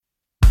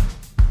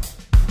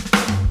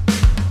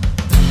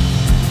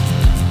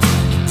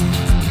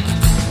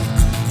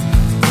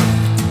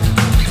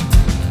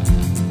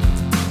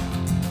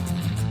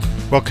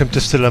Welcome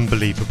to Still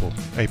Unbelievable,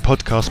 a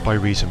podcast by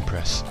Reason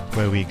Press,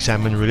 where we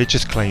examine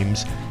religious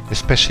claims,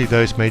 especially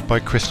those made by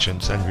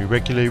Christians, and we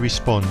regularly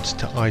respond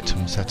to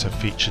items that are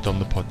featured on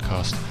the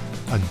podcast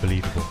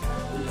Unbelievable.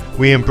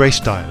 We embrace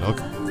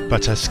dialogue,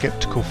 but as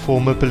skeptical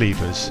former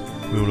believers,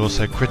 we will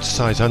also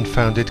criticise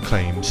unfounded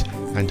claims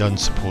and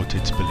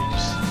unsupported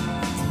beliefs.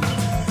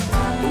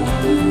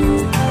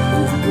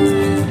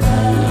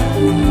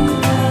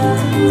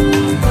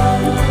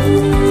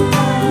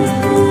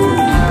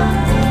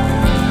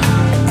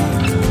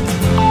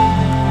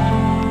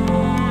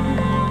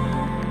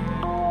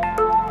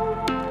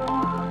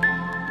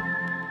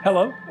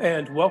 Hello,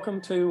 and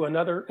welcome to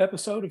another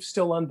episode of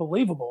Still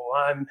Unbelievable.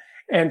 I'm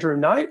Andrew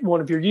Knight,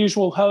 one of your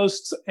usual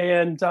hosts,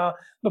 and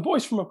the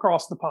voice from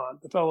across the pond,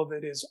 the fellow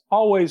that is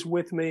always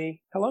with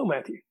me. Hello,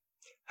 Matthew.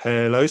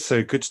 Hello,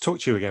 so good to talk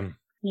to you again.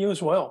 You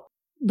as well.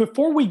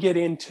 Before we get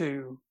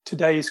into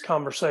today's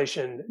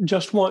conversation,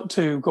 just want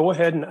to go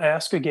ahead and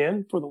ask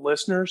again for the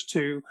listeners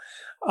to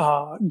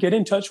get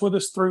in touch with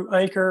us through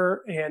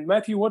Anchor. And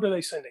Matthew, what are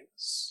they sending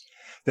us?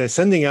 They're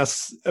sending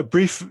us a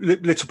brief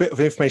little bit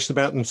of information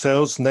about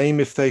themselves, name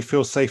if they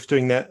feel safe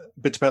doing that,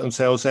 bit about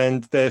themselves,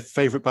 and their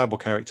favorite Bible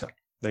character.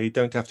 They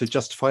don't have to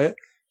justify it.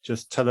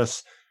 Just tell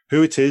us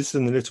who it is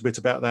and a little bit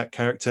about that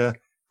character.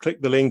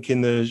 Click the link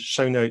in the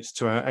show notes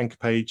to our Anchor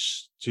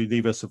page to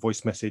leave us a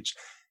voice message,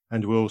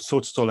 and we'll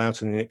sort it all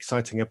out in an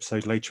exciting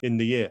episode later in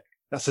the year.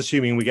 That's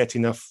assuming we get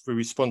enough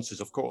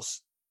responses, of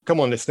course. Come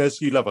on,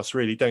 listeners, you love us,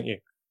 really, don't you?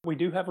 We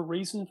do have a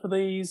reason for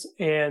these,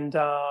 and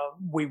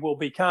we will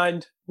be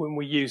kind when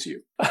we use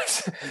you.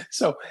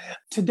 So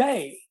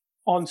today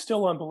on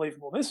Still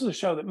Unbelievable, this is a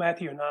show that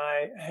Matthew and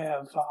I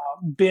have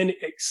been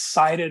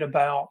excited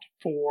about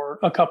for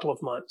a couple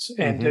of months.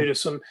 And due to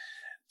some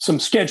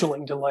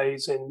scheduling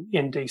delays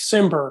in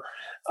December,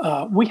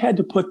 we had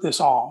to put this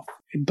off.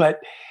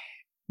 But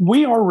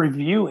we are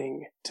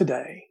reviewing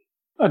today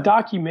a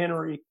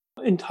documentary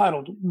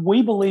entitled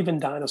We Believe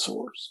in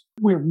Dinosaurs.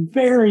 We're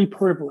very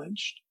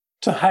privileged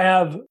to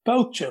have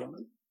both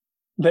gentlemen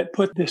that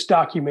put this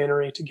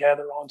documentary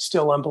together on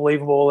Still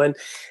Unbelievable. And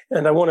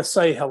I want to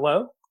say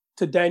hello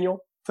to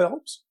Daniel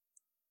Phelps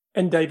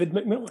and David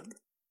McMillan.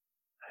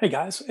 Hey,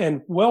 guys,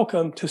 and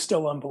welcome to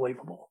Still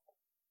Unbelievable.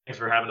 Thanks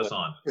for having us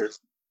on.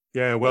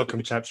 Yeah,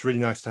 welcome, chaps. Really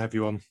nice to have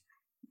you on.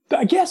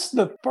 I guess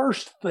the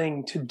first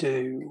thing to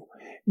do,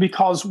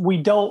 because we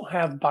don't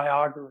have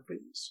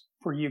biographies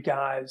for you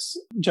guys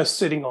just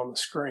sitting on the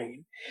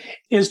screen,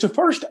 is to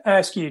first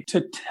ask you to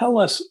tell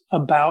us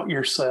about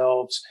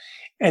yourselves,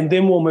 and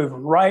then we'll move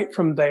right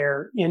from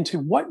there into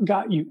what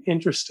got you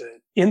interested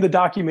in the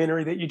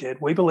documentary that you did,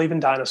 We Believe in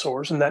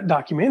Dinosaurs. And that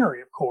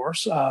documentary, of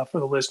course,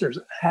 for the listeners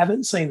that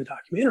haven't seen the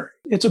documentary,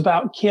 it's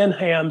about Ken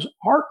Ham's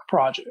Ark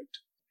Project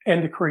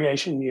and the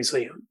Creation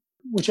Museum.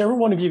 Whichever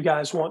one of you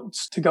guys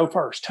wants to go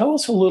first, tell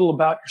us a little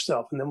about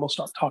yourself, and then we'll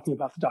start talking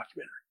about the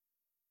documentary.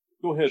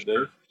 Go ahead,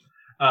 Dave.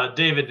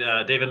 David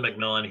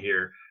McMillan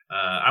here.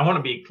 I want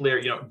to be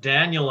clear,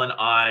 Daniel and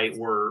I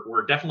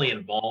were definitely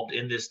involved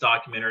in this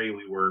documentary.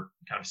 We were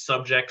kind of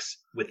subjects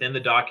within the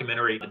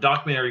documentary. The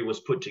documentary was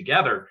put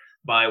together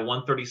by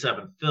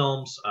 137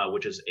 Films,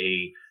 which is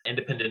a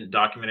independent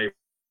documentary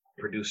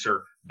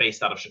producer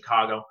based out of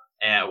Chicago.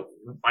 And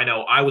I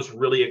know I was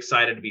really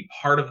excited to be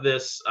part of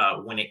this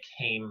when it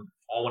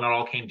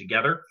all came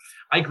together.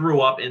 I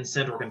grew up in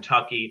Central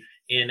Kentucky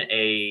in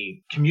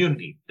a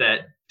community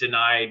that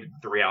denied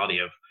the reality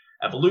of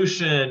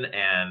evolution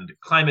and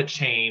climate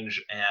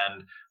change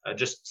and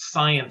just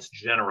science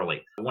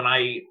generally. When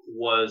I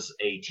was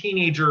a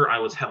teenager, I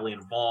was heavily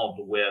involved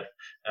with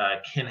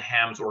Ken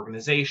Ham's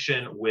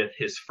organization, with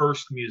his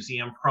first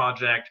museum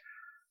project.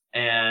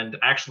 And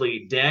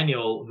actually,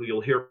 Daniel, who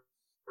you'll hear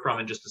from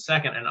in just a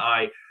second, and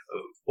I,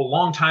 a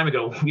long time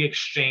ago, we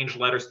exchanged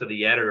letters to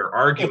the editor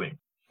arguing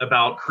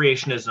about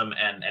creationism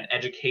and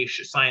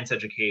education, science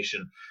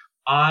education.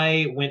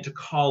 I went to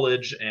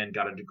college and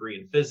got a degree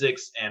in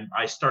physics, and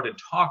I started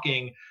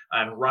talking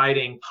and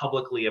writing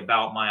publicly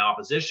about my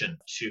opposition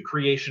to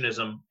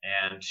creationism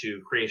and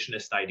to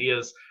creationist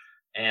ideas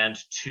and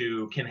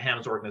to Ken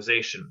Ham's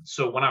organization.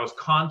 So when I was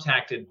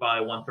contacted by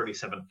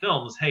 137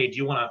 Films, hey, do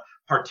you want to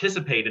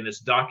participate in this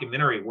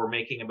documentary we're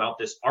making about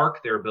this ark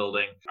they're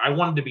building? I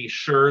wanted to be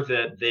sure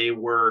that they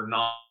were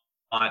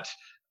not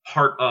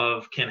part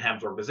of Ken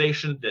Ham's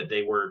organization, that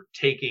they were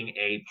taking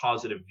a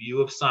positive view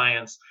of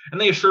science,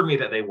 and they assured me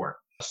that they were.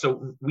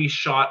 So we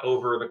shot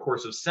over the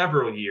course of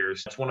several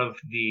years. It's one of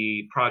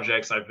the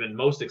projects I've been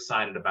most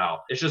excited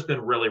about. It's just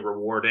been really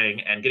rewarding,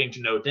 and getting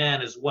to know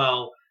Dan as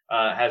well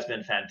has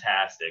been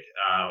fantastic.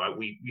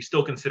 We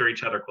still consider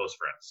each other close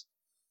friends.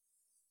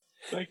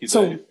 Thank you, Dave.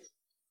 So,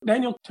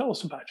 Daniel, tell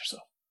us about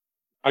yourself.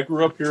 I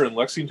grew up here in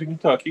Lexington,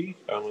 Kentucky.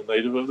 I'm a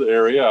native of the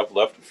area. I've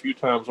left a few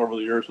times over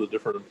the years with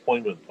different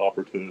employment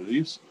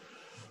opportunities.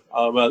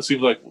 It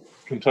seems like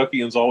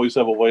Kentuckians always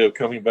have a way of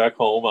coming back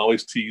home. I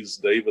always tease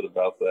David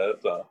about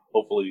that.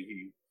 Hopefully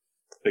he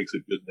takes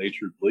it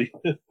good-naturedly.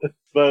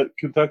 But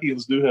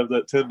Kentuckians do have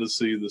that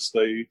tendency to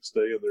stay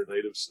in their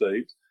native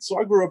state. So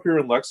I grew up here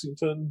in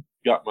Lexington,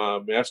 got my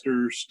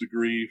master's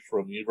degree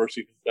from the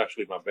University,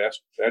 actually my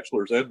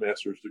bachelor's and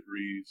master's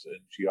degrees in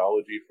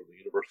geology from the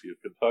University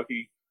of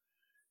Kentucky,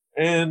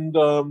 and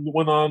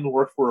went on to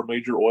work for a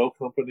major oil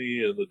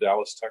company in the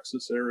Dallas,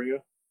 Texas area,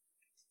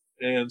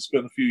 and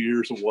spent a few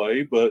years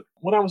away. But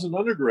when I was an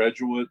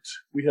undergraduate,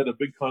 we had a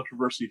big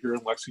controversy here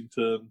in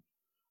Lexington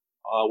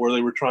where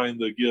they were trying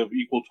to give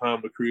equal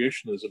time to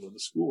creationism in the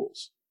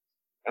schools.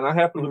 And I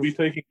happened to be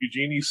taking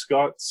Eugenie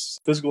Scott's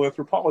physical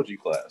anthropology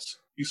class.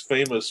 He's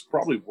famous,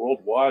 probably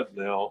worldwide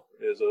now,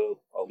 as a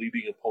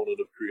leading opponent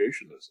of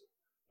creationism.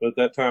 But at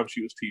that time,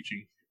 she was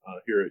teaching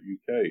here at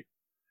UK.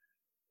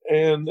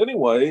 And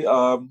anyway,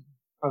 I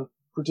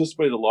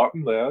participated a lot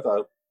in that.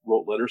 I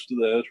wrote letters to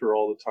the editor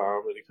all the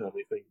time anytime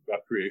anything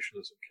about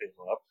creationism came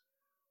up.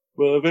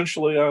 But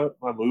eventually I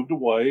moved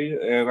away,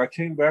 and I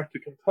came back to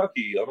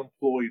Kentucky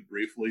unemployed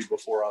briefly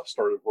before I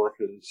started work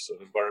as an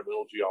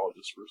environmental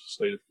geologist for the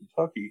state of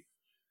Kentucky.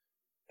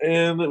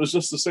 And it was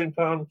just the same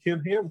time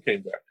Ken Ham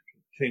came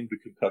to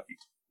Kentucky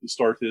to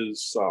start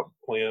his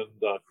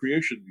planned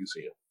creation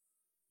museum.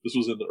 This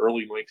was in the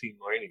early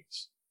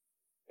 1990s.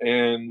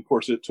 And of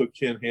course, it took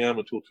Ken Ham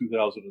until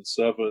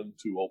 2007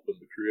 to open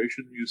the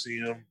Creation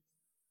Museum.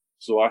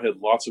 So I had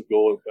lots of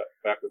going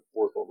back and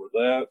forth over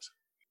that.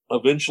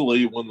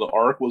 Eventually, when the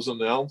Ark was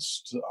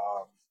announced,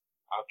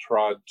 I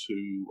tried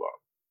to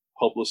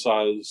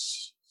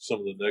publicize some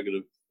of the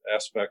negative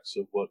aspects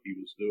of what he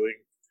was doing.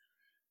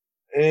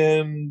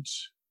 And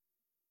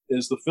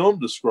as the film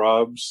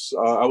describes,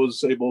 I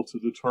was able to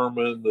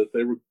determine that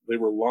they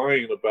were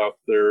lying about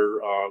their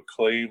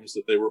claims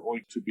that they were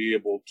going to be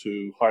able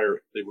to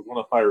hire. They were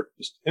going to hire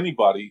just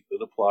anybody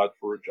that applied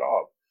for a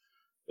job.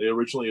 They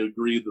originally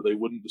agreed that they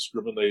wouldn't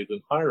discriminate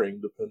in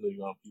hiring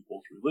depending on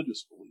people's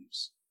religious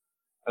beliefs.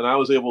 And I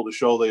was able to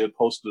show they had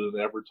posted an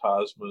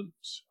advertisement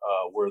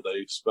where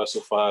they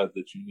specified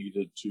that you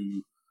needed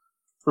to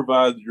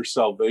provide your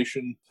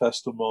salvation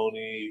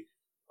testimony,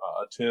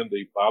 attend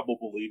a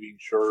Bible-believing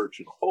church,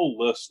 and a whole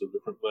list of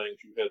different things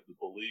you had to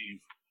believe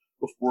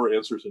before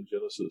Answers in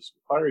Genesis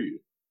would hire you.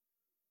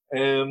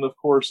 And of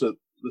course, at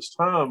this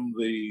time,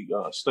 the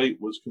state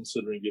was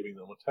considering giving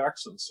them a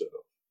tax incentive.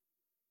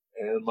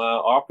 And my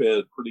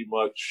op-ed pretty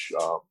much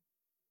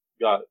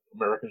got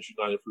Americans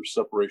United for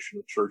Separation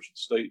of Church and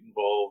State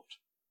involved,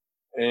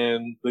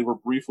 and they were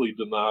briefly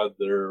denied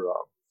their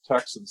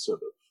tax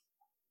incentive.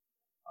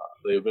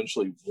 They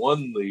eventually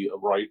won the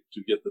right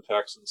to get the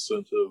tax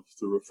incentive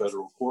through a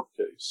federal court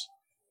case,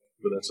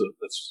 but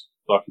that's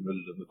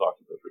documented in the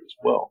documentary as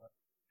well.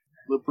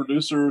 The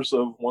producers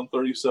of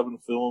 137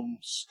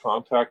 Films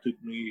contacted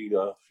me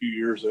a few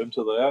years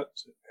into that,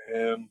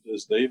 and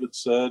as David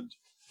said,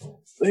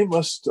 they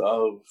must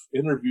have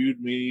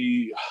interviewed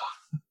me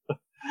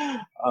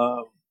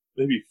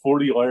maybe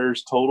 40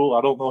 hours total.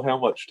 I don't know how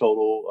much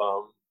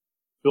total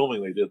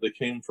filming they did. They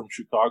came from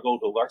Chicago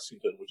to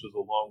Lexington, which is a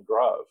long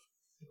drive.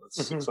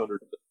 That's 600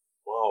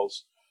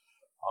 miles,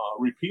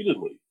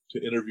 repeatedly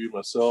to interview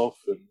myself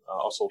and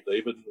also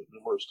David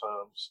numerous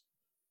times.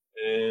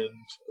 And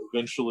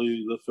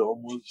eventually the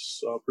film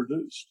was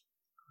produced.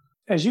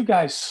 As you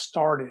guys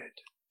started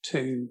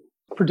to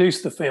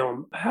produce the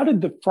film, how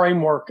did the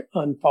framework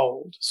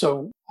unfold?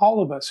 So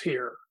all of us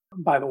here,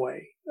 by the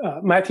way,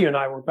 Matthew and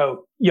I were both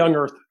young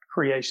Earth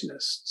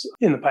creationists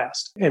in the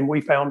past, and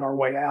we found our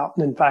way out.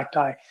 And in fact,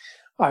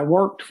 I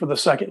worked for the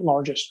second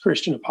largest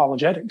Christian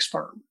apologetics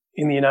firm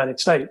in the United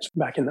States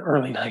back in the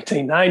early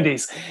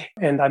 1990s.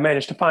 And I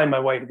managed to find my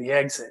way to the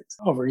exit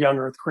over young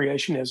Earth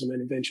creationism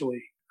and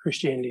eventually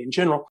Christianity in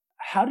general.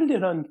 How did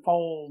it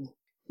unfold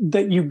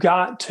that you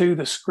got to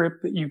the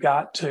script that you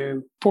got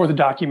to for the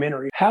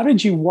documentary? How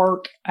did you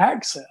work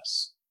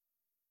access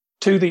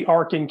to the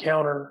Ark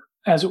encounter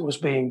as it was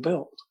being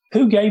built?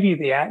 Who gave you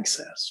the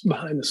access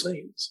behind the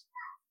scenes?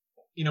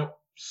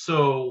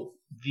 So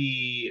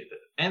the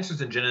Answers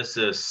in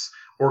Genesis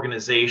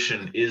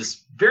organization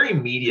is very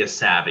media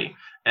savvy,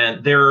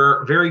 and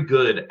they're very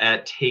good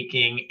at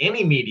taking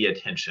any media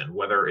attention,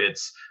 whether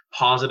it's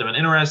positive and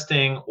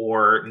interesting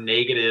or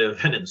negative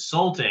and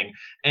insulting,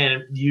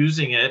 and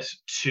using it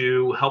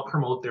to help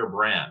promote their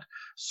brand.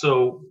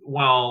 So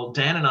while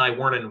Dan and I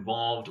weren't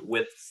involved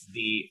with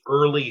the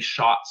early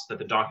shots that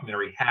the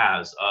documentary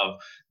has of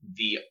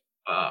the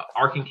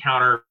Ark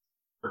encounter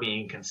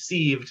being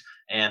conceived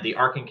and the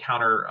Ark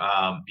encounter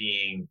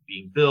being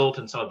built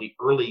and some of the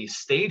early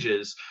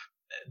stages,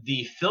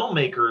 the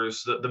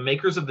filmmakers, the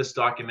makers of this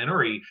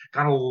documentary,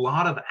 got a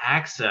lot of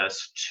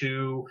access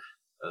to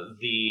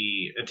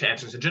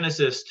Answers in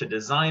Genesis, to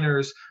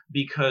designers,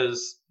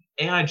 because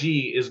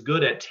AIG is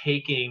good at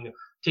taking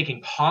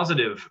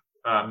positive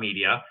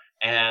media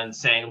and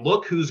saying,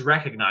 look who's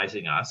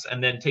recognizing us,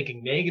 and then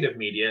taking negative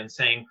media and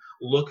saying,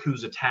 look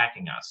who's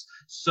attacking us.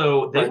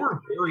 So they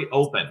were very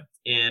open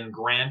in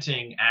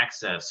granting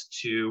access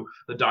to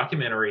the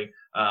documentary.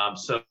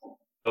 So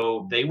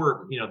they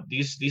were,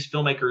 these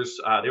filmmakers,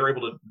 they were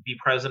able to be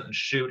present and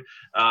shoot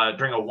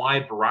during a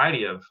wide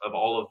variety of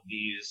all of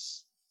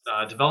these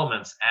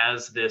developments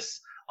as this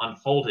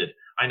unfolded.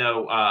 I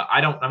know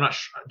I'm not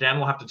sure. Dan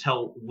will have to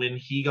tell when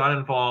he got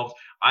involved.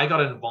 I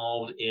got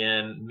involved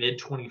in mid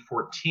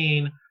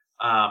 2014.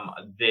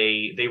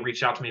 They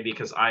reached out to me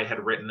because I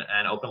had written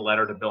an open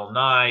letter to Bill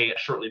Nye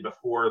shortly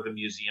before the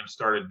museum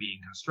started being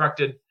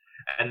constructed.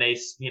 And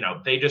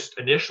they just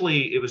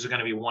initially, it was going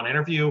to be one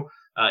interview.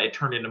 It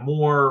turned into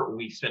more.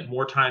 We spent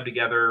more time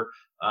together.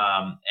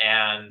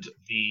 And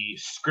the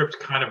script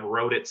kind of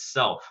wrote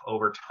itself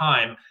over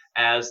time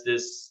as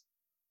this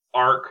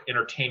ARC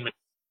Entertainment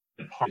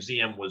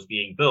Museum was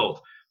being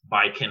built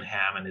by Ken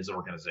Ham and his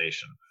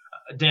organization.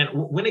 Dan,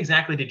 when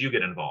exactly did you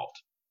get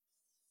involved?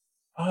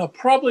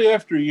 Probably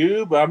after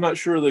you, but I'm not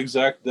sure the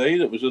exact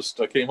date. It was just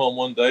I came home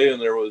one day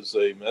and there was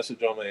a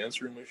message on my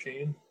answering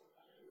machine.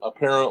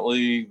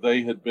 Apparently,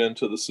 they had been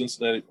to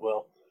the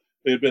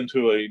they had been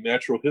to a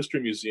natural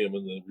history museum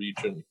in the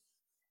region,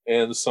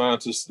 and the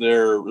scientists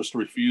there just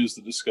refused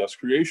to discuss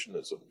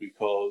creationism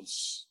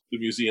because the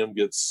museum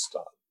gets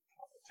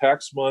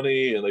tax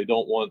money and they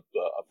don't want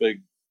a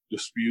big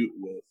dispute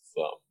with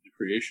the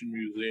Creation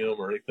Museum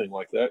or anything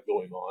like that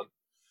going on.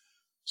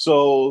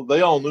 So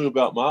they all knew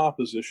about my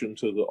opposition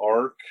to the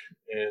ARC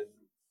and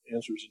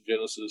Answers in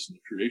Genesis and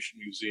the Creation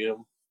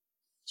Museum.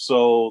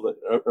 So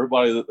that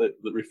everybody that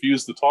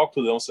refused to talk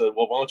to them said,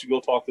 well, why don't you go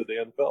talk to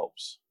Dan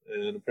Phelps?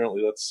 And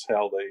apparently that's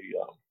how they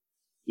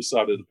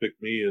decided to pick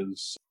me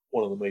as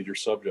one of the major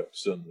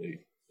subjects in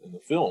the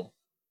film.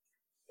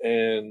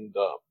 And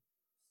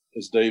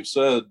as Dave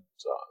said,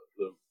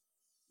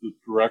 the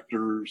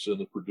directors and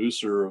the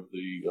producer of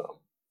the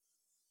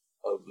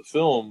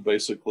film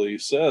basically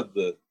said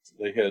that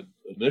they had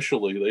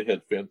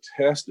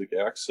fantastic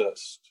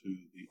access to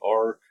the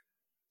ARC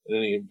and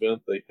any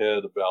event they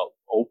had about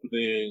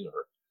opening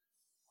or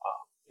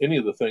any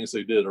of the things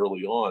they did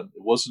early on.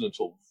 It wasn't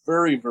until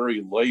very,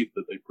 very late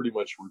that they pretty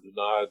much were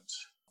denied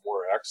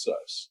more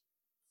access.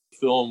 The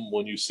film,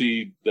 when you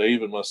see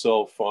Dave and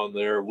myself on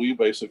there, we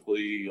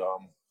basically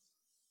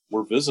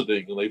were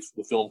visiting, and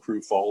the film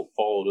crew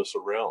followed us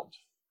around.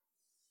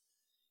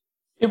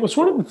 It was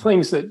one of the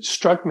things that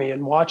struck me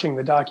in watching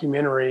the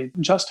documentary,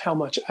 just how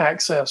much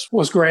access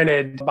was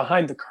granted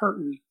behind the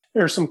curtain.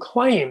 There are some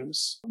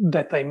claims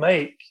that they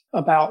make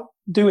about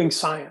doing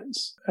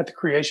science at the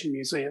Creation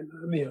Museum,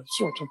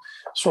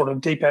 sort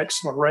of deep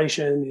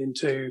exploration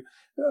into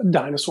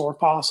dinosaur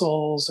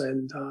fossils,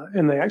 and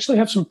they actually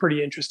have some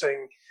pretty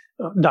interesting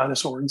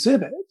dinosaur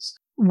exhibits.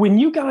 When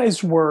you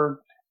guys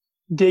were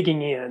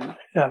digging in,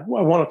 I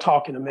want to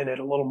talk in a minute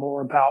a little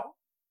more about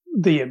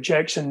the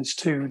objections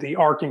to the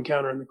ARC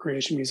encounter in the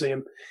Creation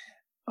Museum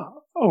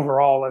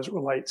overall as it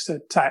relates to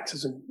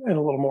taxes and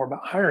a little more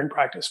about hiring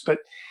practice. But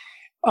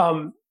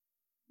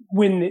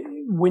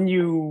when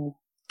you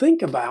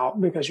think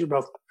about, because you're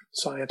both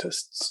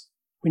scientists,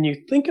 when you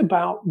think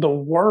about the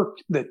work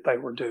that they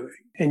were doing,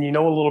 and you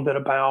know a little bit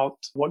about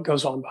what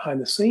goes on behind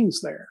the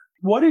scenes there,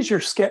 what is your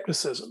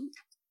skepticism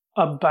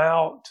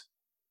about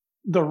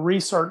the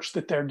research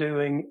that they're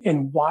doing,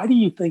 and why do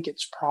you think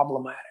it's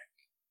problematic?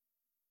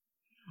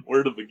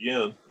 Where to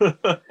begin?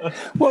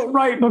 Well,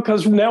 right,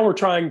 because now we're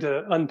trying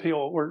to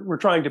we're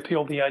trying to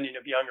peel the onion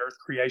of young Earth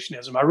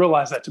creationism. I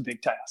realize that's a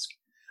big task.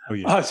 Oh,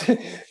 yeah.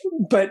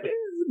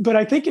 But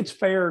I think it's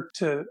fair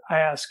to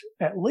ask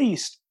at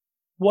least,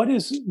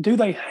 do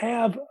they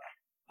have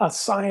a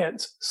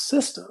science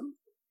system?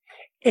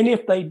 And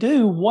if they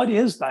do, what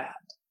is that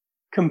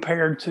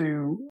compared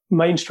to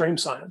mainstream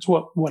science?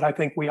 What I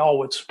think we all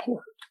would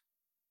support.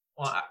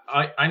 Well,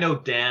 I know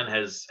Dan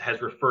has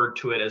referred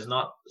to it as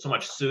not so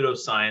much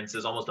pseudoscience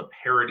as almost a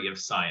parody of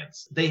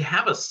science. They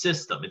have a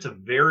system. It's a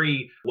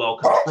very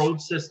well-controlled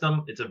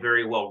system. It's a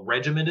very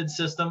well-regimented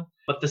system.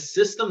 But the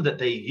system that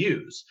they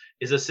use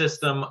is a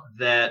system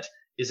that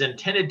is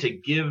intended to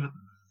give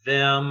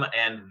them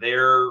and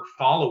their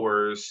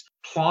followers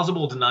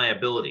plausible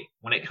deniability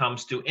when it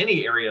comes to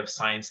any area of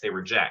science they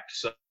reject.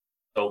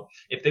 So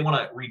if they want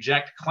to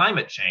reject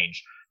climate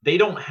change, they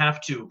don't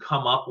have to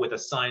come up with a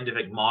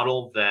scientific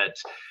model that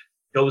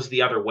goes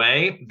the other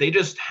way. They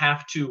just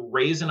have to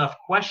raise enough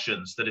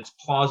questions that it's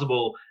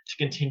plausible to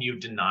continue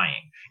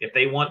denying. If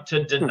they want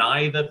to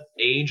deny the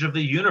age of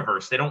the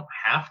universe, they don't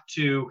have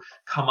to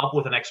come up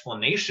with an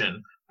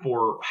explanation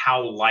for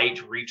how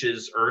light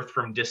reaches Earth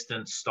from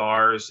distant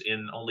stars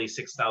in only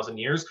 6,000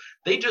 years.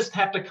 They just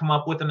have to come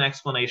up with an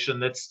explanation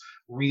that's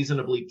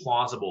reasonably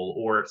plausible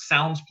or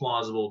sounds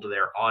plausible to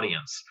their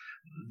audience.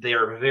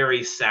 They're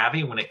very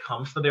savvy when it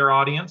comes to their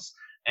audience.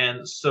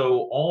 And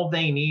so all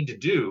they need to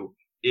do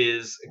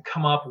is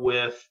come up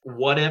with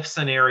what if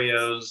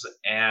scenarios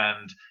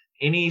and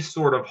any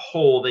sort of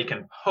hole they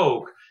can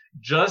poke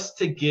just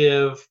to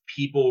give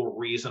people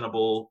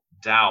reasonable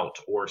doubt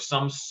or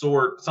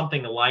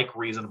something like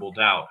reasonable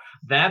doubt.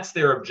 That's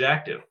their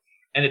objective.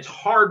 And it's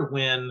hard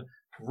when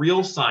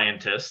real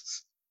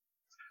scientists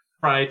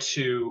try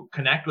to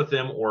connect with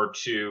them or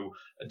to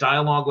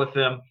dialogue with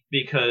them,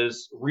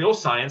 because real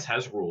science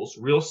has rules.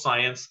 Real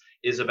science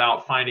is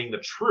about finding the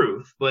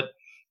truth, but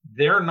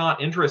they're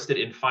not interested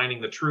in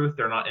finding the truth.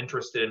 They're not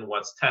interested in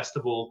what's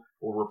testable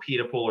or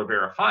repeatable or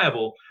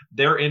verifiable.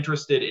 They're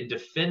interested in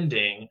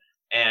defending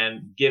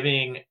and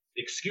giving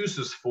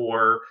excuses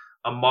for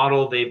a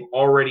model they've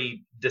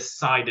already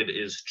decided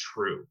is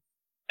true.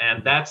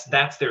 And that's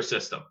their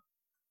system.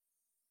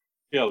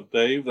 Yeah,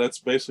 Dave, that's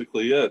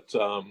basically it.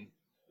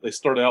 They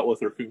start out with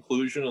their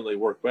conclusion and they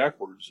work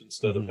backwards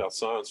instead of how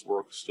science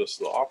works, just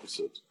the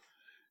opposite.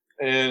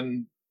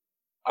 And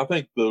I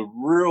think the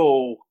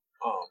real,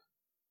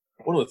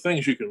 one of the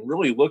things you can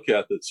really look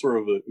at that sort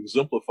of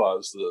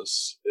exemplifies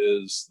this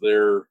is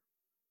their,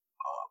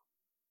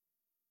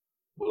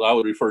 what I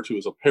would refer to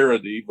as a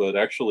parody, but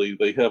actually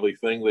they have a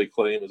thing they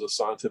claim is a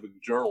scientific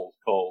journal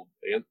called,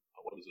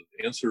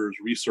 Answers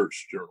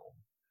Research Journal.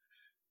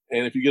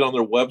 And if you get on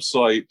their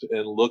website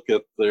and look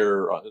at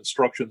their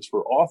instructions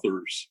for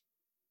authors,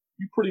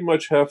 you pretty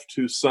much have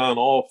to sign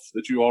off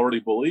that you already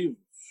believe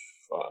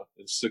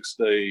in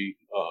 6-day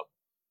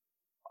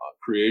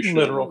creation.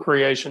 Literal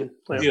creation.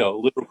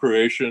 Literal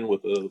creation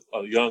with a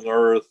young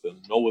earth and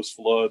Noah's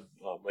flood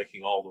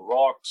making all the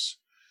rocks,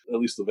 at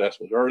least the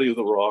vast majority of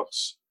the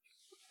rocks.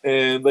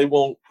 And they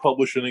won't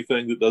publish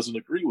anything that doesn't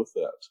agree with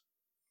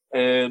that.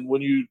 And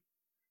when you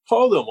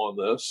call them on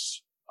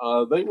this,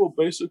 they will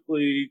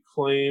basically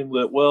claim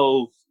that,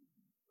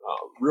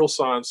 real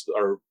science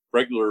or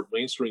regular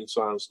mainstream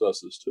science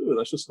does this too, and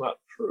that's just not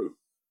true.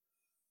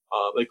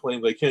 They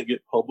claim they can't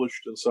get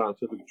published in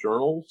scientific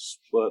journals,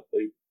 but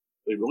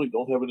they really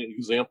don't have any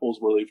examples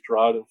where they've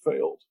tried and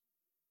failed.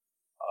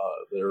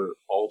 There are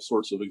all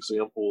sorts of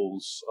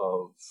examples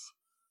of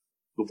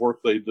the work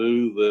they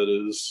do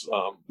that is,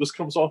 this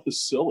comes off as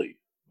silly,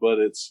 but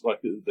it's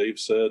like Dave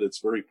said, it's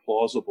very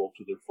plausible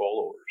to their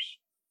followers.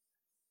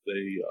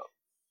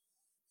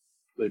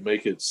 They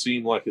make it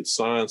seem like it's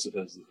science. It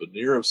has the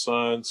veneer of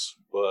science,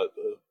 but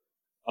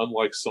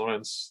unlike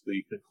science,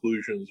 the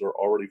conclusions are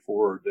already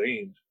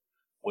foreordained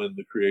when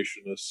the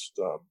creationists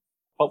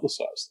publicize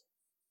them.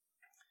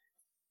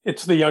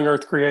 It's the young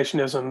Earth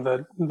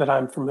creationism that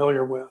I'm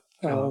familiar with.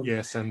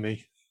 Yes, and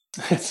me.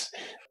 It's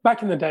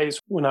back in the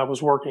days when I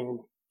was working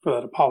for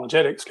that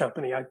apologetics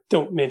company. I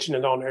don't mention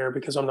it on air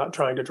because I'm not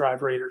trying to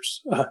drive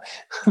readers, to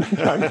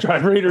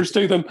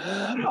them.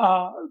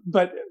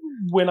 But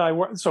when I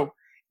worked, so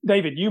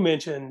David, you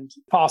mentioned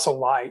fossil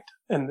light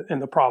and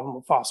the problem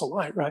of fossil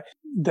light, right?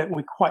 That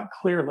we quite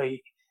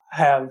clearly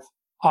have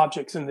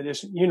objects in the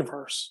distant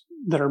universe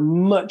that are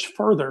much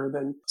further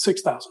than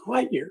 6,000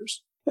 light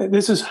years.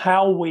 This is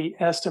how we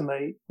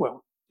estimate,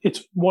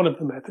 it's one of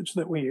the methods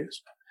that we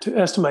use to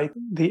estimate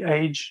the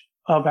age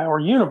of our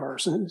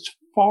universe. And it's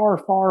far,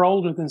 far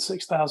older than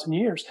 6,000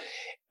 years.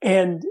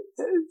 And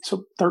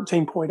so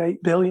 13.8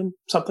 billion,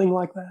 something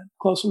like that,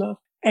 close enough.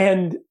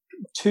 And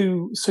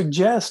to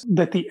suggest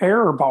that the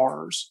error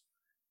bars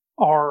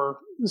are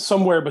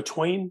somewhere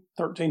between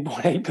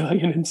 13.8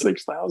 billion and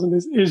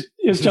 6,000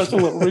 is just a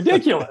little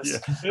ridiculous,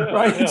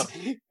 right?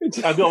 Yeah.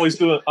 I always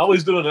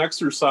do an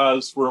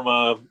exercise for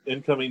my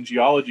incoming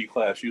geology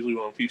class. Usually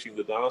when I'm teaching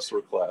the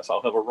dinosaur class,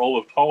 I'll have a roll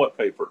of toilet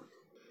paper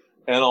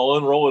and I'll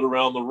unroll it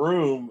around the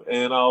room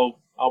and I'll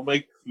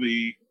make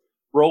the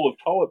roll of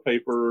toilet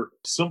paper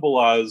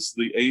symbolize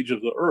the age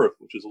of the Earth,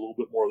 which is a little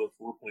bit more than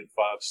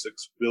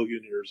 4.56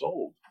 billion years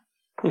old.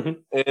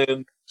 Mm-hmm.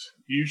 And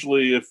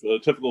usually if a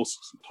typical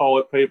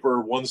toilet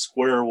paper, one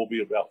square will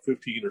be about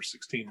 15 or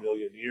 16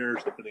 million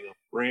years, depending on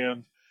the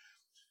brand.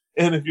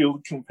 And if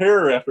you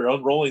compare after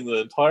unrolling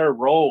the entire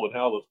roll and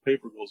how the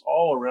paper goes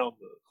all around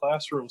the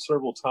classroom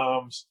several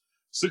times,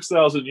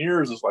 6,000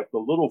 years is like the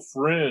little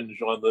fringe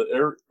on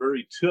the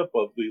very tip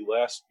of the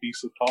last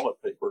piece of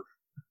toilet paper.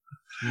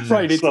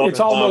 Right. It's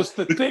almost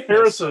the thickness.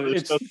 Comparison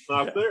is just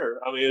not there.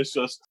 I mean,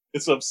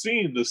 it's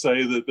obscene to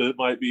say that it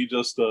might be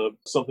just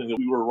something that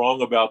we were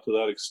wrong about to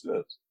that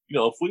extent.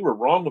 If we were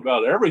wrong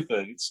about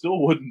everything, it still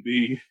wouldn't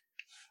be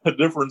a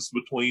difference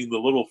between the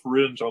little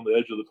fringe on the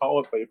edge of the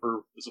toilet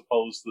paper as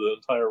opposed to the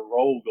entire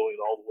roll going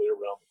all the way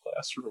around the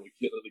classroom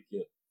again and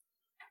again.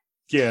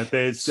 Yeah,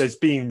 there's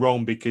being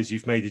wrong because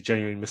you've made a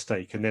genuine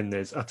mistake, and then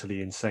there's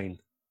utterly insane.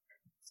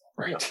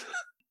 Right.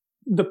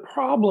 The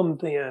problem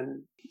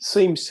then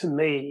seems to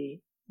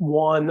me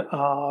one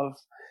of,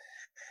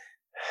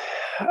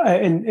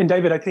 and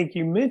David, I think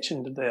you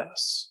mentioned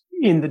this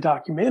in the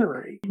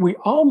documentary, we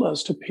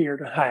almost appear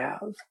to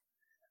have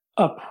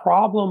a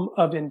problem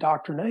of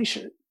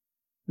indoctrination.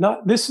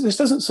 This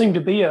doesn't seem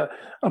to be a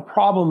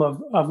problem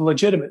of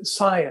legitimate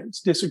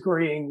science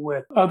disagreeing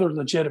with other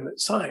legitimate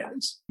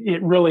science.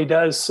 It really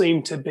does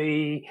seem to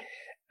be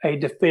a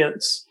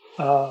defense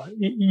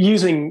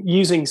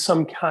using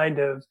some kind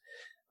of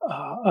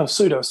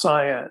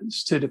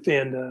pseudoscience to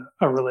defend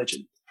a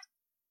religion.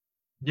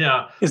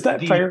 Yeah. Is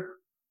that fair?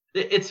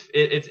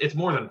 It's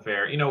more than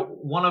fair.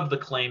 One of the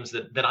claims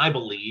that I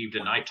believed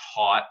and I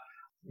taught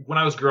when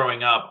I was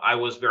growing up, I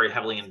was very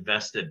heavily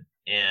invested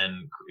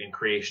in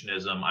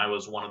creationism. I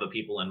was one of the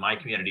people in my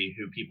community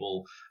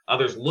who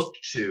others looked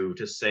to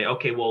say,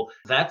 okay, well,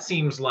 that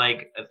seems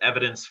like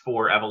evidence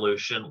for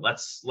evolution.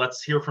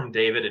 Let's hear from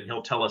David, and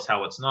he'll tell us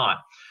how it's not.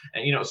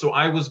 And so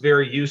I was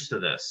very used to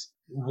this.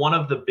 One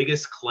of the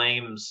biggest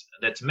claims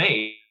that's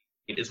made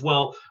is,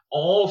 well,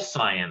 all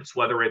science,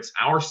 whether it's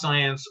our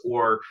science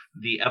or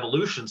the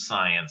evolution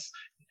science,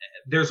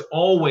 there's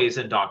always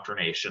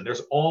indoctrination.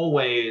 There's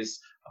always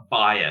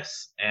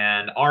bias,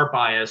 and our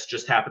bias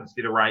just happens to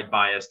be the right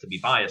bias to be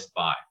biased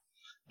by.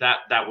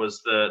 That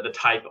was the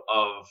type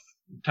of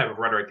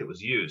rhetoric that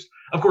was used.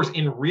 Of course,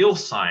 in real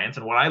science,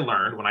 and what I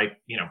learned when I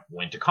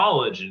went to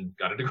college and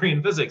got a degree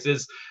in physics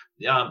is,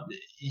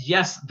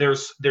 yes,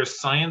 there's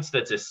science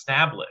that's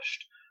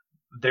established.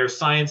 There's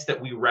science that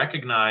we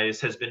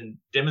recognize has been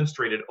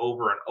demonstrated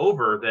over and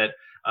over that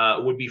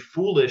would be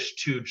foolish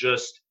to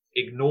just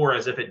ignore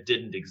as if it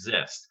didn't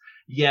exist.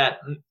 Yet,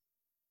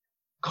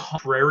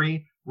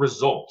 contrary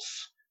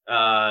results,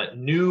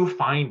 new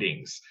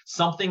findings,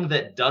 something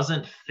that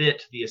doesn't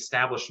fit the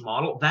established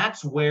model,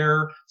 that's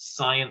where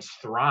science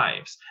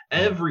thrives.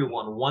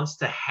 Everyone wants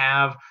to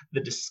have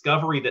the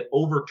discovery that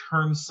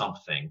overturns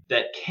something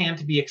that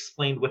can't be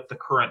explained with the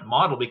current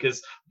model,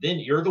 because then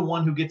you're the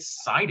one who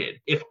gets cited.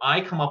 If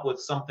I come up with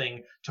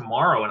something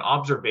tomorrow, an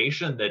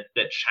observation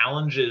that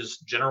challenges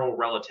general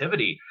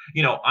relativity,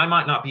 I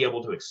might not be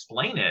able to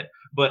explain it,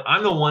 but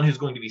I'm the one who's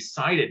going to be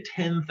cited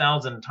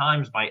 10,000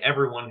 times by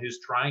everyone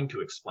who's trying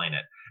to explain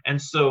it. And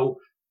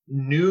so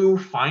new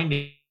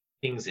findings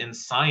in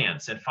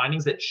science and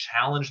findings that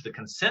challenge the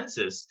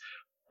consensus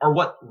are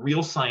what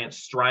real science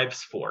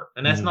strives for.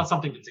 And that's not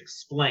something that's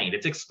explained.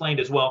 It's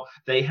explained as, well,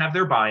 they have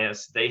their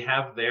bias, they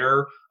have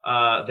their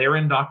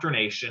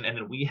indoctrination, and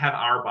then we have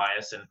our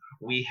bias and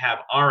we have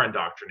our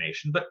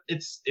indoctrination. But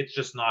it's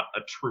just not a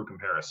true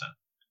comparison.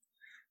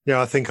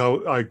 Yeah, I think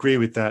I agree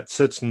with that.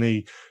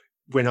 Certainly,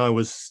 when I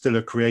was still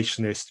a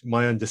creationist,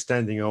 my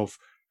understanding of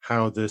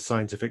how the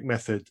scientific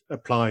method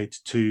applied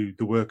to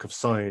the work of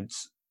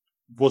science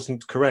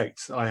wasn't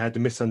correct. I had a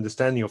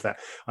misunderstanding of that.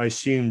 I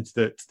assumed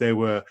that there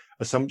were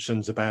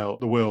assumptions about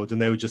the world and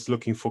they were just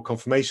looking for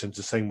confirmations,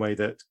 the same way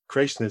that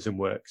creationism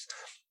works.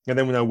 And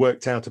then when I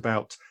worked out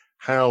about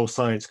how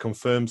science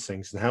confirms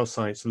things and how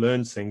science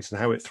learns things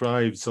and how it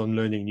thrives on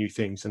learning new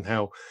things and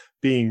how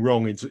being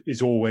wrong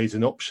is always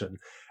an option.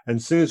 And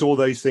as soon as all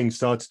those things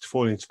started to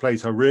fall into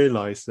place, I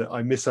realized that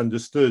I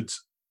misunderstood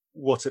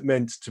what it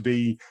meant to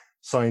be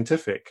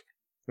scientific.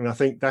 And I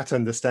think that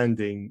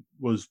understanding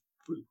was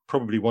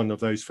probably one of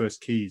those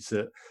first keys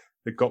that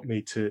got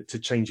me to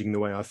changing the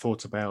way I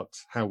thought about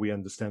how we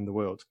understand the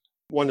world.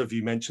 One of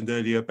you mentioned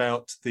earlier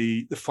about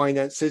the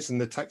finances and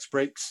the tax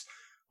breaks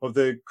of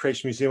the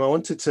Creation Museum. I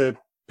wanted to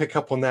pick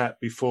up on that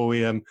before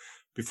we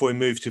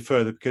move to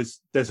further,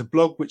 because there's a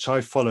blog which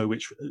I follow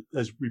which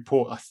has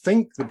report, I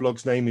think the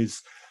blog's name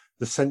is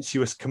The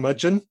Sensuous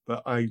Curmudgeon,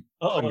 but I'm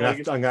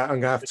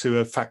gonna have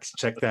to fact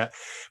check that.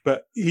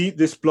 But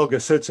this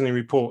blogger certainly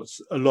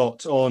reports a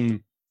lot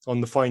on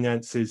the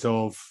finances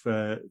of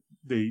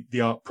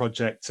the art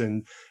project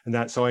and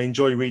that. So I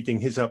enjoy reading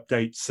his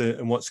updates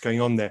and what's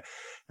going on there.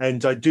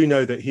 And I do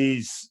know that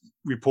he's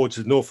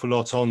reported an awful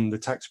lot on the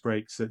tax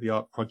breaks that the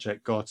art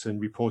project got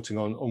and reporting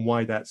on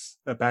why that's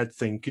a bad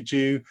thing. Could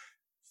you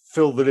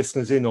fill the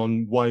listeners in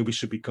on why we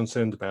should be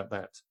concerned about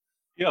that?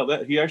 Yeah,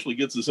 that he actually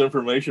gets this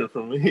information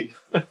from me.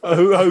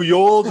 Oh,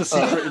 you're the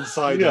secret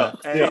insider.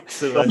 Yeah.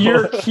 Excellent.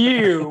 You're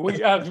Q.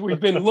 We've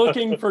been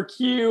looking for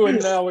Q,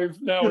 and now we've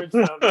found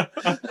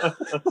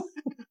it.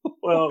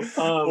 Well,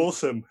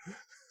 awesome.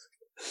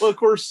 Well, of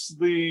course,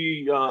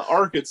 the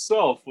Ark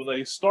itself, when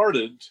they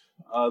started,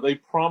 they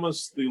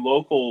promised the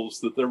locals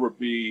that there would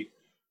be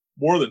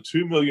more than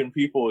 2 million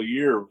people a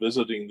year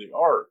visiting the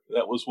Ark.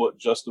 That was what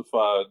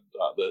justified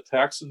the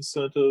tax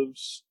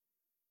incentives.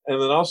 And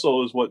then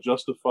also is what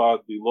justified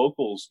the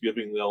locals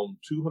giving them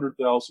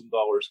 $200,000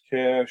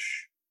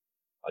 cash,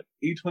 like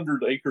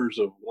 800 acres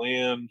of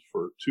land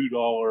for $2.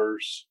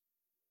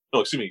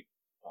 No, excuse me,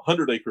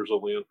 100 acres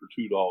of land for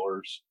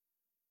 $2.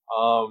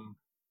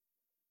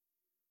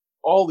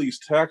 All these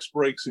tax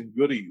breaks and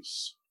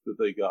goodies that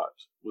they got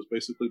was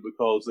basically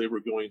because they were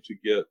going to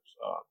get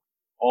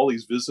all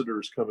these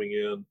visitors coming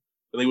in,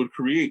 and they would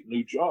create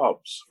new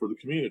jobs for the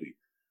community.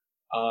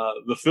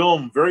 The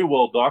film very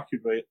well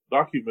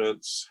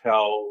documents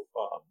how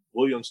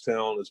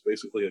Williamstown is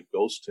basically a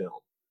ghost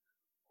town.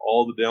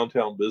 All the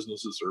downtown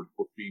businesses are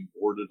being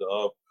boarded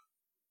up.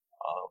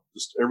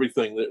 Just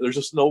everything. There's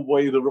just no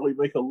way to really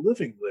make a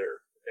living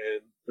there.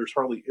 And there's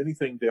hardly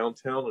anything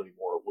downtown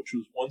anymore, which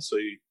was once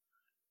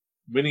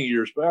many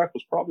years back,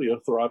 was probably a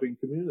thriving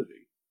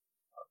community.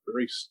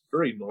 Very,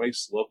 very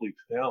nice, lovely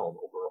town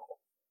overall.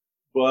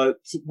 But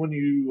when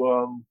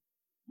you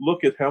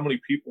look at how many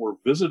people are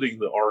visiting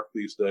the Ark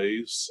these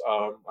days,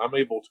 I'm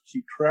able to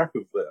keep track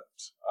of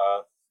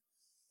that.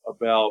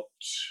 About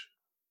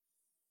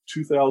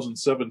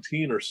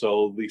 2017 or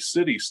so, the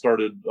city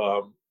started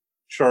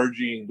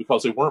charging,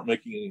 because they weren't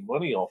making any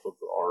money off of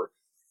the Ark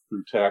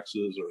through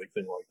taxes or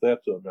anything like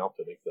that to amount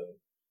to anything.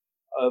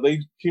 they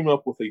came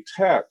up with a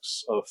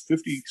tax of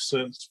 50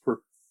 cents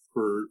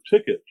per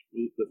ticket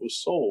that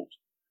was sold.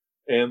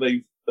 And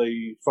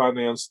they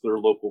financed their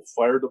local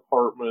fire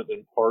department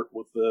in part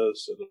with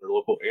this, and their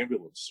local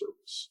ambulance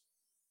service.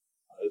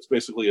 It's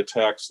basically a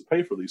tax to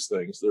pay for these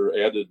things.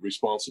 They're added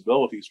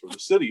responsibilities for the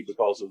city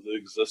because of the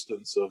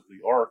existence of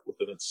the Ark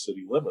within its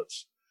city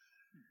limits.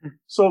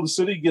 So the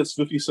city gets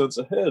 50 cents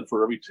a head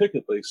for every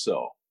ticket they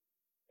sell.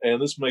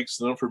 And this makes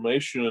the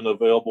information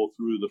available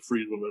through the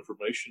Freedom of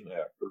Information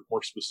Act, or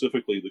more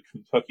specifically, the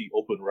Kentucky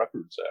Open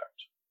Records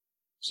Act.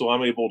 So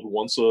I'm able to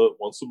once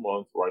a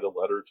month write a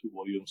letter to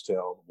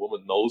Williamstown. The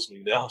woman knows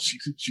me now.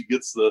 She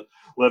gets the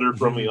letter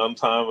from me on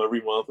time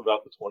every month,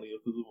 about the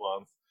 20th of the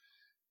month.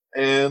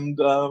 And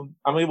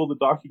I'm able to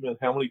document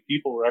how many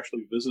people are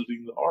actually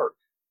visiting the Ark,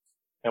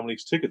 how many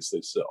tickets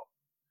they sell.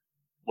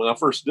 When I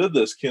first did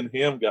this, Ken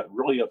Ham got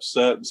really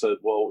upset and said,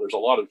 well, there's a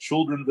lot of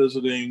children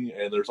visiting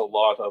and there's a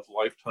lot of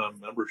lifetime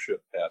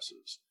membership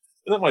passes.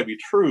 And that might be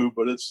true,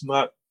 but it's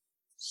not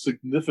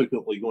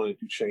significantly going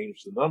to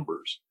change the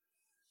numbers.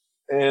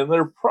 And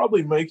they're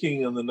probably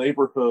making in the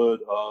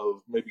neighborhood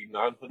of maybe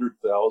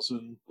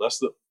 900,000,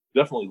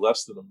 definitely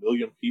less than 1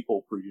 million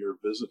people per year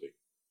visiting.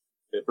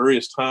 At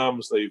various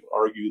times, they've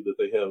argued that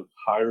they have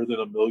higher than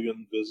 1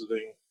 million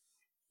visiting,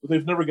 but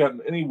they've never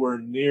gotten anywhere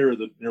near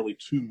the nearly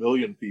 2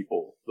 million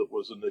people that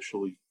was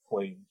initially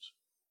claimed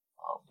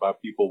by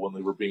people when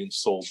they were being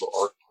sold the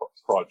Ark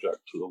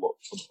project when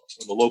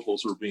the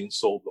locals were being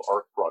sold the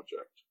Ark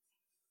project.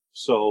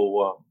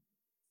 So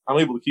I'm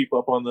able to keep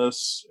up on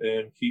this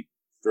and keep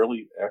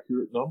fairly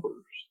accurate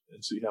numbers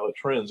and see how it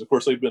trends. Of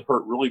course, they've been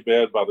hurt really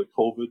bad by the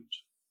COVID.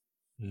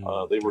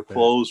 They were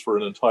closed for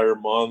an entire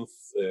month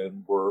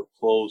and were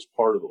closed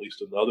part of at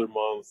least another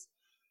month.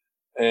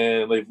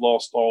 And they've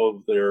lost all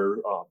of their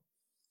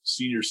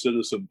senior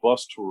citizen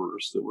bus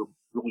tours that were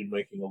really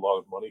making a lot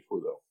of money for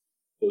them.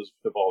 Those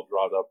have all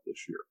dried up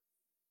this year.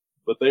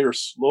 But they are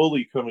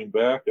slowly coming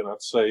back, and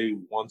I'd say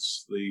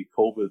once the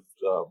COVID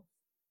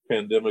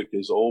pandemic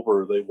is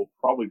over, they will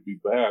probably be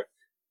back.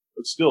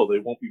 But still, they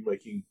won't be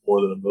making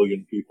more than 1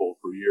 million people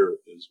per year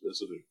is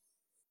visiting.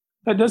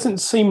 That doesn't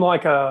seem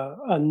like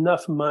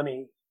enough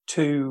money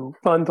to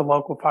fund the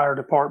local fire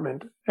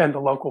department and the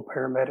local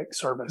paramedic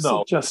service.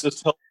 No,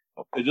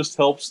 it just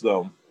helps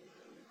them.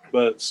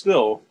 But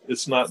still,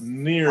 it's not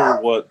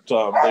near what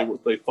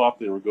they thought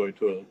they were going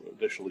to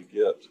initially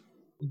get.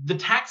 The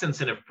tax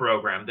incentive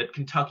program that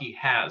Kentucky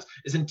has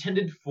is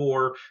intended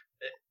for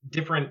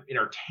different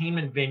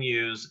entertainment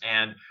venues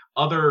and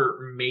other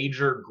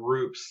major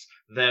groups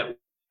that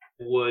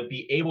would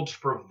be able to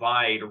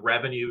provide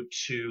revenue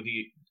to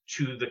the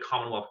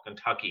Commonwealth of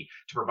Kentucky,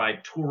 to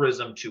provide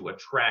tourism, to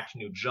attract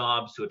new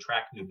jobs, to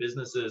attract new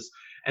businesses.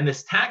 And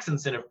this tax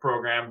incentive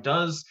program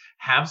does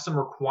have some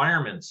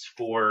requirements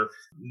for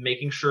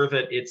making sure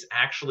that it's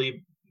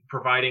actually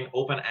providing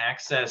open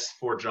access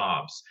for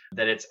jobs,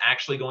 that it's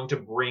actually going to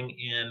bring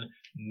in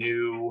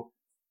new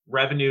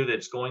revenue,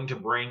 that's going to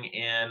bring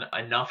in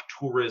enough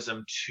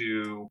tourism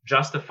to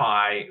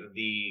justify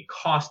the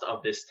cost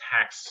of this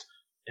tax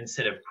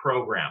incentive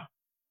program.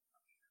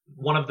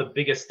 One of the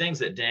biggest things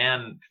that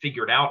Dan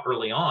figured out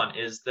early on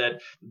is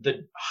that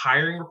the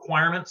hiring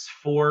requirements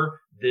for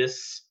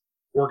this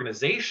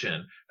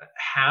organization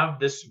have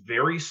this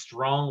very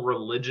strong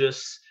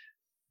religious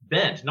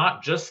bent.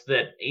 Not just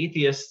that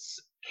atheists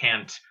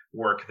can't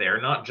work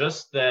there, not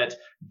just that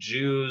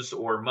Jews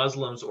or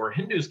Muslims or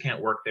Hindus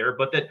can't work there,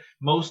 but that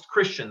most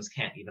Christians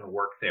can't even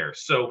work there.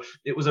 So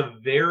it was a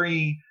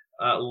very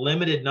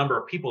limited number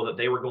of people that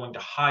they were going to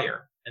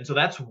hire. And so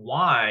that's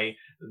why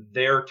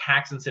their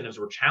tax incentives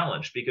were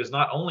challenged, because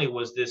not only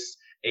was this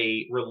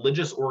a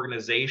religious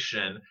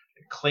organization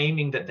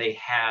claiming that they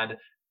had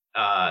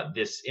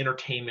this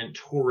entertainment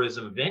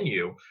tourism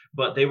venue,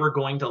 but they were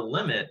going to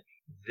limit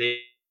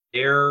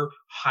their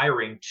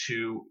hiring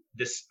to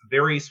this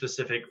very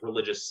specific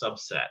religious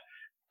subset.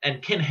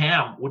 And Ken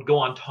Ham would go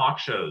on talk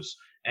shows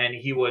and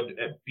he would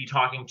be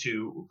talking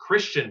to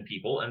Christian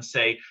people and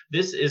say,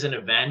 this is an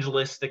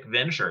evangelistic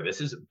venture. This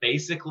is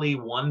basically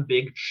one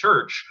big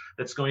church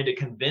that's going to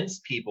convince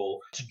people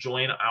to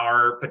join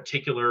our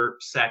particular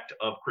sect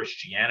of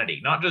Christianity.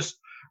 Not just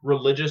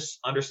religious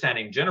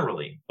understanding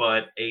generally,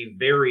 but a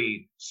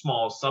very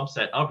small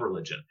subset of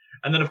religion.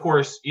 And then, of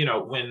course,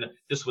 when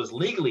this was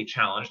legally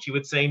challenged, he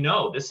would say,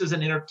 no, this is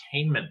an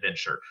entertainment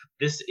venture.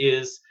 This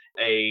is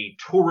a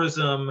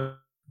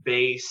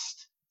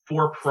tourism-based,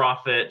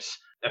 for-profit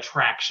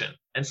attraction.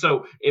 And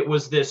so it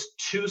was this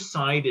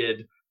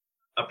two-sided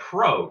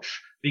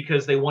approach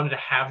because they wanted to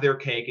have their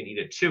cake and eat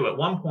it too. At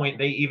one point,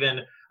 they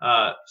even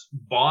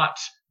bought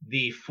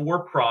the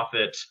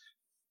for-profit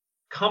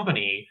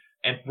company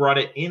and brought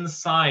it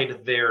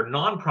inside their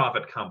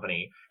nonprofit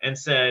company and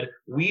said,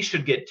 we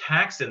should get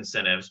tax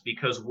incentives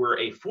because we're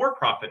a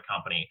for-profit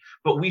company,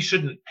 but we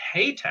shouldn't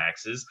pay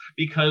taxes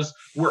because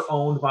we're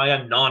owned by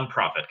a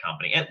nonprofit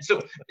company. And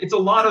so it's a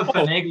lot of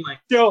finagling.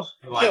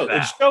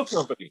 It's show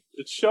company.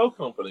 It's show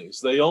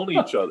companies. They own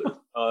each other.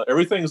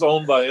 Everything's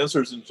owned by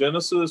Answers in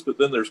Genesis, but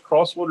then there's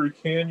Crosswater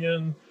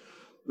Canyon.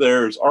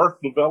 There's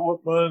art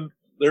development.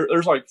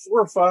 There's like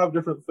 4 or 5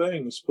 different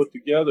things put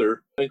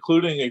together,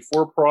 including a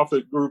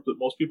for-profit group that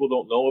most people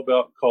don't know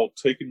about called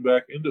Taking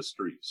Back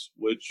Industries,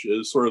 which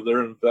is sort of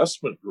their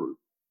investment group.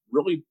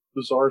 Really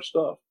bizarre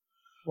stuff.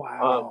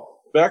 Wow.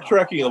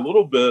 Backtracking a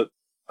little bit,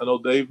 I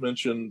know Dave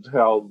mentioned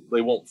how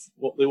they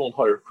won't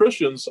hire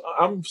Christians.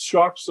 I'm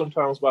shocked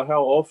sometimes by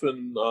how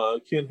often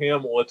Ken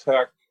Ham will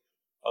attack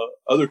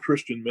other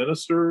Christian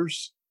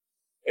ministers,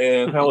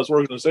 and how his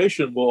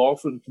organization will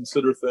often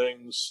consider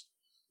things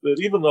that,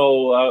 even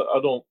though I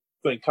don't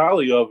think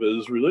highly of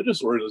as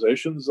religious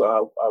organizations,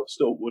 I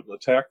still wouldn't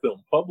attack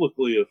them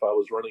publicly if I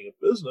was running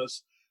a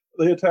business.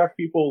 They attack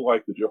people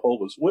like the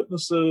Jehovah's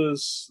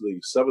Witnesses, the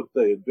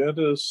Seventh-day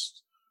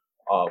Adventists.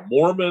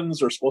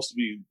 Mormons are supposed to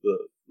be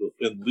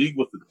in league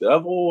with the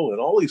devil, and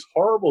all these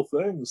horrible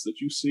things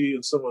that you see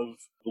in some of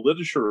the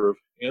literature of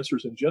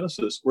Answers in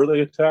Genesis, where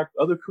they attacked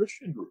other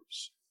Christian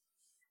groups.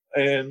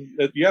 And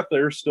yet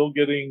they're still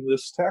getting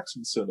this tax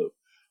incentive.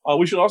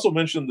 We should also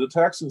mention the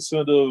tax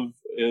incentive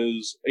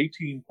is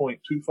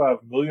 $18.25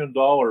 million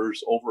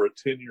over a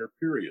 10-year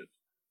period.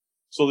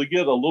 So they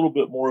get a little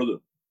bit more than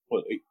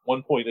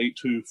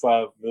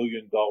 $1.825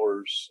 million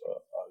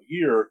a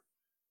year,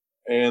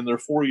 and they're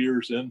 4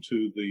 years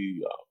into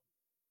the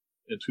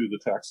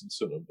tax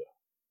incentive now.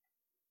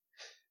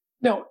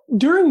 Now,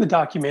 during the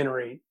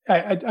documentary,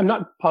 I'm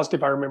not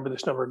positive I remember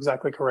this number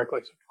exactly correctly,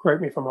 so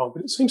correct me if I'm wrong,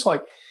 but it seems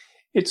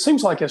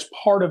like as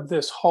part of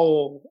this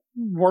whole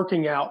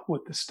working out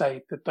with the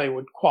state that they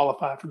would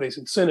qualify for these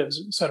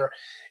incentives, et cetera,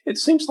 it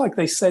seems like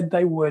they said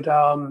they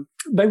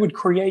would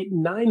create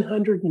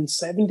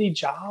 970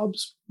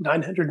 jobs,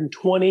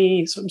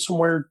 920,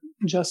 somewhere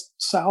just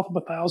south of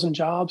 1,000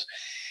 jobs.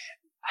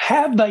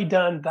 Have they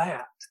done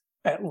that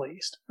at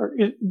least? Or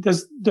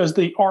does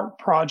the art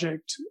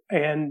project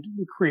and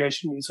the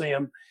Creation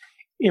Museum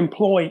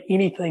employ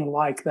anything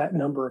like that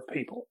number of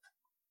people?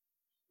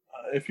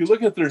 If you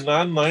look at their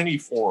 990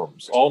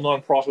 forms, all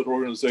nonprofit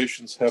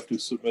organizations have to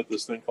submit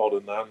this thing called a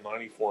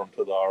 990 form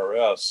to the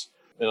IRS.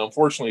 And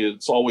unfortunately,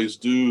 it's always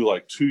due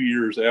like 2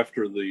 years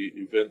after the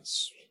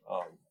events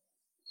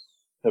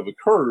have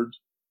occurred.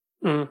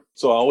 Mm.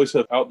 So I always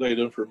have outdated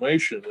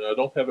information, and I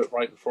don't have it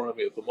right in front of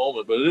me at the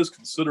moment, but it is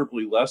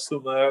considerably less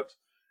than that.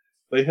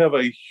 They have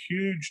a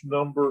huge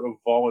number of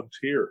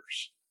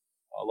volunteers.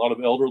 A lot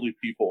of elderly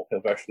people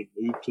have actually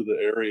moved to the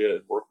area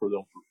and work for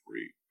them for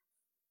free.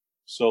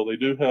 So they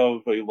do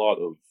have a lot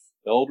of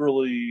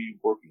elderly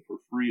working for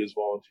free as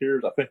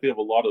volunteers. I think they have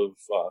a lot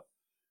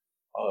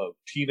of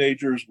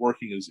teenagers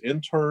working as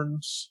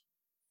interns.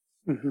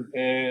 Mm-hmm.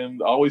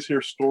 And I always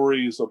hear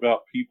stories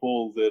about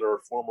people that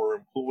are former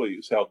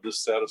employees, how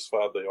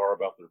dissatisfied they are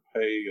about their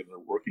pay and their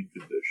working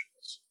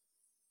conditions.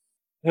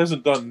 It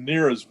hasn't done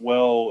near as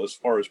well as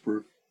far as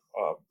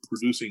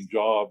producing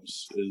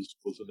jobs as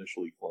was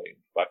initially claimed.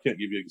 But I can't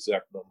give you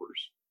exact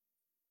numbers.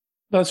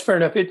 That's fair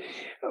enough.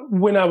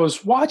 When I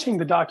was watching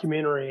the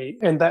documentary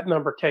and that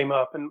number came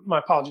up, and my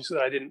apologies that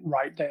I didn't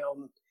write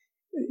down,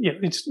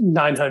 it's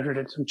 900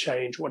 and some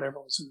change, whatever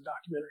was in the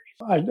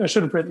documentary. I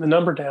should have written the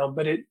number down,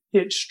 but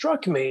it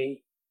struck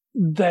me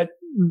that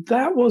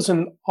was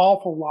an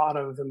awful lot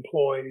of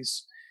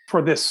employees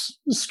for this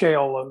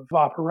scale of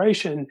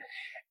operation,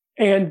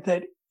 and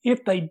that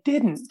if they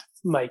didn't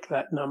make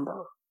that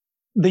number,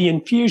 the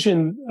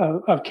infusion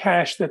of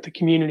cash that the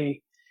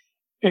community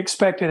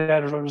expected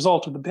as a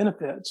result of the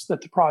benefits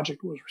that the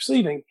project was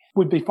receiving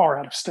would be far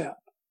out of step.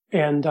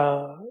 And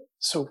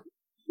so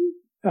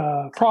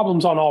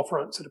problems on all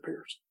fronts, it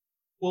appears.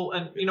 Well,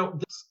 and,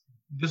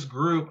 this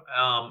group,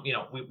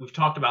 we've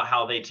talked about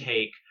how they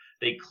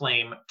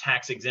claim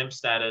tax exempt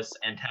status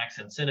and tax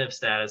incentive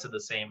status at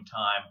the same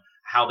time,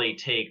 how they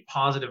take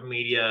positive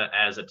media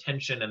as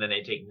attention and then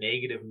they take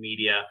negative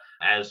media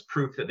as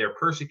proof that they're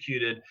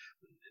persecuted.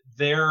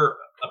 Their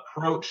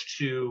approach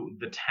to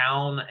the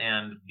town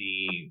and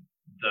the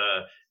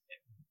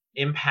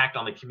impact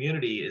on the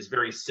community is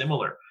very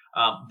similar.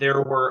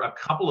 There were a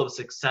couple of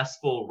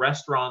successful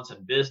restaurants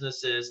and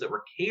businesses that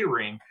were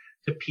catering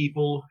to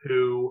people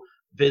who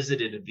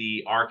visited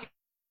the Ark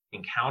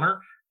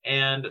Encounter.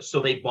 And so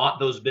they bought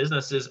those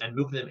businesses and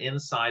moved them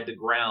inside the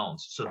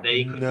grounds so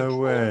they could No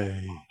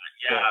way.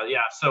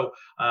 Yeah. So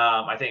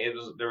I think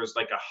there was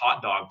like a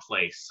hot dog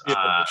place.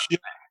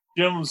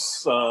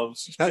 Jim's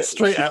that's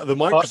straight out of the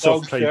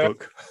Microsoft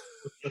playbook.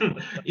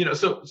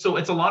 So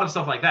it's a lot of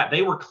stuff like that.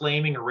 They were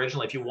claiming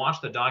originally, if you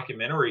watch the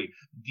documentary,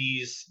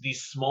 these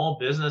small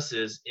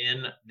businesses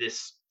in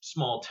this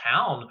small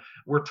town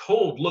were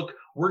told, look,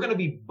 we're going to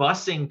be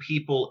busing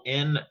people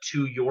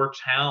into your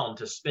town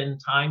to spend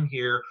time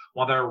here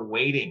while they're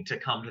waiting to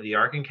come to the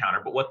Ark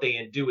Encounter. But what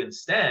they do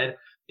instead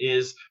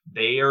is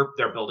they're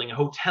building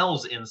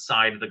hotels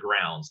inside the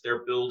grounds.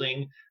 They're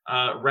building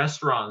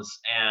restaurants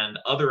and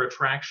other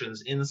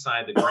attractions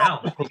inside the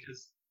grounds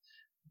because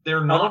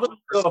they're not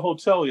a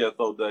hotel yet,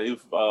 though,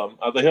 Dave.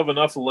 They have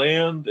enough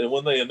land, and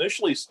when they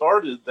initially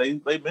started,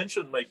 they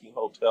mentioned making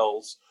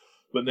hotels,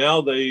 but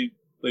now they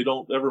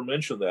don't ever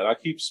mention that. I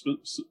keep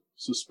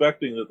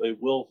suspecting that they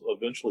will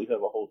eventually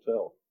have a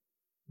hotel.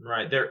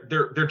 Right.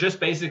 They're just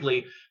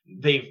basically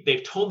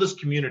they've told this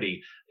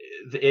community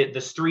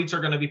the streets are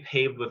going to be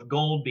paved with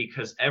gold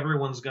because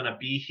everyone's going to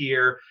be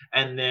here,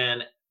 and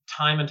then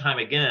time and time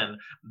again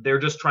they're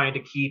just trying to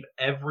keep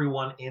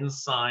everyone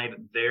inside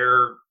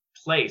their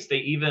place. They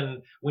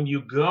even when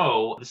you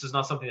go, this is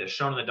not something that's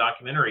shown in the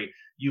documentary.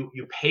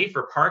 You pay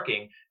for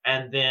parking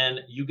and then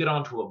you get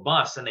onto a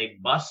bus and they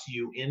bus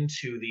you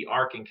into the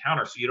Ark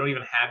Encounter, so you don't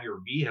even have your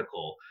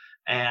vehicle,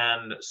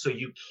 and so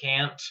you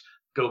can't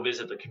go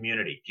visit the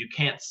community. You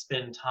can't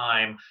spend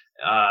time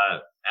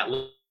at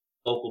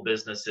local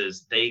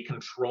businesses. They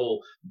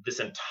control this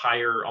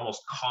entire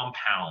almost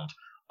compound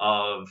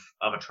of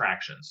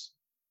attractions.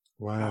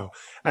 Wow.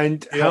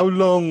 And Yeah. how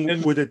long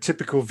And- would a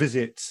typical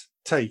visit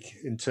take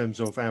in terms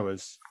of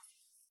hours?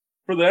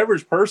 For the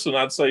average person,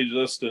 I'd say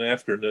just an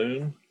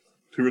afternoon,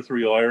 2 or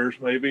 3 hours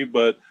maybe.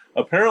 But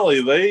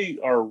apparently, they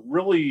are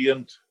really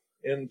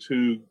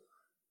into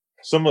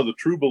some of the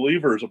true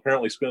believers.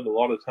 Apparently, spend a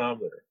lot of time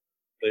there.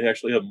 They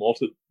actually have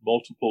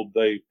multiple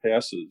day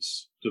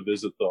passes to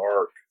visit the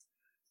Ark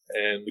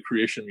and the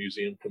Creation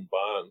Museum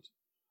combined.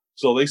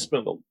 So they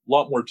spend a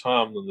lot more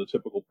time than the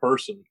typical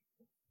person.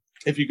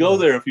 If you go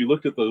there, if you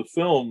look at the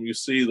film, you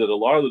see that a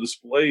lot of the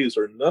displays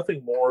are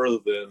nothing more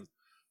than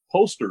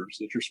posters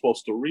that you're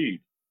supposed to read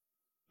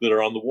that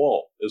are on the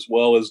wall, as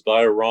well as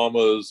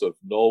dioramas of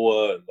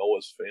Noah and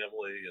Noah's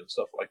family and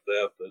stuff like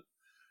that that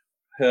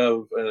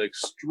have an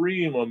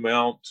extreme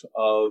amount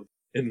of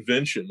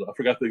invention. I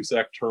forgot the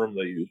exact term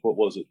they use. What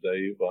was it,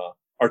 Dave?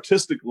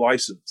 Artistic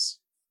license.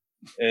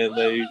 And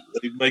they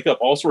make up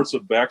all sorts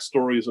of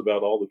backstories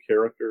about all the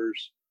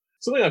characters.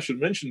 Something I should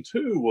mention,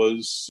 too,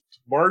 was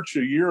March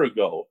a year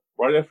ago,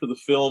 right after the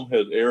film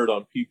had aired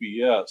on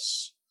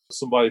PBS,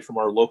 somebody from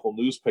our local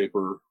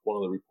newspaper, one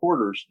of the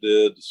reporters,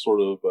 did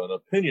sort of an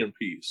opinion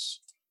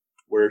piece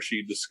where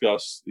she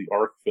discussed the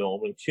Ark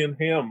film, and Ken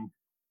Ham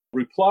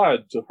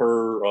replied to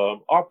her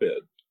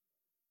op-ed.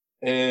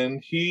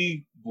 And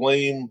he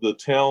blamed the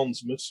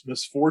town's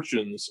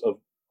misfortunes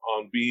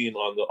on being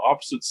on the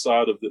opposite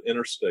side of the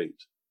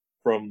interstate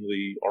from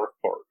the Ark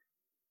Park.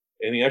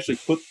 And he actually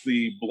put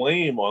the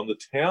blame on the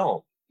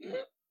town.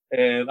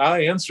 And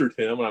I answered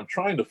him, and I'm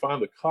trying to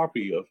find a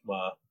copy of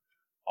my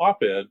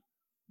op-ed,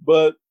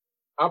 but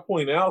I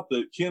point out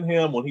that Ken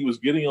Ham, when he was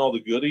getting all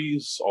the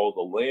goodies, all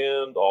the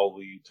land, all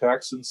the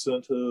tax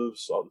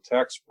incentives, all the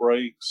tax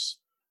breaks,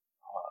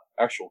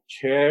 actual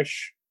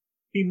cash,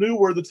 he knew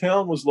where the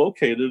town was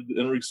located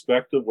in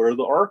respect of where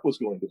the Ark was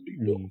going to be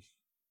built.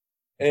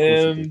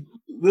 And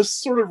this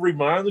sort of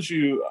reminds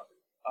you,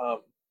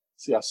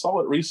 see, I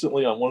saw it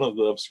recently on one of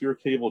the obscure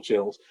cable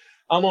channels.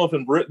 I don't know if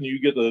in Britain you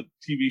get a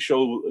TV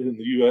show in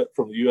the US,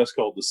 from the US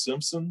called The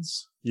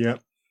Simpsons. Yeah.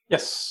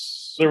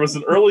 Yes. There was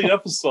an early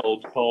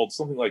episode called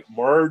something like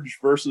Marge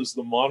versus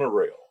the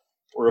Monorail.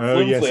 Where Oh,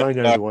 yes, I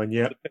know the one,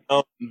 yeah.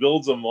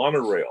 Builds a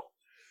monorail.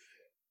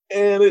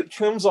 And it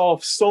comes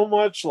off so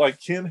much like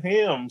Ken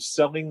Ham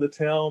selling the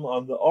town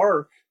on the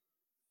Ark.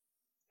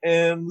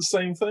 And the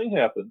same thing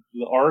happened.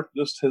 The Ark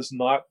just has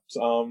not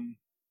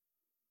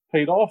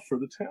paid off for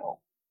the town.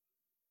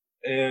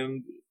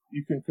 And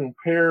you can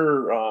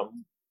compare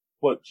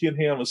what Ken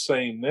Ham is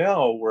saying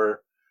now, where,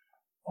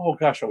 oh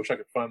gosh, I wish I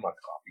could find my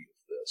copy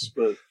of this.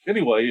 But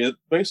anyway, it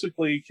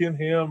basically, Ken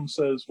Ham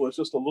says, well, it's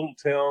just a little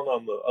town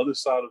on the other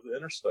side of the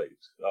interstate.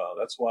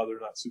 That's why they're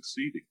not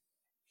succeeding.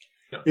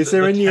 Is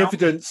there any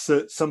evidence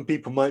that some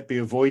people might be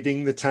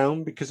avoiding the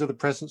town because of the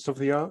presence of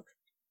the Ark?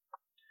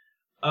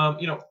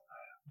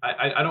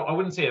 I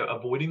wouldn't say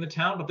avoiding the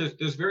town, but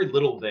there's very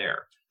little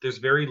there. There's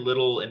very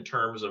little in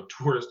terms of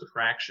tourist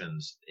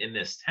attractions in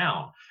this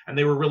town, and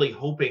they were really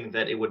hoping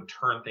that it would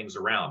turn things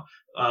around.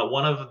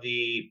 One of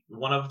the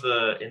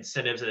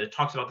incentives, and it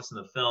talks about this in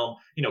the film,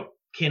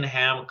 Ken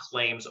Ham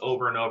claims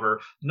over and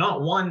over,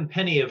 not one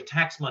penny of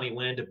tax money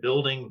went into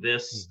building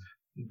this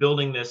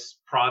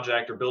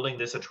project or building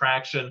this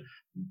attraction.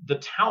 The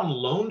town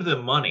loaned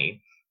them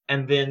money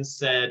and then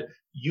said,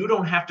 you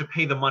don't have to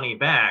pay the money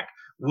back.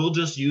 We'll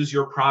just use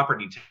your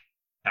property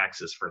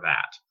taxes for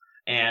that.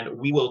 And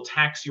we will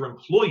tax your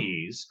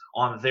employees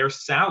on their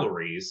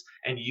salaries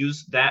and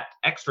use that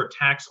extra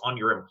tax on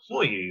your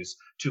employees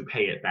to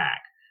pay it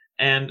back.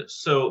 And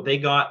so they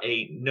got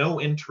a no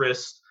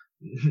interest,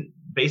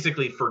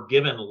 basically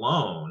forgiven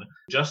loan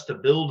just to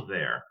build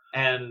there.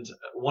 And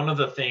one of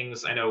the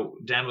things, I know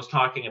Dan was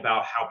talking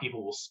about how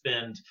people will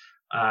spend,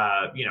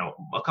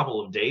 a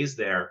couple of days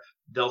there.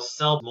 They'll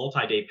sell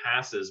multi-day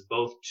passes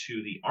both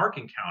to the Ark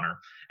Encounter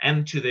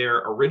and to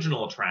their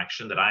original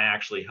attraction that I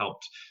actually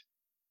helped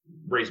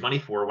raise money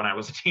for when I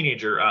was a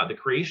teenager, the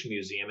Creation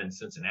Museum in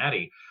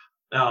Cincinnati.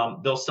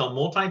 They'll sell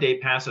multi-day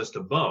passes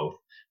to both.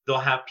 They'll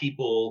have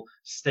people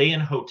stay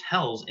in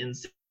hotels in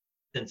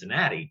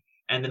Cincinnati,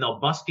 and then they'll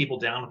bus people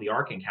down to the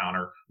Ark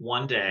Encounter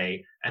one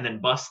day and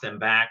then bus them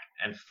back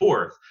and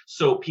forth.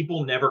 So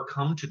people never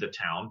come to the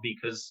town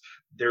because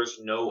there's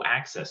no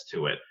access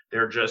to it.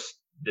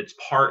 It's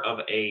part of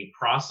a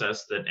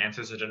process that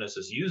Ancestors of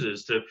Genesis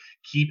uses to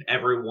keep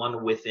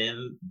everyone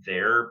within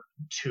their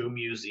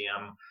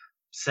 2-museum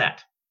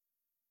set.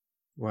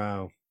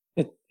 Wow.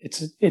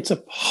 It's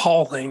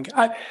appalling.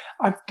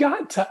 I've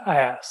got to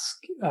ask.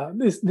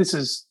 This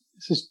is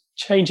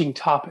changing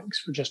topics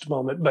for just a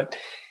moment, but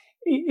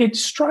it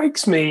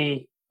strikes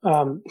me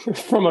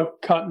from a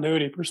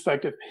continuity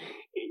perspective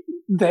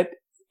that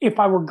if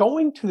I were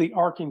going to the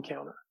Ark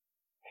encounter,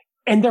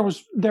 and there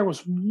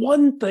was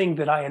one thing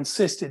that I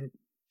insisted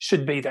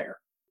should be there,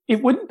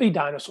 it wouldn't be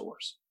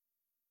dinosaurs,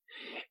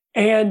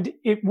 and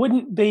it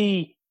wouldn't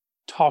be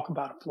talk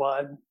about a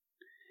flood.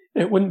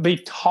 It wouldn't be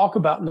talk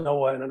about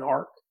Noah and an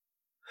ark.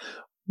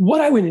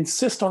 What I would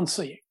insist on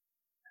seeing,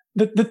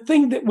 the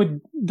thing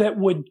that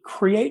would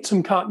create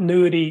some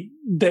continuity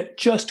that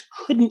just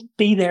couldn't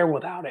be there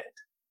without it,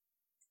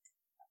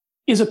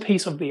 is a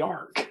piece of the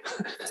ark.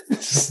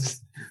 This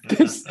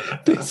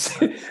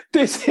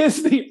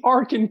is the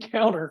Ark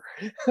encounter,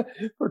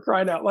 for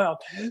crying out loud.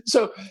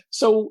 So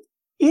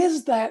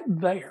is that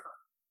there?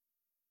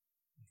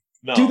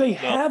 No, do they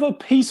have a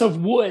piece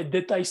of wood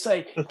that they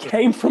say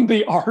came from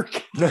the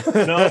Ark?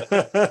 No,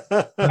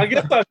 I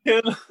guess I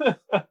can.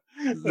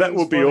 That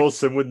would be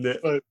awesome, wouldn't it?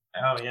 But,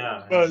 Oh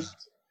yeah. but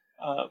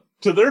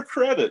to their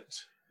credit,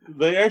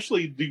 they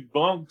actually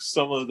debunk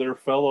some of their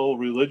fellow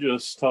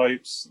religious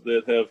types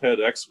that have had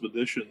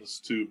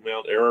expeditions to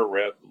Mount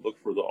Ararat to look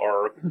for the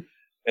Ark, and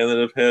that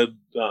have had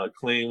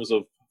claims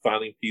of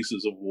finding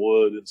pieces of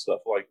wood and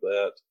stuff like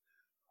that.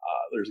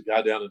 There's a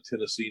guy down in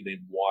Tennessee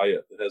named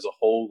Wyatt that has a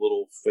whole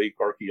little fake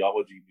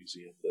archaeology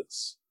museum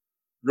that's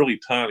really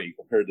tiny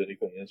compared to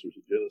anything Answers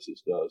in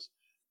Genesis does,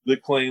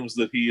 that claims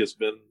that he has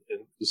been and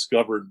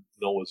discovered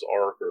Noah's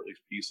Ark, or at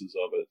least pieces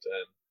of it.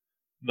 And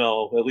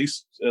no, at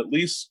least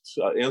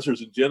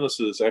Answers in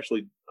Genesis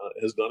actually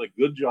has done a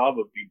good job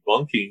of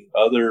debunking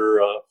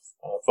other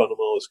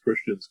fundamentalist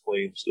Christians'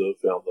 claims to have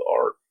found the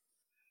Ark.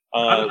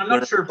 I'm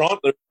not sure.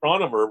 The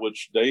astronomer,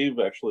 which Dave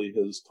actually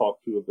has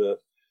talked to a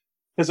bit,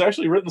 has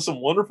actually written some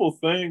wonderful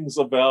things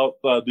about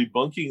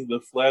debunking the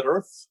Flat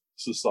Earth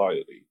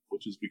Society,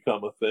 which has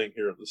become a thing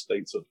here in the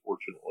States,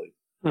 unfortunately.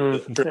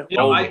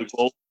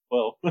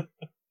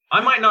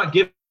 I might not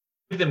give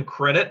them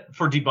credit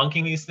for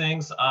debunking these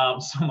things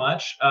so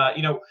much.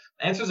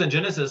 Answers in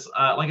Genesis,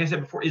 like I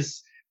said before,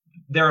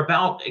 they're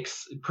about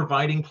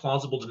providing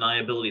plausible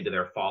deniability to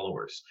their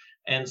followers.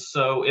 And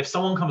so if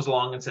someone comes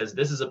along and says,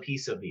 this is a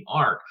piece of the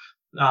Ark,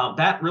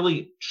 that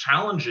really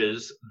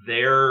challenges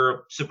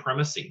their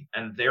supremacy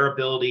and their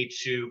ability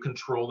to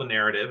control the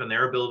narrative and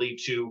their ability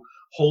to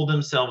hold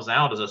themselves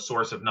out as a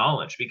source of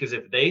knowledge. Because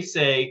if they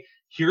say,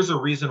 here's a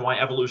reason why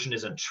evolution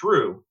isn't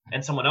true,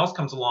 and someone else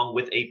comes along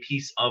with a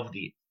piece of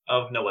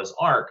Noah's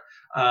Ark,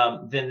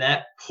 then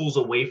that pulls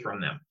away from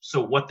them. So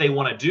what they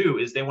want to do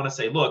is they want to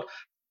say, look,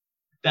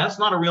 that's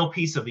not a real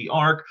piece of the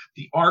Ark.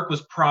 The Ark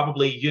was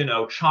probably,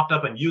 chopped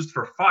up and used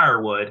for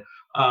firewood.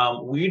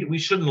 We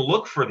shouldn't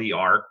look for the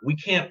Ark. We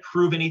can't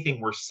prove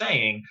anything we're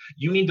saying.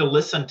 You need to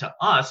listen to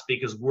us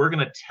because we're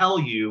going to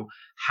tell you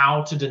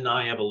how to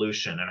deny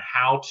evolution and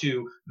how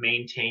to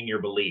maintain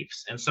your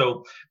beliefs. And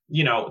so,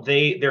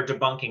 they're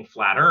debunking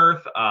flat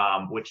Earth,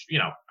 which,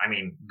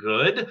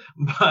 good,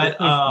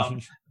 but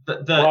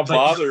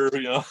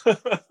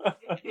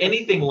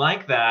anything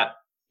like that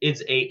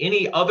is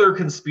any other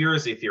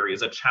conspiracy theory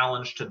is a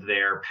challenge to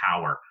their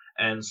power.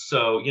 And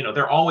so,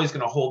 they're always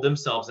going to hold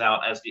themselves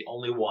out as the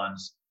only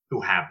ones who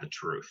have the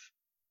truth.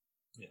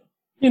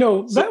 Yeah.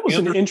 That was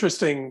an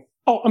interesting.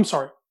 Oh, I'm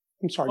sorry,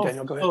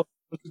 Daniel, go ahead.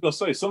 I was going to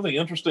say something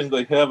interesting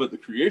they have at the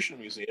Creation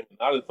Museum,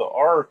 not at the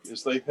Ark,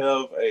 is they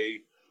have a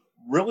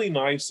really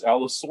nice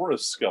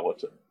Allosaurus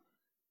skeleton.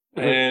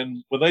 Mm-hmm.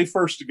 And when they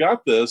first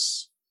got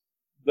this,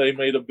 they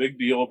made a big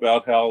deal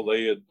about how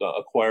they had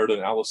acquired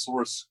an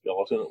Allosaurus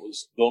skeleton. It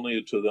was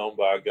donated to them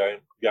by a guy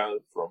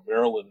from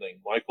Maryland named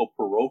Michael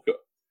Peroka.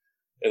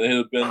 And it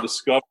had been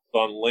discovered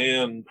on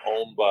land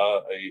owned by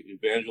an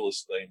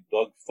evangelist named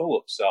Doug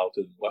Phillips out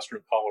in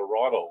western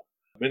Colorado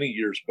many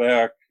years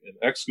back, and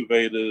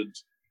excavated.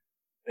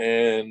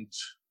 And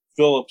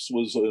Phillips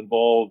was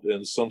involved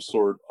in some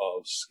sort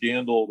of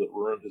scandal that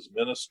ruined his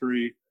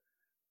ministry.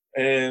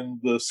 And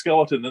the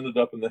skeleton ended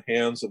up in the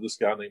hands of this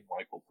guy named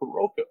Michael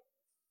Peroka.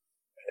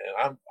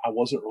 And I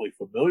wasn't really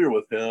familiar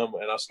with him,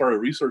 and I started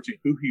researching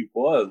who he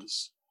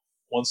was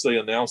once they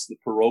announced that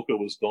Peroka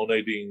was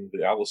donating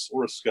the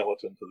Allosaurus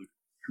skeleton to the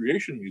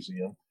Creation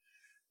Museum.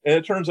 And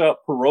it turns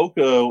out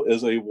Peroka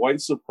is a white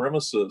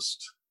supremacist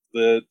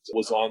that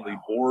was on the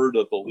board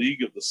of the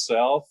League of the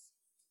South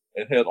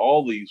and had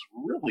all these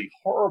really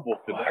horrible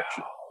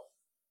connections.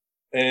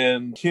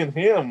 And Ken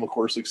Ham, of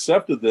course,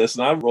 accepted this,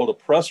 and I wrote a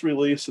press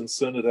release and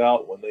sent it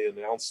out when they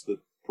announced that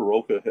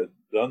Peroka had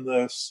done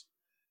this.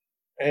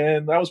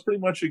 And that was pretty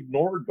much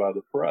ignored by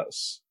the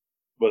press.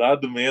 But I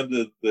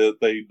demanded that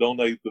they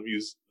donate the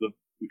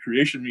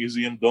Creation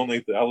Museum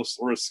donate the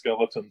Allosaurus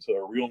skeleton to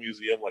a real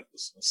museum like the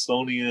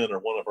Smithsonian or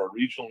one of our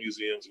regional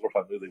museums. Of course,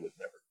 I knew they would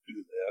never do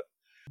that.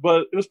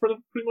 But it was pretty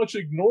much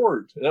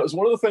ignored. And that was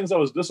one of the things I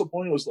was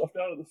disappointed was left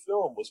out of the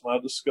film, was my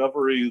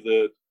discovery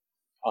that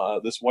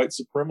this white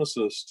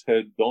supremacist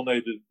had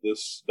donated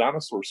this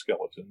dinosaur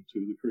skeleton to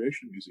the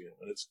Creation Museum,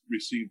 and it's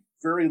received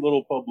very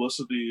little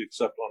publicity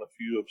except on a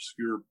few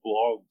obscure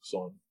blogs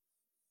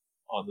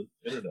on the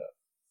internet.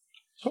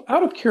 So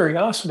out of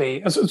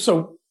curiosity,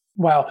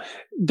 wow,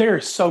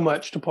 there's so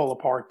much to pull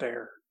apart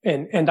there.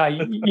 And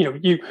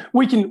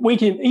we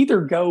can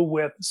either go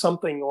with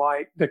something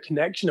like the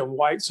connection of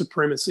white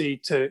supremacy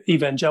to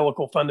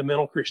evangelical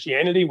fundamental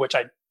Christianity, which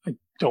I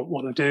don't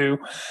want to do.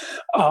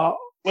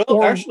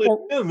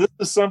 Again, this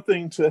is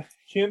something to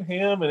Ken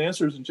Ham and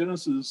Answers in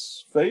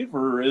Genesis'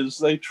 favor, is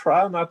they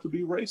try not to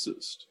be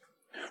racist.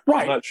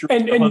 Right. I'm not sure.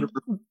 And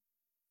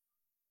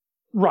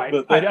right.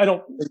 But I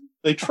don't.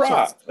 They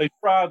try. They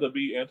try to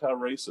be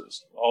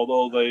anti-racist,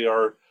 although they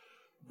are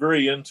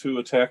very into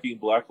attacking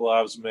Black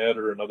Lives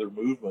Matter and other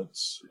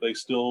movements. They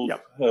still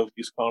have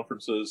these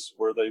conferences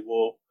where they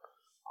will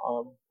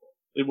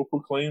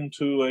proclaim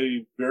to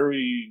a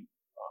very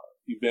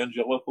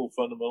evangelical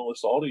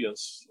fundamentalist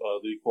audience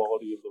the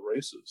equality of the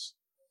races.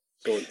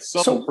 So it's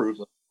some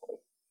improvement.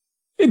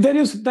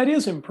 That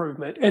is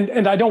improvement,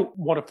 and I don't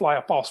want to fly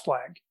a false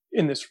flag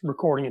in this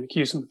recording and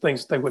accuse them of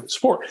things that they wouldn't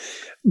support.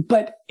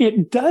 But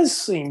it does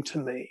seem to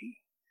me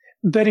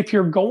that if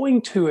you're going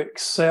to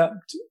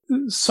accept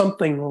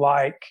something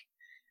like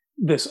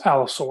this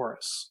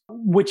Allosaurus,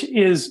 which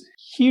is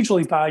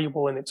hugely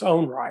valuable in its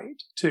own right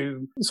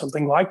to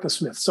something like the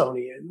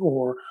Smithsonian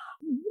or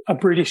a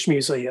British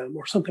museum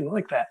or something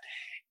like that,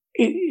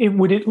 it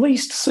would at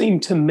least seem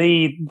to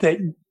me that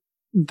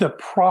the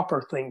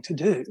proper thing to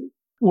do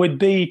would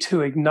be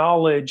to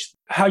acknowledge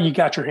how you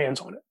got your hands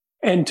on it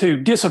and to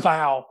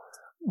disavow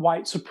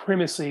white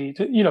supremacy,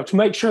 to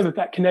make sure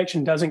that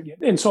connection doesn't get.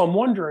 And so I'm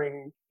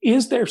wondering,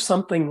 is there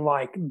something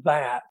like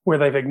that where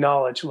they've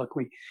acknowledged, look,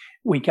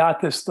 we got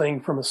this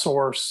thing from a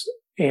source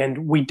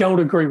and we don't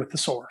agree with the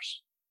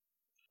source?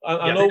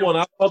 I know when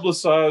I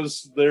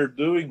publicized they're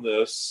doing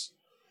this,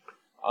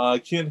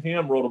 Ken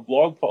Ham wrote a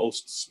blog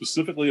post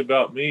specifically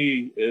about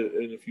me.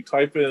 And if you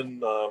type in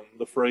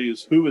the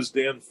phrase, "Who is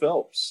Dan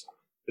Phelps?"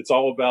 it's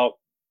all about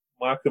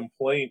my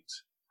complaint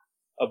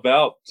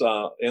about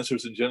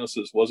Answers in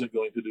Genesis wasn't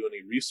going to do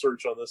any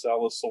research on this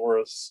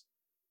Allosaurus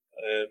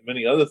and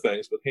many other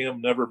things, but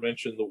Ham never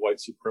mentioned the white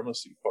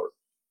supremacy part.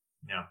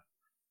 Yeah.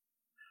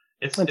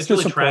 It's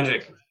really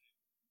tragic.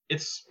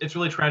 It's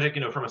really tragic,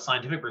 from a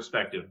scientific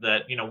perspective,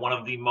 that, one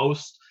of the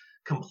most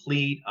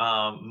complete,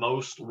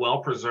 most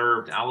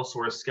well-preserved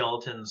Allosaurus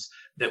skeletons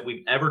that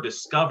we've ever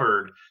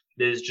discovered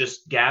is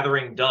just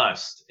gathering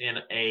dust in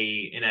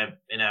a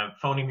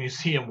phony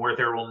museum where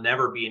there will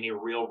never be any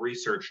real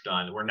research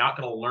done. We're not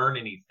going to learn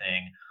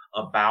anything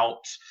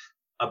about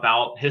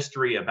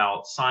history,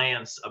 about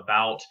science,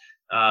 about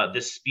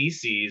this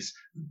species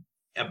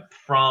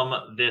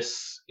from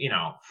this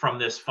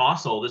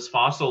fossil. This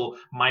fossil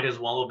might as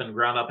well have been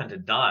ground up into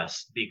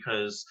dust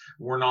because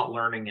we're not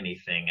learning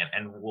anything,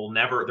 and there'll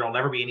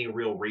never be any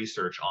real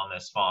research on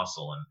this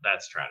fossil, and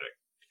that's tragic.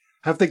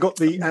 Have they got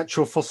the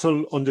actual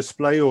fossil on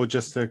display or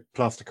just a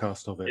plaster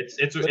cast of it?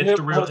 It's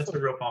a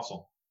real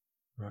fossil.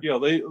 Right. Yeah,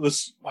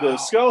 the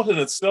skeleton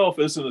itself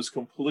isn't as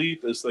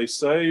complete as they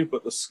say,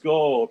 but the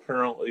skull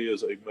apparently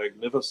is a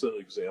magnificent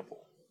example.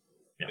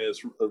 Yeah. And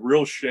it's a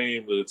real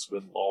shame that it's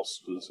been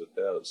lost as it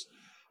has.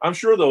 I'm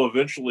sure they'll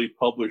eventually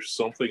publish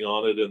something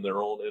on it in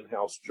their own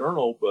in-house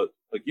journal, but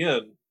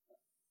again,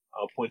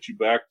 I'll point you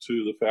back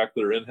to the fact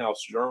that their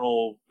in-house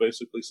journal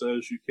basically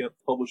says you can't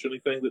publish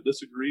anything that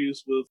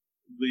disagrees with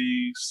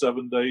the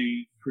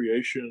 7-day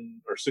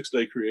creation or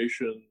 6-day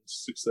creation,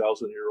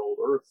 6,000-year-old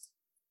Earth.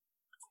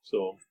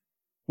 So,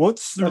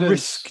 what's the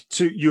risk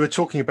you were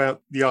talking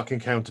about the Ark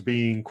Encounter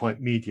being quite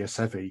media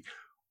savvy.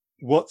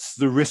 What's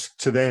the risk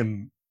to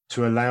them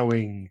to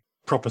allowing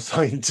proper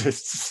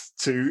scientists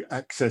to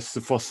access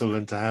the fossil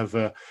and to have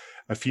a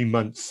few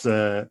months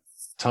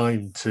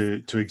time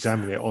to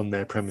examine it on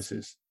their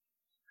premises?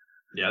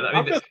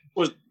 Yeah,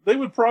 they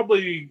would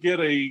probably get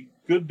a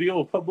good deal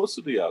of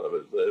publicity out of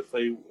it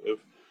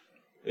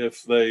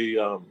if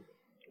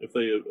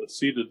they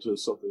acceded to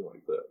something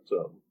like that.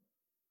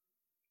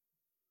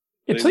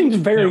 It seems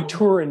very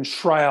Turin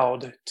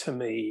Shroud to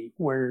me,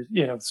 where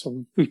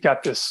so we've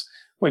got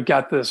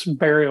this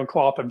burial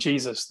cloth of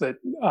Jesus that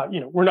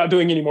we're not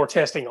doing any more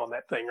testing on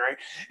that thing, right?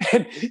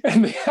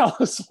 And the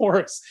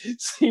Allosaurus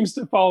seems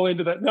to fall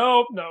into that.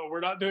 No, we're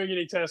not doing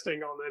any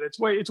testing on that. It's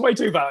way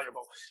too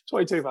valuable. It's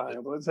way too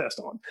valuable to test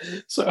on.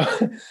 So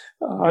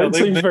it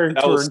seems very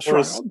Turin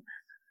Shroud.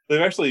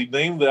 They've actually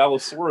named the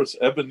Allosaurus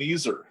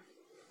Ebenezer.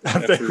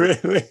 Have they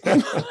really?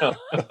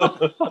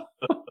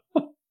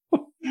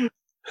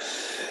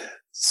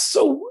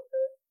 So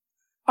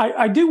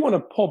I do want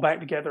to pull back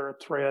together a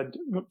thread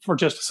for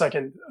just a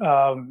second,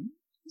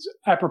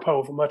 apropos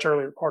of a much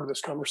earlier part of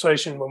this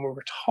conversation when we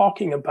were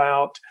talking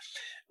about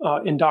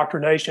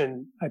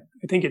indoctrination. I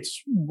think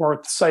it's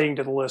worth saying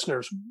to the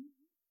listeners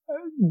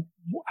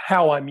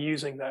how I'm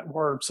using that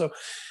word. So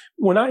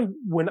when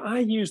I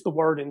use the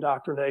word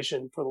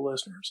indoctrination for the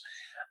listeners,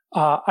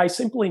 I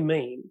simply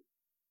mean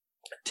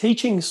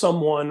teaching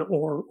someone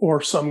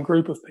or some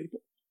group of people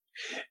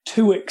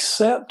to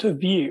accept a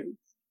view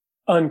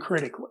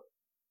uncritically.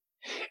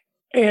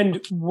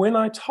 And when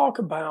I talk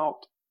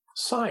about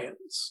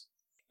science,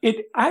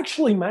 it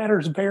actually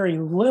matters very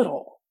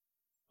little.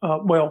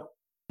 Well,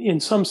 in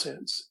some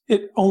sense,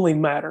 it only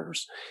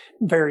matters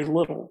very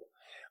little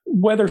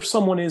whether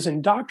someone is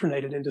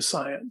indoctrinated into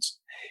science,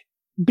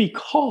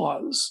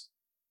 because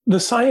the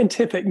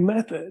scientific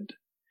method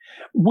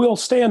will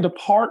stand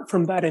apart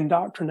from that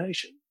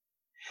indoctrination.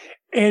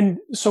 And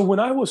so when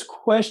I was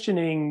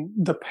questioning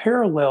the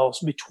parallels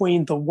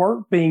between the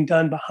work being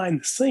done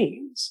behind the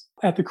scenes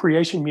at the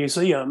Creation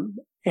Museum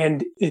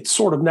and its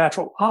sort of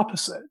natural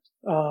opposite,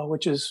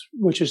 which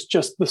is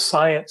just the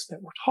science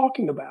that we're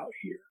talking about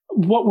here,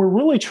 what we're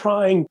really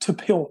trying to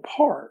peel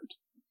apart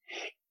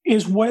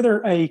is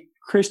whether a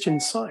Christian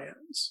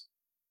Science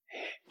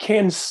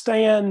can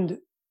stand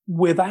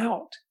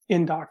without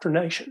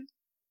indoctrination.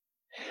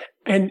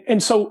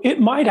 And so it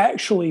might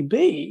actually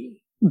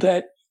be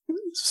that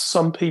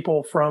some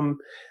people from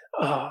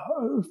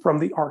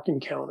the Ark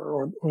Encounter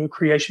or the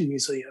Creation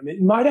Museum,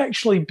 it might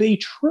actually be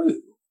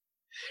true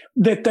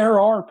that there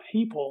are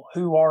people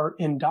who are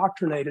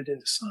indoctrinated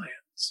into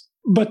science.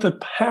 But the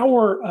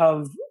power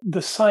of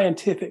the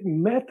scientific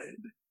method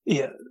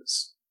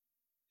is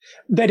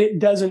that it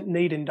doesn't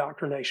need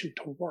indoctrination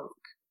to work.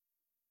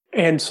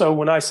 And so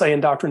when I say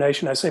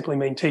indoctrination, I simply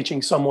mean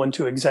teaching someone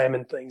to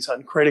examine things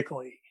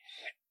uncritically.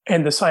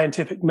 And the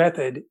scientific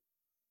method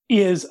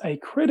is a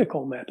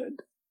critical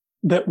method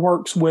that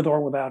works with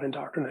or without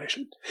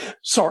indoctrination.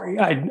 Sorry,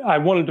 I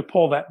wanted to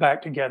pull that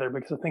back together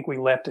because I think we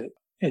left it.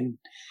 And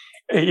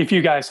if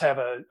you guys have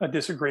a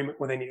disagreement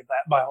with any of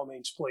that, by all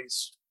means,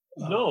 please.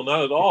 No,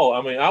 not at all.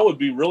 I mean, I would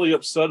be really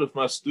upset if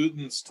my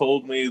students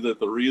told me that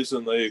the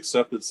reason they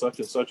accepted such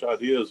and such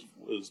ideas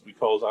was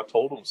because I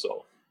told them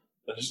so.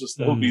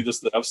 That would be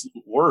just the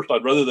absolute worst.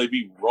 I'd rather they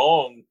be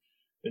wrong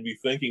and be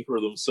thinking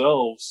for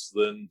themselves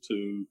than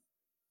to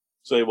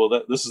say, well,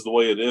 this is the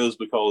way it is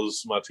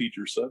because my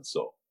teacher said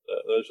so.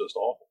 That's just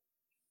awful.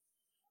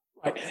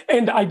 Right.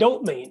 And I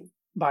don't mean,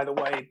 by the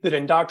way, that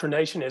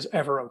indoctrination is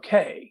ever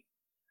okay.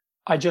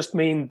 I just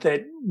mean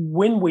that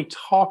when we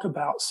talk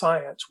about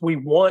science, we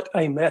want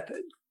a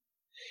method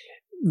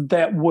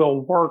that will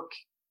work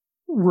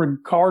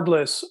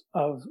regardless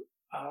of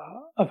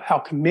how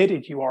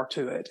committed you are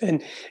to it.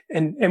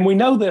 And we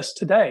know this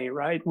today,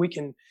 right? We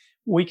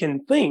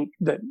can think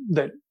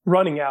that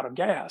running out of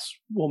gas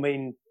will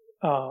mean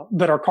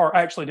that our car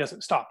actually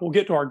doesn't stop. We'll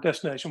get to our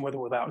destination with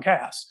or without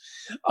gas.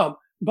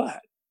 But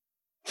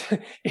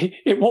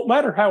it won't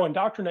matter how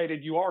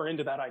indoctrinated you are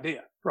into that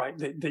idea, right?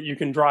 That you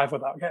can drive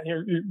without gas.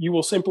 You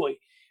will simply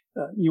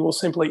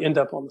end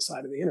up on the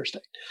side of the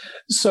interstate.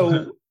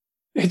 So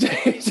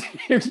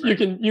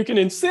you can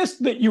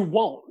insist that you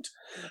won't,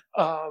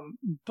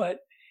 but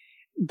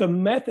the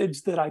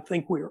methods that I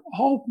think we are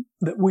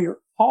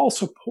all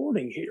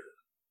supporting here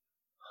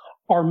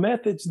are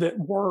methods that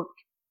work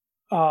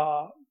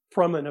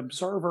from an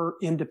observer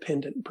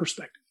independent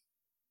perspective.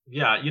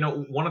 Yeah,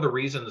 one of the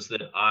reasons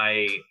that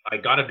I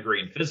got a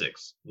degree in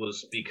physics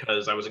was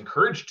because I was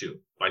encouraged to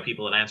by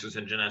people at Answers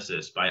in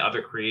Genesis, by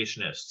other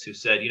creationists who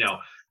said,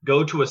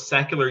 go to a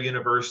secular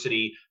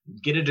university,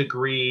 get a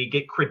degree,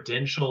 get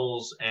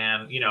credentials,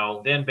 and,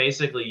 then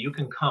basically you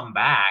can come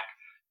back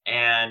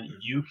and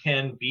you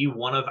can be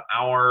one of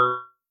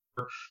our,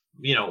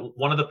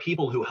 one of the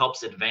people who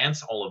helps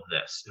advance all of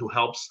this, who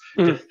helps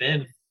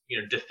defend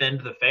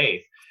the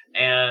faith.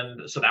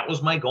 And so that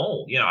was my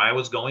goal. I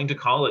was going to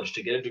college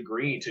to get a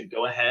degree to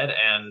go ahead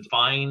and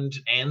find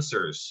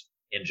answers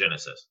in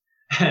Genesis,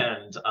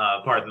 and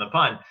pardon the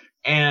pun.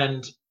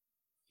 And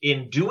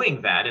in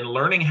doing that, in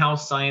learning how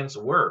science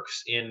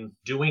works, in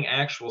doing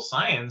actual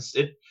science,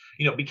 it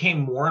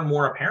became more and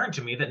more apparent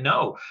to me that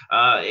no,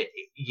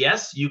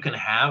 yes, you can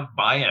have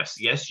bias.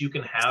 Yes, you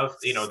can have,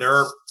 there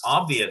are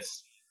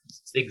obvious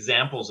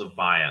examples of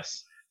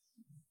bias,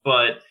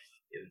 but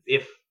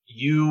if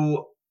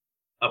you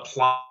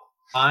apply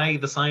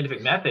the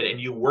scientific method and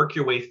you work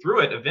your way through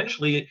it,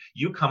 eventually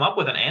you come up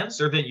with an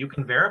answer that you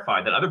can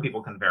verify, that other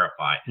people can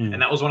verify.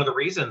 And that was one of the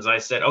reasons I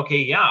said, okay,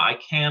 yeah, I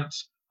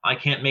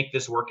can't make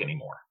this work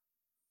anymore.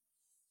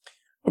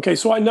 Okay,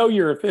 so I know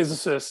you're a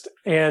physicist,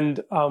 and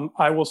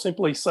I will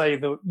simply say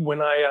that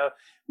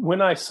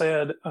when I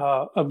said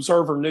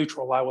observer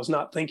neutral, I was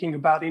not thinking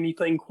about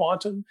anything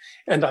quantum,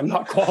 and I'm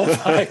not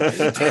qualified.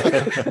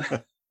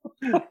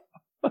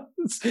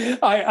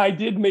 I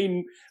did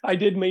mean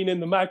in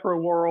the macro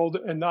world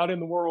and not in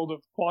the world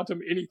of quantum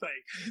anything.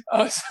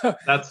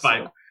 That's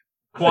fine.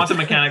 Quantum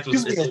mechanics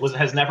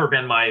has never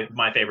been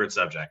my favorite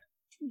subject.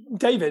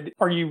 David,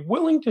 are you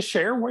willing to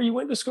share where you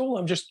went to school?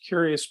 I'm just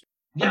curious.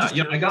 Yeah,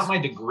 I got my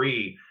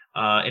degree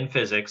in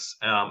physics,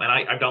 and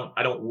I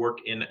don't work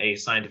in a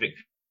scientific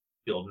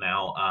field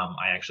now.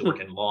 I actually work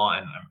in law,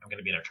 and I'm going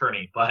to be an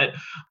attorney. But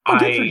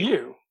good for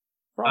you.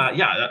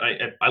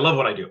 I love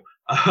what I do.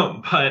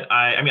 But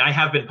I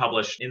have been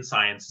published in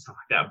science and stuff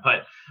like that.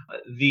 But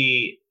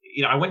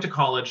I went to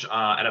college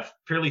at a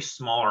fairly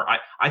smaller,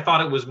 I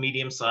thought it was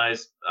medium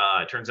sized.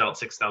 It turns out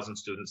 6,000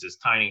 students is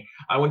tiny.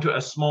 I went to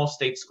a small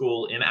state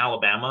school in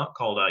Alabama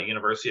called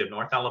University of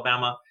North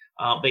Alabama.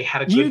 They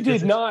had a good You did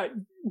physics. not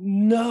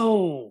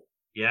know.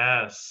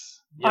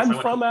 Yes. I'm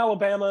from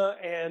Alabama,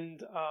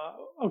 and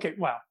okay,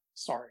 wow,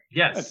 sorry.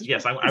 Yes.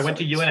 I went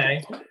to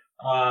UNA.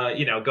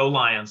 Go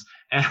Lions.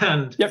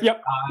 And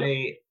Yep.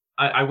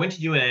 I went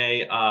to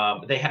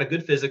UNA. They had a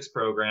good physics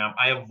program.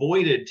 I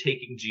avoided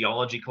taking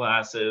geology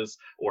classes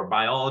or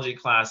biology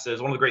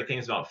classes. One of the great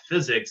things about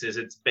physics is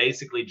it's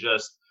basically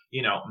just,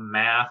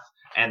 math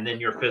and then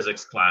your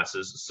physics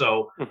classes.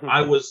 So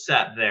I was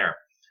set there.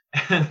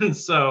 And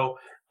so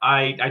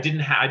I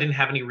didn't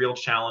have any real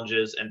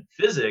challenges. And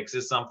physics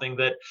is something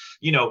that,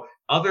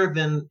 other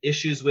than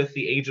issues with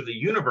the age of the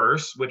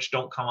universe, which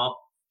don't come up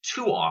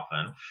too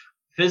often,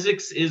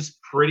 physics is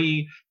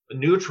pretty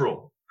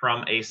neutral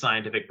from a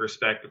scientific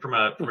perspective, from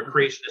a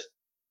creationist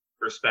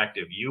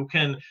perspective. You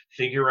can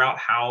figure out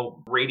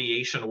how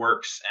radiation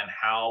works and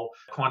how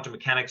quantum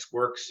mechanics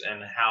works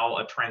and how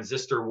a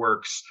transistor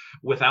works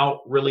without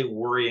really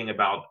worrying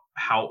about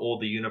how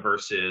old the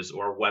universe is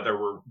or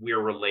whether we're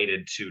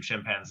related to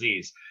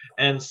chimpanzees.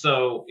 And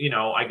so,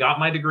 I got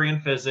my degree in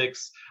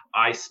physics.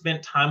 I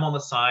spent time on the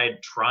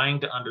side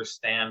trying to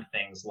understand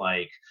things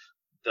like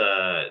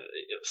the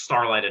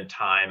starlight and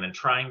time, and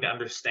trying to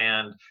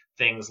understand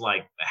things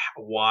like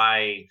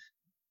why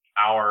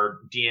our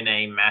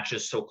DNA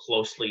matches so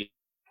closely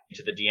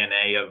to the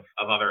DNA of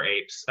other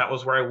apes. That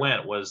was where I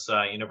went, was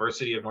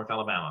University of North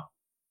Alabama.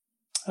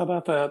 How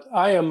about that?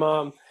 I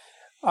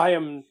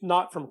am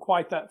not from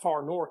quite that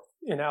far north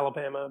in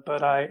Alabama,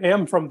 but I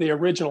am from the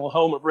original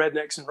home of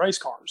rednecks and race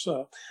cars.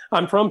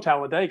 I'm from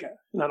Talladega,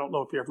 and I don't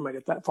know if you ever made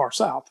it that far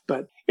south.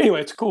 But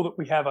anyway, it's cool that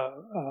we have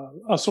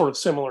a sort of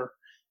similar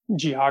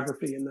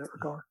geography in that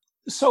regard.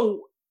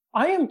 So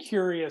I am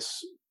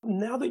curious,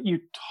 now that you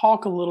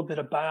talk a little bit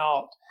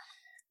about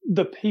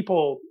the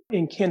people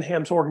in Ken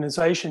Ham's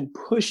organization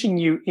pushing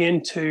you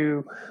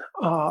into,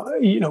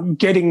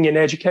 getting an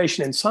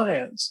education in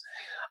science,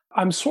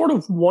 I'm sort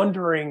of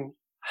wondering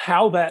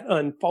how that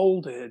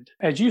unfolded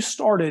as you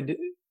started.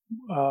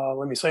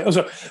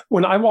 So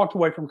when I walked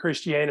away from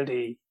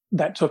Christianity,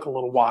 that took a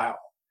little while,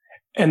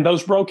 and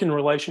those broken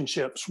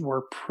relationships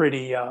were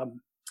pretty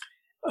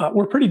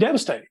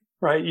devastating.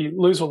 Right? You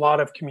lose a lot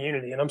of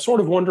community. And I'm sort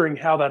of wondering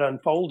how that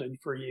unfolded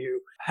for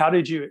you. How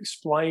did you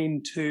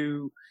explain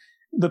to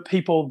the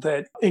people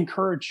that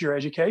encouraged your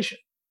education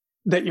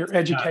that your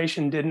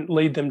education didn't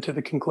lead you to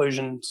the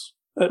conclusions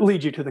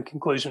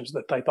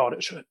that they thought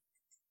it should?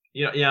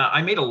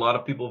 I made a lot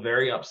of people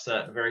very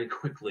upset very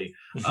quickly.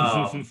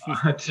 To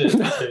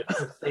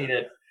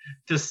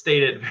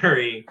state it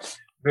very,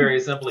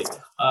 very simply.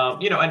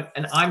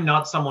 And I'm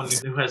not someone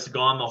who has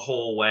gone the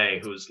whole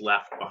way, who's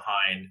left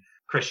behind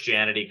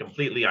Christianity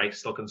completely. I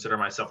still consider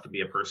myself to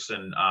be a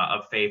person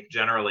of faith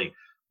generally,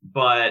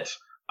 but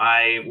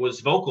I was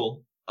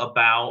vocal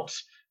about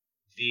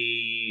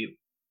the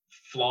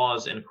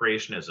flaws in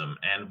creationism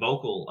and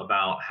vocal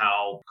about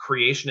how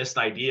creationist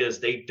ideas,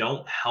 they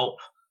don't help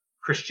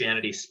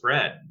Christianity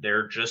spread.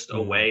 They're just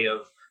a way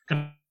of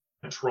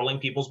controlling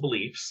people's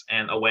beliefs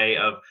and a way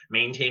of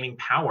maintaining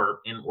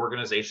power in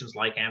organizations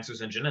like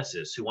Answers in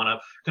Genesis, who want to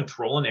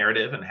control a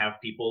narrative and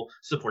have people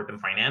support them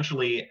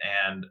financially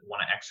and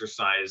want to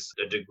exercise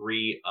a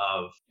degree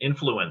of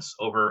influence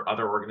over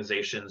other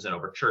organizations and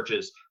over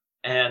churches.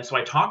 And so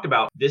I talked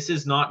about, this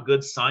is not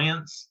good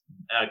science.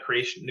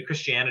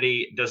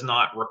 Christianity does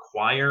not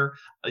require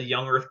a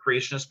young earth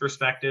creationist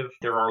perspective.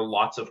 There are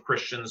lots of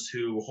Christians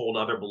who hold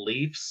other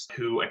beliefs,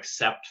 who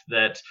accept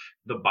that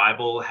the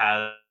Bible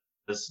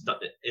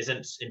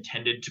isn't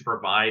intended to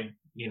provide,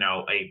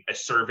 a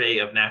survey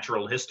of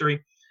natural history.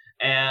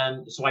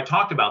 And so I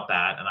talked about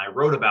that and I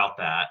wrote about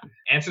that.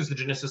 Answers to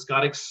Genesis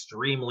got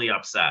extremely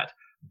upset.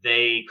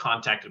 They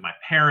contacted my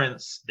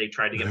parents. They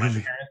tried to get my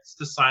parents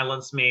to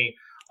silence me.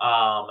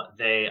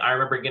 I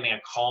remember getting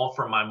a call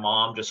from my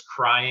mom just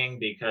crying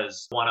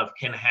because one of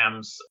Ken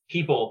Ham's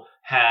people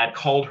had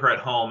called her at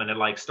home and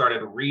had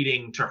started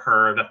reading to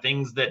her the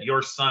things that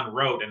your son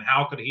wrote and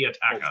how could he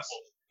attack us.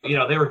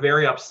 They were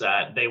very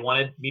upset. They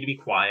wanted me to be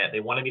quiet.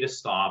 They wanted me to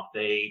stop.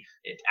 They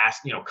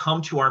asked,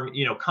 come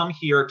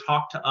here,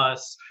 talk to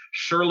us.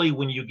 Surely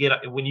when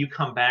you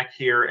come back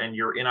here and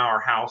you're in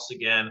our house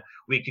again,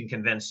 we can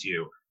convince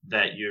you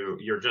that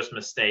you're just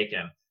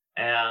mistaken.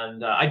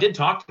 And I did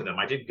talk to them.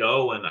 I did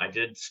go and I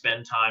did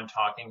spend time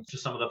talking to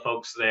some of the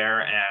folks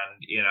there. And,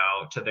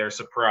 to their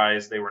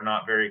surprise, they were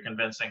not very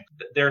convincing.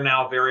 They're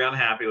now very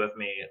unhappy with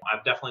me.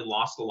 I've definitely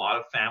lost a lot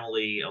of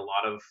family, a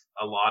lot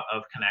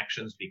of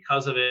connections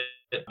because of it,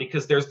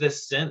 because there's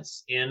this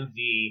sense in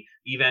the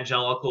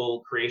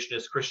evangelical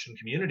creationist Christian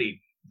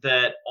community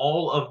that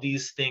all of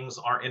these things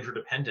are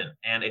interdependent.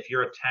 And if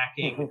you're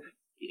attacking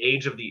the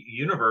age of the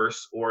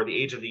universe or the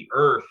age of the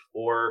earth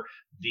or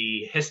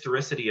the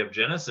historicity of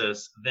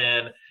Genesis,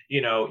 then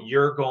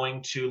you're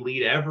going to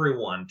lead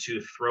everyone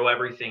to throw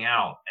everything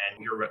out,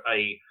 and you're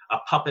a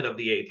puppet of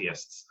the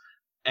atheists.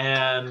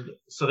 And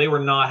so they were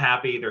not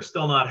happy. They're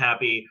still not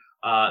happy.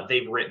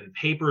 They've written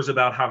papers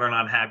about how they're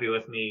not happy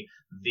with me.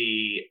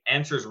 The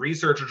Answers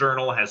Research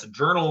Journal has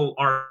journal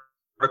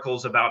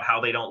articles about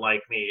how they don't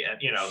like me, and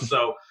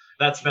so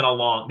that's been a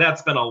long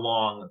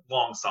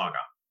saga.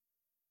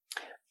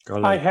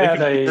 I had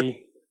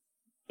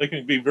They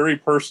can be very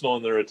personal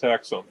in their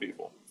attacks on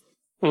people.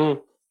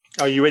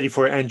 Are you ready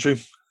for it, Andrew?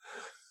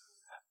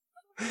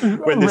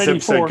 When this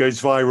episode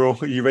goes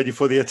viral, are you ready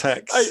for the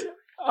attacks?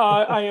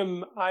 I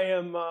am.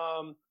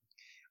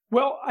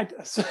 Well,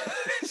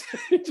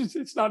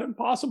 it's not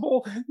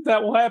impossible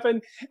that will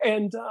happen,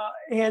 and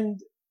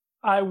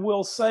I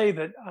will say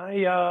that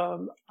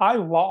I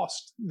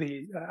lost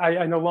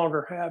I no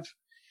longer have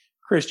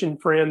Christian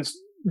friends.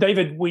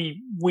 David,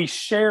 we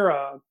share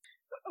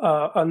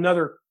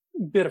another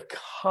bit of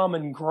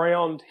common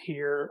ground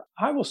here.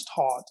 I was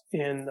taught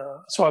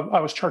I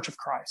was Church of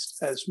Christ,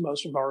 as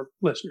most of our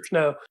listeners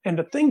know, and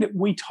the thing that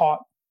we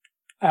taught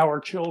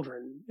our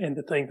children, and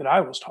the thing that I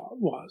was taught,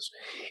 was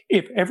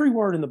if every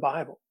word in the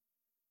Bible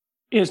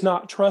is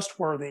not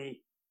trustworthy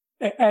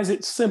as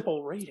its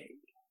simple reading,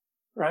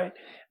 right,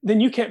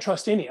 then you can't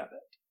trust any of it.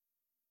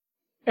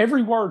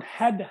 Every word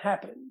had to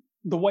happen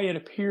the way it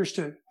appears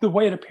to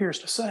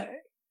say,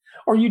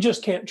 or you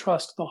just can't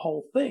trust the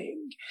whole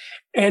thing.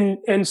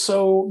 And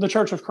so the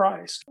Church of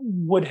Christ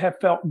would have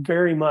felt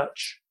very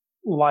much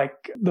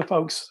like the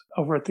folks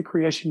over at the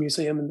Creation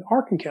Museum and the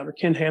Ark Encounter,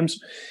 Ken Ham's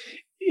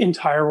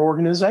entire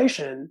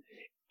organization.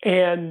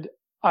 And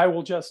I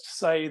will just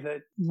say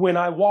that when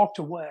I walked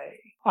away,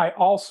 I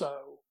also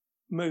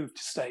moved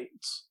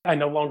states. I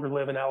no longer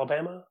live in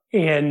Alabama,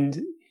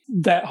 and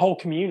that whole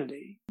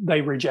community,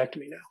 they reject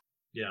me now.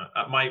 Yeah.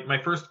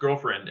 My first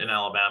girlfriend in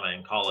Alabama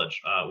in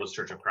college was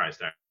Church of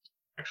Christ,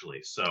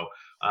 actually. So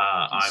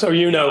I'm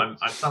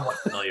somewhat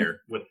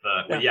familiar with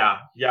the, yeah,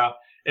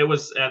 it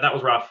was, that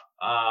was rough.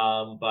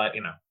 But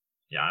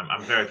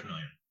I'm very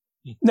familiar.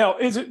 Now,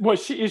 is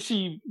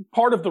she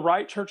part of the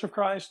right Church of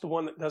Christ, the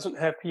one that doesn't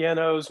have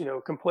pianos,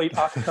 complete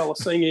a cappella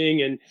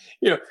singing, and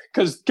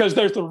because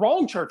there's the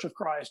wrong Church of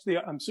Christ.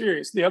 I'm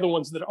serious. The other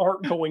ones that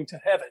aren't going to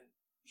heaven.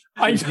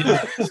 No.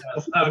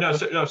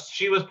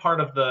 She was part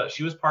of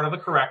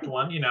the correct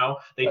one.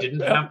 They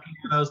didn't have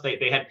pianos.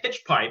 They had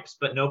pitch pipes,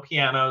 but no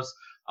pianos.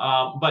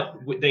 But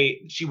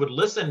she would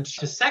listen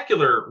to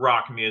secular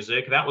rock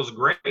music. That was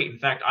great. In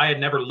fact, I had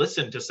never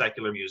listened to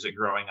secular music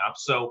growing up.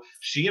 So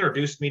she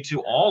introduced me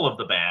to all of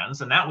the bands,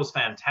 and that was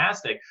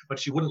fantastic. But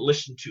she wouldn't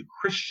listen to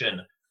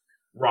Christian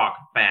rock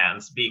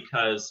bands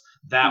because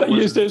they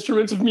used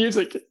instruments of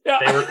music. Yeah.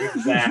 They were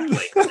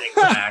exactly.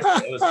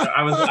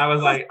 I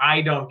was like,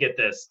 I don't get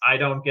this,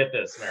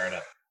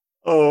 Meredith.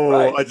 Oh,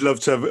 right. I'd love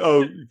to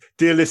have.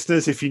 Dear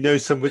listeners, if you know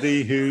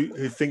somebody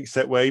who thinks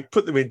that way,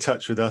 put them in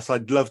touch with us.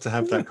 I'd love to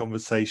have that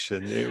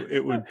conversation.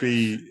 It would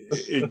be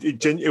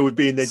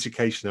an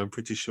education, I'm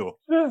pretty sure.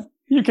 Yeah.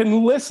 You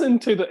can listen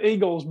to the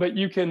Eagles, but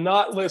you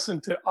cannot listen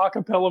to a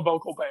cappella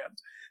vocal band.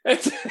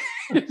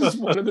 It's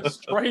one of the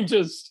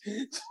strangest.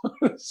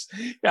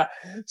 Yeah.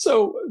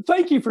 So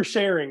thank you for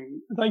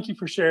sharing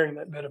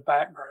that bit of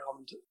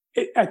background.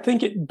 I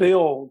think it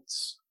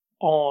builds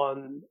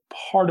on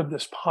part of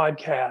this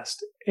podcast,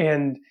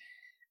 and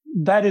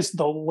that is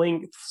the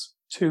lengths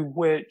to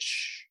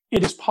which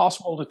it is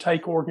possible to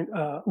take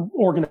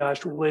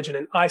organized religion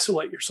and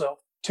isolate yourself,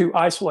 to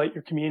isolate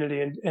your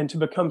community, and to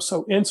become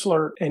so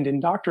insular and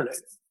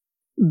indoctrinated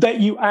that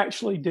you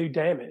actually do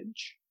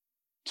damage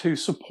to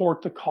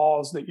support the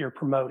cause that you're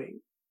promoting.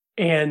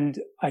 And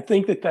I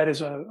think that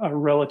is a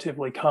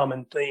relatively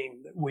common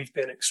theme that we've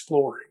been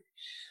exploring.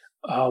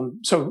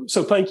 So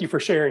thank you for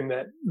sharing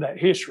that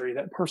history,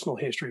 that personal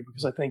history,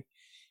 because I think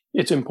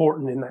it's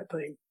important in that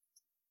thing.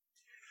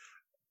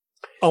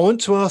 I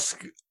want to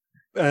ask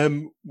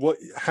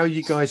how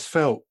you guys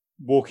felt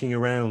walking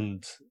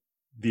around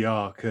the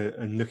Ark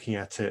and looking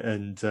at it,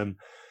 and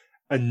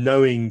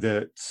knowing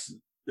that,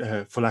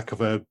 for lack of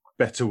a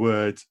better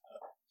word,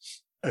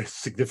 a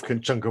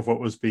significant chunk of what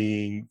was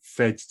being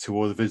fed to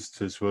all the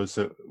visitors was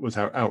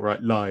our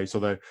outright lies,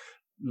 although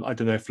I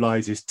don't know if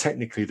lies is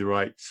technically the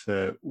right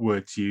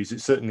word to use.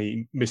 It's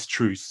certainly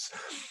mistruths.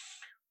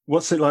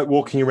 What's it like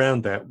walking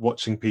around there,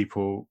 watching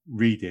people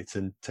read it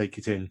and take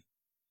it in?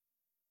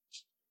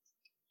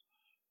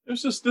 It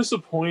was just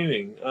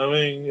disappointing. I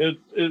mean,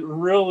 it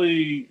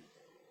really,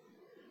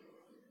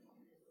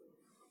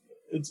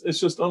 it's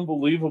just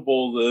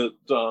unbelievable that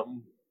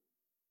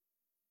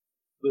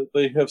that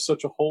they have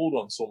such a hold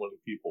on so many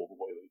people the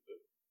way they do.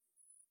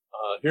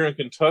 Here in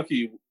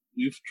Kentucky,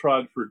 we've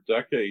tried for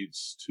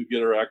decades to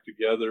get our act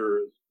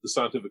together. The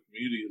scientific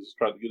community has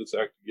tried to get its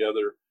act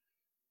together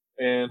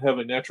and have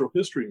a natural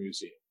history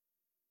museum.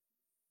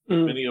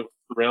 Many of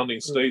the surrounding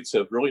states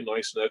have really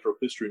nice natural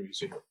history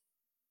museums.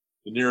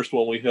 The nearest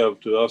one we have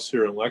to us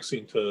here in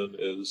Lexington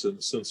is in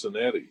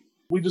Cincinnati.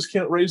 We just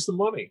can't raise the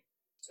money.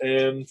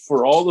 And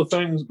for all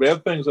the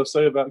bad things I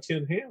say about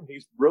Ken Ham,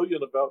 he's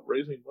brilliant about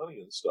raising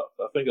money and stuff.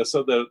 I think I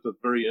said that at the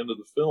very end of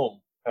the film,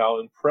 how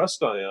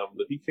impressed I am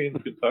that he came to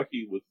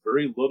Kentucky with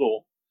very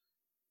little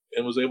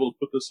and was able to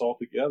put this all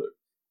together.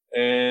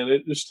 And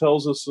it just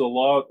tells us a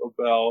lot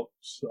about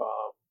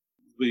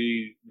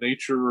the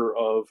nature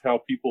of how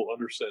people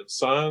understand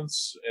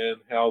science and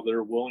how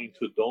they're willing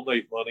to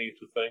donate money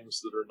to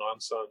things that are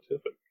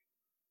non-scientific.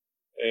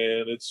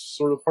 And it's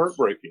sort of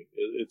heartbreaking.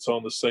 It's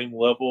on the same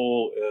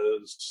level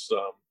as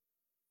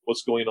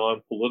what's going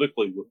on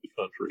politically with the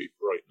country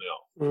right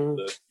now,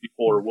 that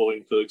people are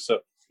willing to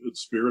accept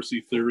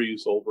conspiracy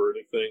theories over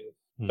anything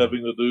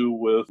having to do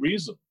with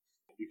reason.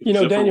 You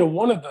know, Daniel,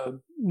 one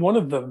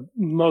of the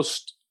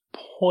most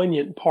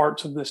poignant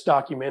parts of this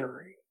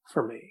documentary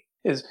for me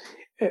is,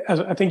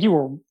 I think you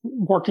were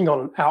working on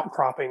an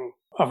outcropping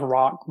of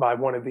rock by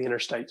one of the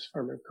interstates, if I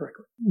remember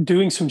correctly,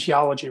 doing some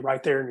geology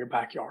right there in your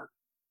backyard,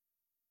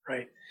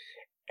 right?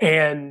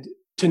 And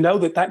to know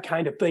that that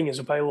kind of thing is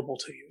available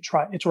to you,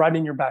 it's right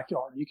in your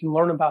backyard. You can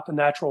learn about the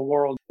natural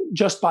world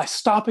just by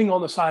stopping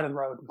on the side of the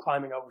road and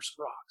climbing over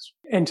some rocks.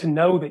 And to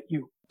know that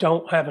you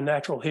don't have a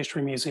natural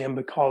history museum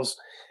because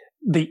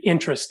the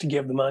interest to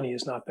give the money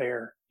is not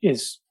there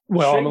is,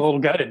 well, I'm a little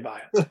gutted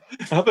by it.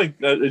 I think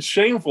that it's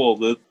shameful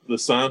that the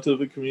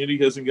scientific community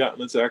hasn't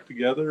gotten its act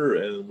together,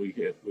 and we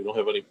don't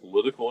have any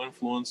political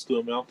influence to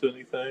amount to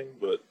anything.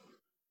 But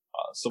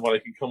somebody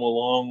can come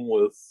along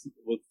with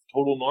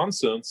total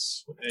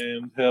nonsense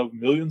and have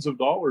millions of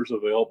dollars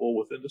available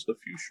within just a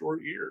few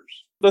short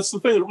years. That's the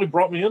thing that really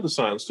brought me into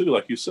science too.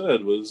 Like you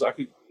said, was I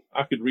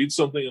could read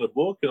something in a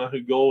book and I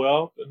could go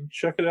out and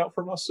check it out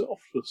for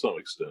myself to some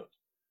extent.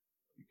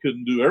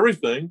 Couldn't do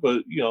everything,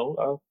 but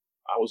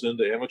I was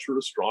into amateur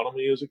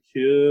astronomy as a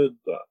kid,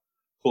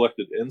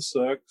 collected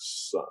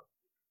insects,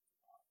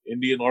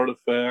 Indian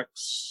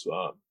artifacts,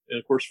 and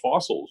of course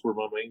fossils were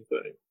my main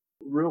thing.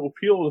 The real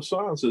appeal of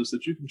science is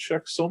that you can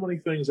check so many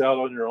things out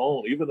on your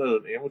own, even at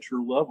an amateur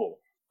level.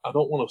 I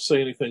don't want to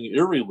say anything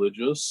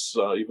irreligious,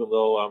 even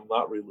though I'm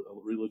not a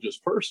religious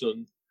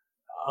person.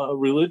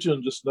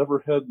 Religion just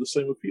never had the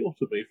same appeal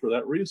to me for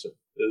that reason,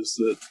 is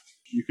that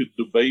you could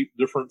debate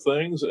different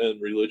things,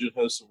 and religion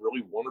has some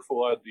really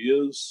wonderful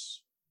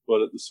ideas,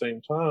 but at the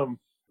same time,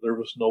 there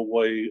was no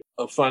way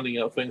of finding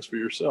out things for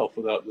yourself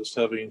without just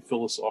having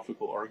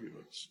philosophical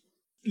arguments.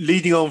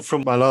 Leading on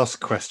from my last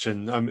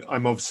question,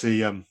 I'm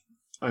obviously I'm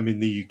in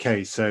the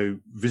UK, so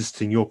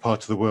visiting your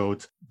part of the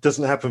world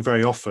doesn't happen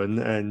very often,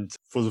 and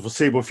for the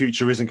foreseeable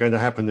future isn't going to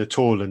happen at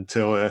all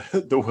until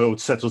the world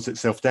settles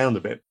itself down a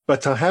bit.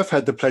 But I have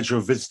had the pleasure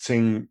of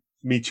visiting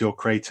Meteor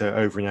Crater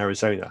over in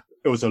Arizona.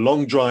 It was a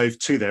long drive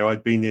to there.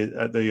 I'd been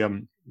at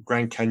the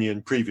Grand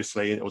Canyon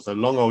previously, and it was a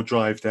long old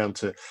drive down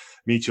to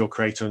Meteor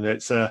Crater, and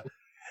it's a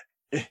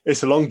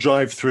long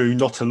drive through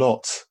not a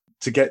lot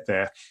to get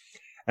there.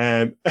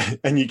 And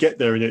you get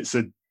there and it's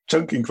a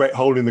chunking great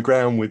hole in the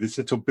ground with this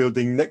little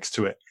building next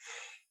to it.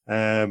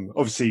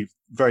 Obviously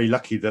very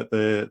lucky that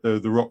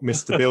the rock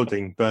missed the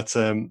building, but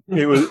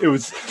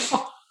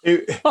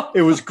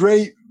it was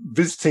great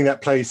visiting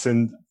that place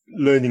and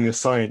learning the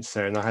science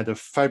there. And I had a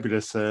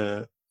fabulous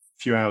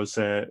few hours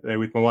there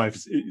with my wife.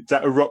 Is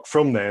that a rock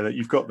from there that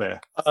you've got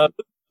there?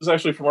 It's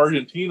actually from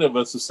Argentina,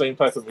 but it's the same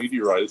type of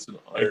meteorite. It's an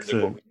iron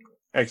nickel.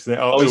 Excellent.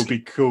 Oh, it'll be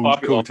cool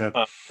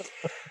to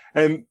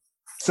have.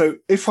 So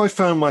if I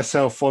found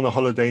myself on a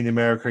holiday in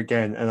America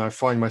again, and I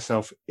find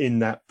myself in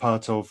that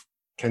part of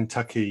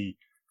Kentucky,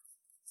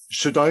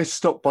 should I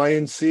stop by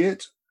and see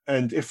it?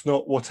 And if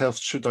not, what else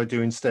should I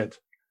do instead?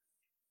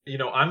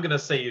 I'm going to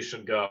say you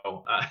should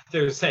go.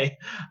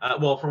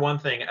 Well, for one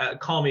thing,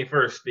 call me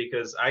first,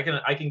 because I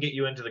can get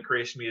you into the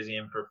Creation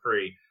Museum for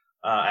free,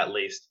 at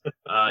least.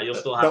 You'll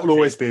still have that will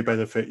always be a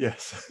benefit,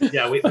 yes.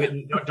 Yeah, we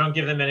don't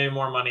give them any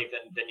more money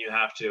than you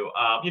have to.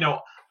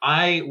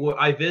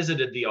 I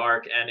visited the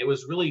Ark, and it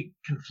was really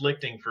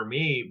conflicting for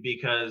me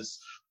because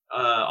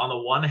on the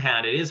one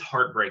hand, it is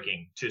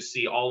heartbreaking to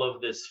see all of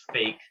this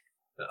fake,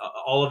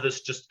 all of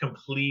this just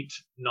complete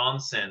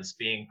nonsense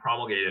being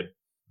promulgated.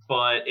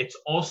 But it's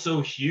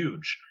also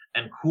huge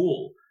and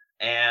cool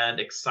and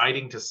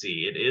exciting to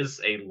see. It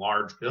is a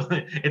large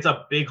building. It's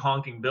a big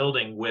honking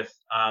building with,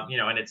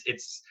 and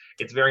it's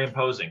very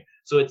imposing.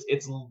 So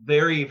it's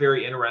very,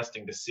 very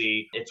interesting to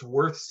see. It's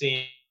worth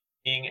seeing,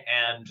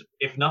 and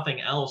if nothing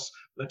else,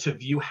 to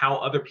view how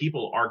other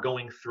people are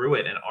going through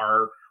it and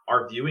are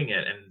viewing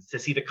it, and to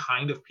see the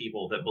kind of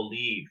people that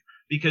believe.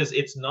 Because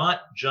it's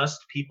not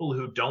just people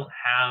who don't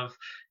have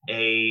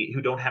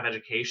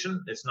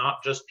education. It's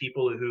not just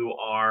people who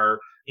are,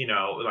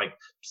 like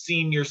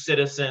senior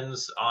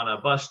citizens on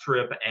a bus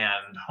trip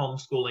and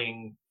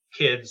homeschooling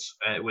kids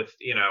with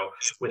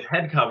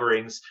head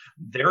coverings.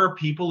 There are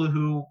people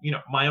who,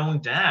 my own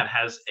dad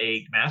has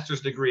a master's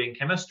degree in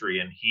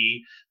chemistry, and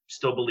he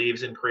still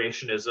believes in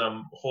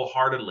creationism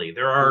wholeheartedly.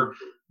 There are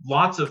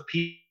lots of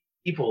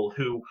people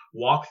who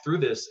walk through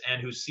this and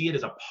who see it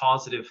as a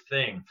positive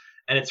thing.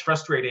 And it's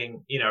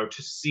frustrating,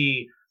 to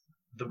see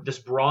this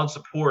broad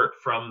support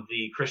from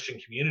the Christian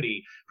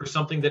community for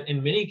something that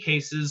in many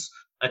cases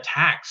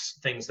attacks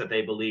things that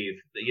they believe.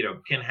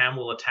 Ken Ham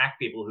will attack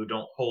people who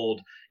don't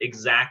hold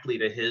exactly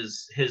to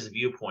his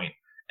viewpoint.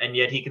 And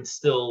yet he can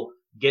still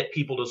get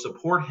people to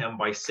support him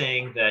by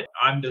saying that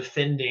I'm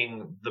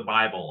defending the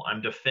Bible,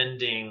 I'm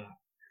defending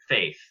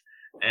faith.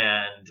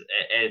 And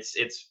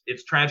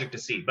it's tragic to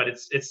see, but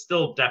it's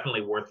still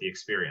definitely worth the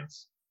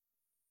experience.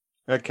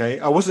 Okay,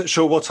 I wasn't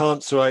sure what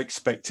answer I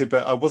expected,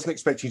 but I wasn't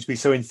expecting you to be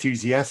so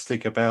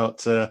enthusiastic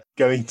about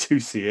going to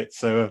see it.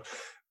 So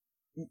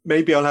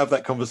maybe I'll have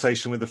that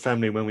conversation with the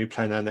family when we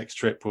plan our next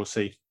trip. We'll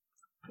see.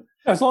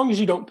 As long as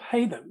you don't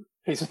pay them.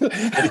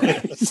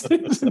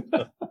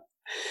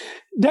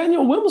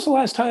 Daniel, when was the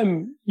last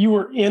time you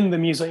were in the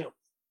museum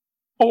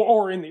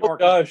or in the Ark?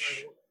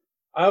 Gosh,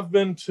 I've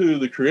been to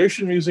the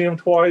Creation Museum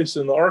twice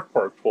and the Ark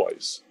Park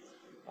twice.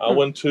 I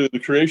went to the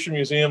Creation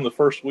Museum the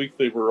first week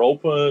they were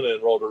open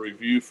and wrote a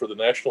review for the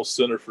National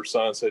Center for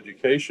Science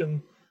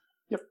Education.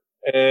 Yep.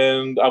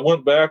 And I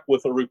went back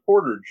with a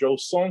reporter, Joe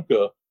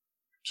Sonka,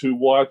 to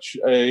watch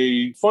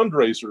a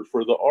fundraiser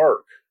for the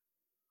Ark.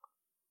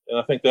 And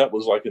I think that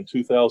was like in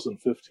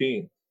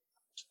 2015.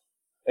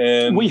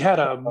 And we had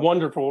a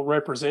wonderful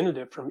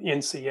representative from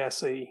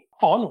NCSE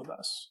on with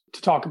us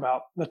to talk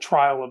about the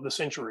trial of the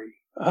century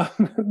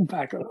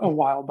back a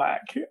while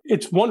back.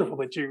 It's wonderful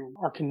that you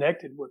are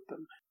connected with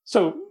them.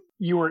 So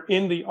you were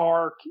in the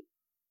Ark,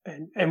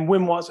 and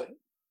when was it?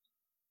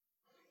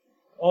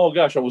 Oh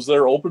gosh, I was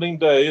there opening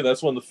day.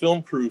 That's when the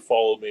film crew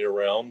followed me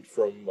around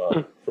from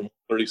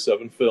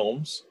 37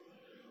 Films.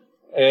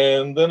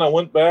 And then I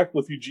went back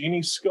with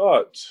Eugenie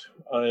Scott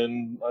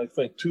in, I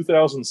think,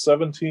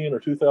 2017 or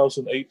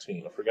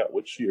 2018. I forgot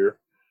which year.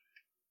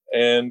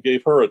 And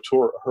gave her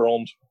her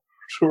own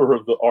tour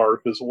of the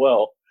Ark as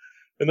well.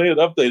 And they had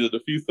updated a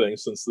few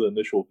things since the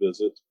initial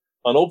visit.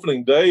 On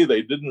opening day,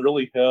 they didn't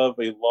really have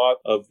a lot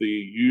of the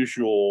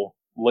usual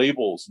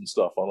labels and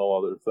stuff on all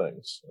other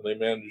things. And they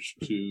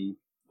managed to,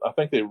 I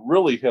think they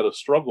really had a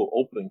struggle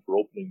opening for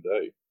opening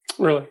day.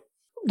 Really?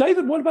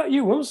 David, what about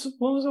you? When was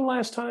the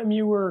last time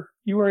you were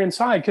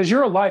inside? Because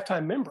you're a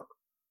lifetime member.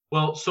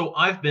 Well, so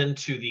I've been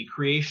to the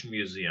Creation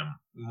Museum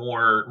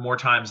more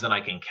times than I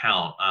can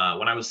count.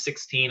 When I was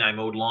 16, I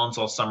mowed lawns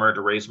all summer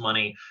to raise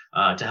money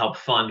to help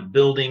fund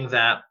building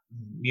that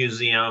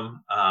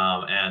museum.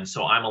 And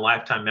so I'm a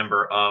lifetime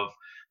member of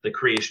the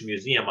Creation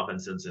Museum up in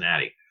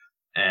Cincinnati.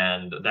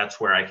 And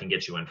that's where I can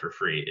get you in for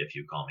free if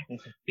you call me,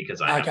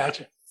 because I got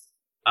you.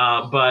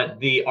 But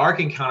the Ark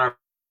Encounter,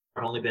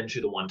 I've only been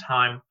to the one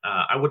time.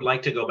 I would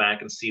like to go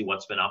back and see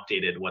what's been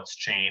updated, what's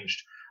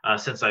changed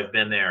since I've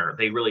been there.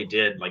 They really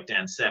did, like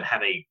Dan said,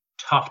 have a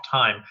tough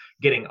time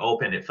getting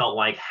open. It felt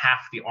like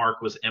half the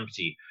Ark was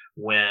empty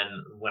when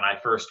I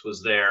first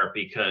was there,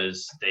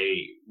 because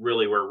they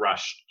really were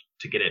rushed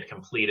to get it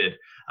completed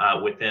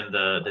within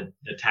the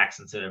tax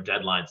incentive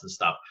deadlines and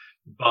stuff.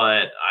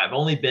 But I've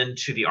only been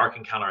to the Ark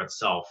Encounter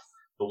itself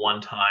the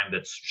one time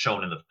that's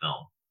shown in the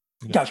film.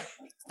 Gotcha.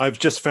 I've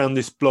just found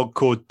this blog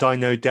called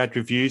Dino Dad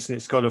Reviews, and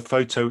it's got a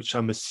photo which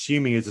I'm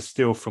assuming is a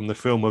still from the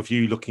film of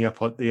you looking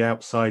up at the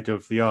outside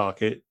of the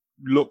Ark. It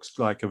looks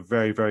like a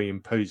very, very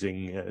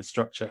imposing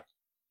structure.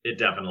 It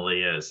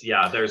definitely is.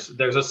 Yeah, there's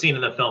a scene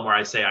in the film where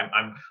I say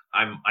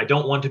I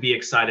don't want to be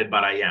excited,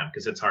 but I am,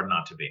 because it's hard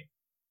not to be.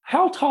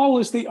 How tall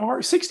is the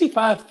Ark?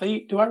 65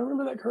 feet. Do I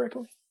remember that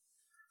correctly?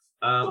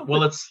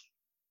 Well, it's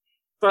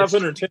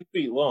 510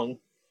 feet long.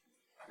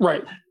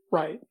 Right.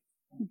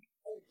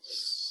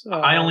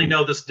 I only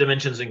know this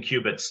dimensions in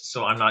cubits,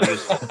 so I'm not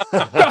used to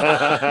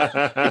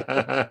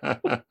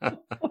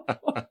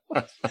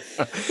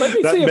Let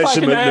me that see if I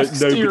can measurement ask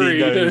that nobody Siri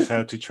knows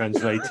how to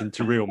translate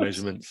into real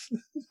measurements.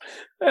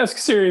 Ask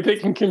Siri if it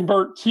can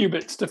convert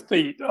cubits to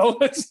feet. Oh,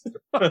 that's...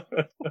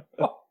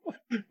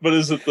 But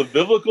is it the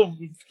biblical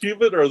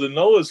cubit or the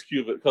Noah's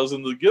cubit? Because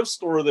in the gift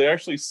store, they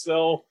actually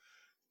sell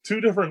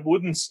two different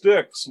wooden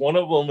sticks. One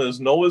of them is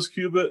Noah's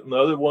cubit, and the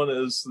other one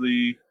is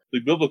the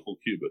biblical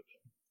cubit.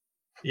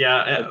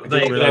 Yeah, I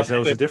didn't realize there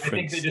was a difference. I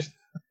think they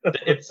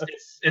just,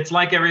 it's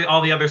like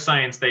all the other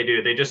science they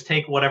do. They just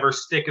take whatever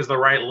stick is the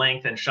right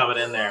length and shove it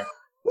in there.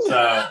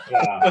 So,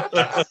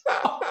 yeah.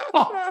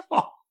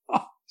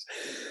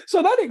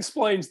 So that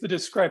explains the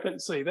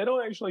discrepancy. They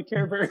don't actually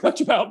care very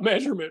much about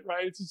measurement,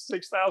 right? It's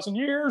 6,000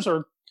 years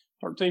or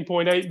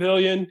 13.8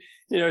 billion.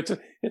 You know,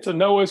 it's a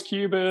Noah's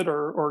cubit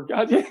or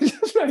it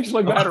doesn't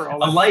actually matter. A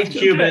light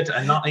cubit,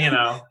 and not, you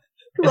know.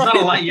 It's right. Not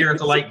a light year,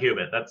 it's a light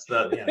cubit. That's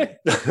the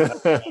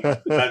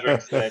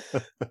measuring stick.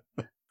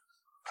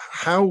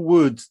 How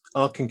would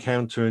Ark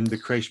Encounter and the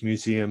Creation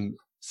Museum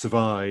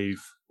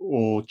survive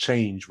or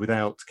change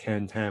without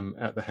Ken Ham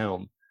at the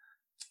helm?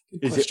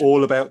 Is it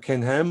all about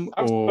Ken Ham?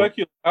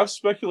 I've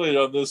speculated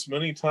on this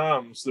many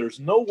times. There's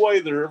no way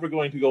they're ever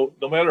going to go,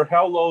 no matter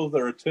how low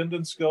their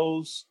attendance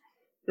goes,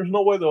 there's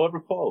no way they'll ever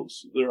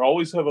close. They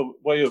always have a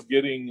way of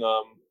getting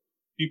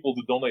people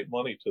to donate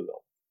money to them.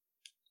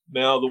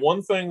 Now, the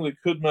one thing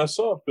that could mess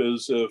up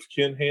is if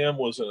Ken Ham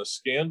was in a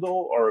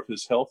scandal, or if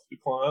his health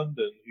declined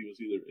and he was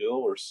either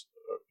ill or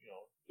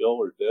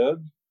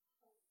dead.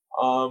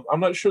 I'm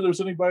not sure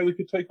there's anybody that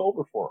could take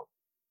over for him.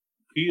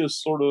 He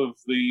is sort of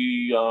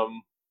the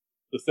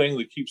thing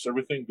that keeps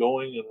everything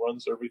going and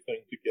runs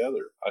everything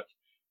together.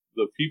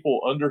 The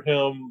people under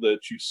him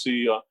that you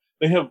see,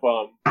 they have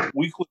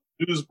weekly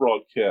news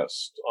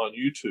broadcasts on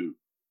YouTube.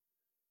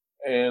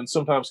 And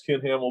sometimes Ken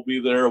Ham will be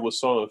there with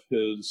some of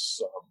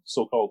his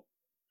so-called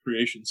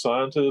creation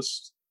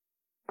scientists,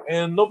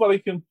 and nobody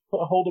can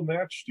hold a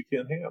match to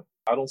Ken Ham.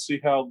 I don't see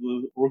how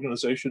the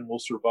organization will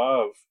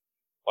survive,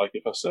 like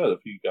if I said, if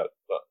he got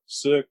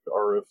sick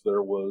or if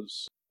there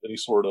was any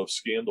sort of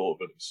scandal of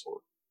any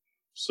sort.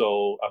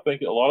 So I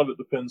think a lot of it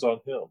depends on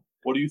him.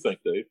 What do you think,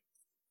 Dave?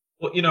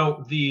 Well,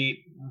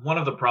 one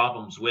of the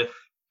problems with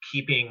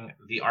keeping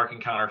the Ark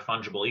Encounter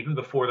fungible, even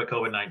before the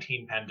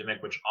COVID-19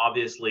 pandemic, which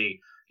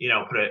obviously,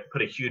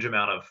 put a huge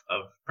amount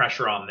of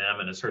pressure on them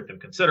and has hurt them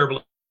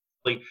considerably,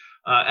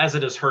 as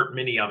it has hurt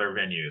many other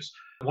venues.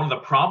 One of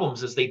the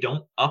problems is they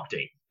don't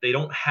update. They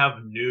don't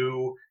have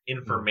new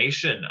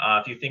information.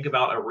 If you think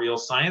about a real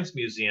science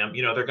museum,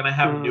 they're going to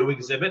have new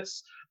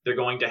exhibits. They're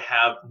going to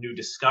have new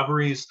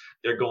discoveries.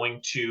 They're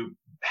going to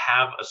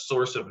have a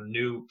source of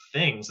new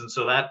things. And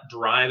so that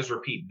drives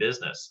repeat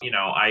business.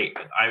 I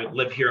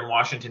live here in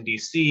Washington,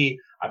 D.C.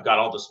 I've got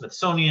all the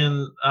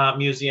Smithsonian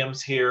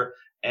museums here.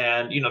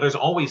 And, there's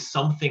always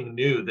something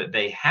new that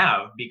they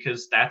have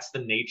because that's the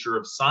nature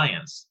of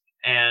science.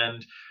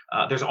 And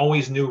there's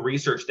always new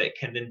research that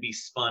can then be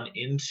spun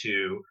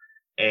into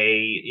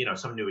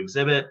some new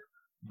exhibit.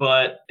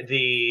 But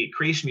the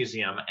Creation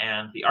Museum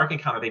and the Ark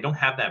Encounter, they don't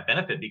have that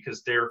benefit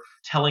because they're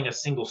telling a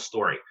single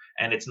story.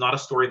 And it's not a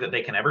story that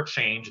they can ever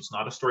change. It's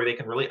not a story they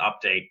can really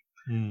update.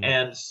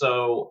 And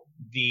so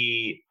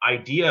the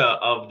idea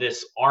of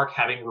this Ark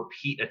having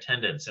repeat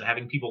attendance and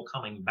having people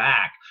coming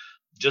back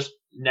just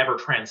never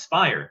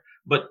transpired.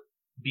 But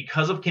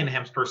because of Ken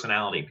Ham's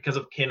personality, because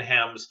of Ken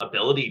Ham's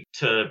ability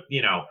to,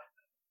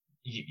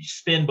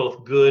 spin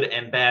both good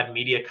and bad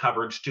media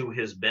coverage to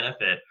his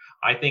benefit,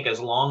 I think as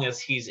long as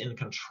he's in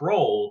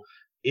control,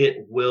 he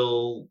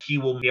will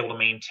be able to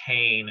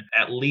maintain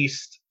at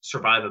least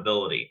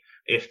survivability.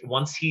 If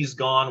once he's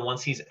gone,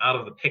 once he's out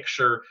of the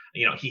picture,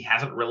 he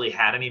hasn't really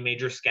had any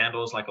major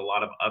scandals like a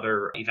lot of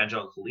other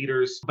evangelical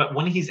leaders. But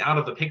when he's out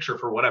of the picture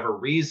for whatever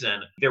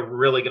reason, they're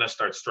really going to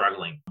start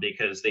struggling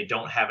because they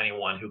don't have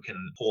anyone who can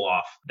pull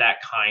off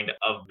that kind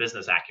of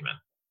business acumen.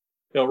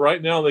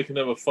 Right now they can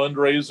have a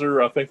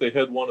fundraiser. I think they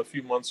had one a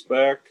few months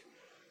back,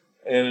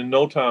 and in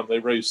no time they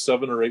raised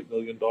 $7 or $8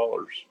 million.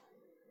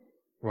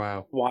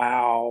 Wow.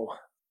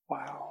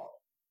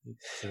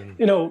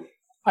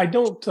 I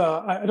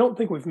don't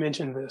think we've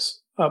mentioned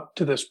this up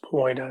to this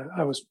point.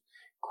 I was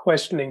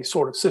questioning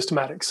sort of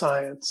systematic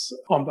science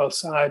on both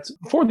sides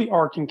before the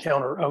Ark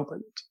Encounter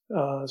opened.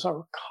 As I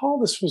recall,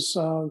 this was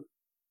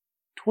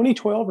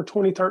 2012 or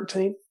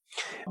 2013.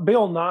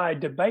 Bill Nye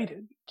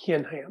debated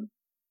Ken Ham.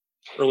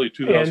 Early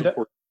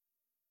 2014.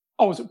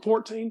 Was it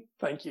 14?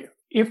 Thank you.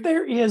 If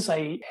there is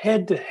a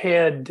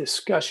head-to-head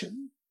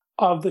discussion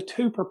of the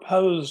two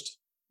proposed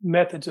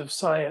methods of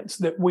science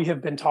that we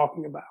have been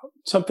talking about,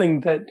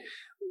 something that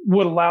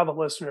would allow the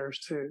listeners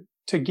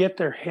to get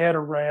their head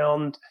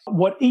around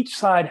what each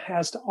side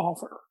has to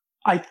offer,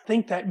 I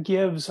think that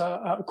gives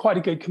quite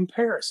a good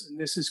comparison.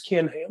 This is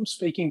Ken Ham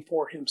speaking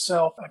for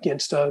himself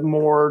against a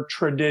more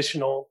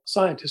traditional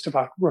scientist. If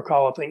I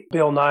recall, I think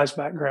Bill Nye's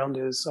background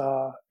is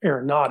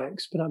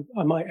aeronautics, but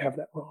I might have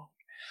that wrong.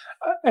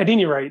 At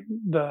any rate,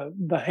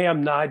 the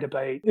Ham-Nye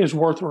debate is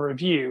worth a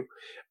review.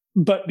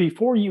 But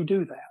before you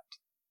do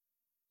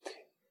that,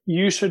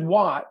 you should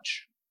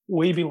watch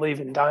We Believe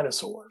in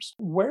Dinosaurs.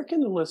 Where can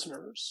the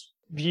listeners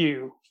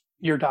view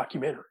your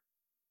documentary?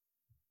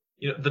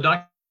 The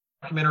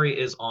documentary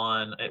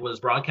it was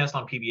broadcast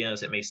on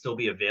PBS. It may still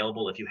be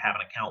available if you have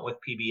an account with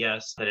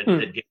PBS, that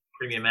it gives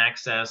premium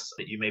access,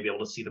 that you may be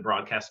able to see the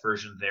broadcast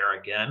version there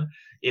again.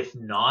 If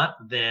not,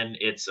 then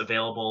it's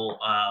available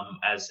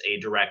as a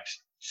direct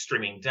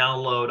streaming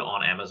download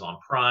on Amazon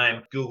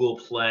Prime, Google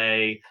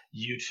Play,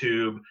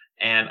 YouTube,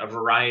 and a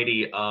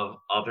variety of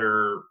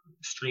other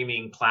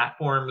streaming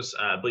platforms.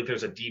 I believe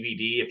there's a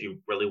DVD. If you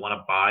really want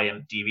to buy a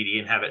DVD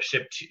and have it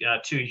shipped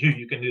to you,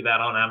 you can do that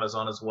on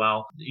Amazon as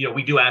well.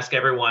 We do ask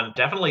everyone,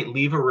 definitely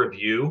leave a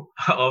review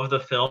of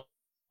the film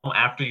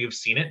after you've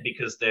seen it,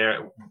 because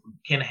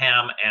Ken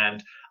Ham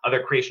and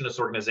other creationist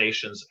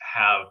organizations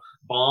have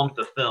bombed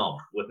the film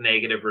with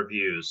negative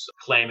reviews,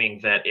 claiming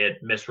that it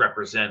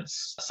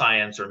misrepresents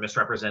science or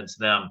misrepresents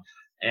them.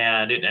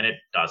 And it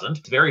doesn't.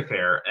 It's very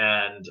fair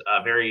and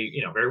very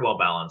well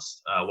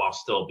balanced, while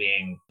still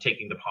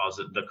taking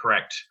the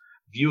correct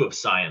view of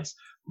science.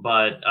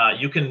 But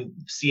you can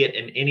see it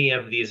in any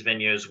of these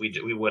venues.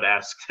 We would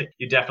ask that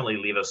you definitely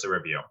leave us a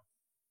review.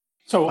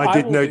 So I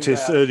did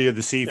notice earlier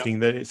this evening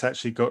that it's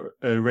actually got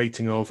a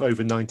rating of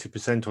over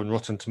 90% on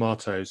Rotten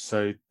Tomatoes.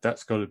 So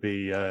that's got to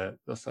be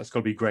that's got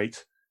to be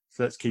great.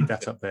 So let's keep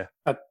that up there.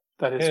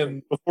 That is.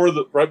 And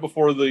right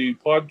before the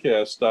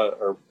podcast,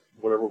 or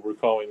whatever we're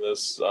calling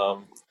this,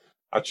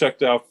 I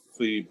checked out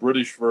the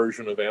British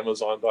version of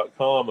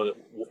Amazon.com, and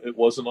it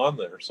wasn't on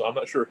there. So I'm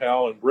not sure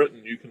how in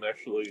Britain you can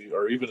actually,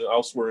 or even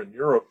elsewhere in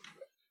Europe,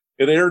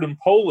 it aired in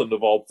Poland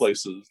of all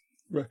places.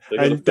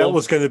 And that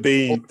was going to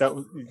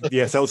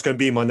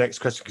be my next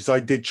question, because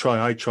I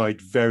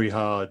tried very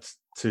hard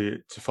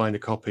to find a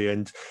copy.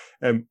 And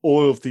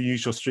all of the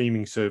usual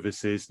streaming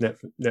services,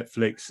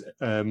 Netflix,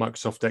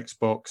 Microsoft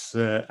Xbox,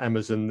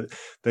 Amazon,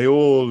 they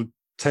all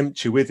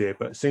tempt you with it.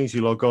 But as soon as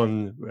you log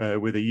on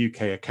with a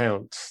UK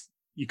account,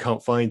 you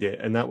can't find it.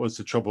 And that was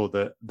the trouble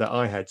that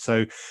I had.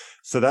 So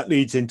that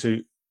leads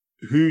into,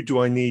 who do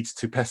I need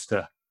to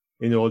pester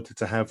in order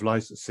to have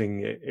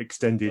licensing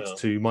extended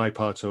to my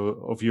part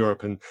of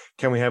Europe? And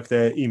can we have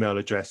their email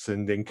address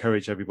and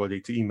encourage everybody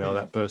to email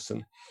that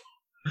person?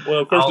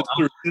 Well, of course, it's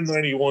through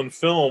 1091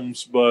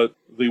 Films, but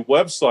the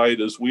website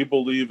is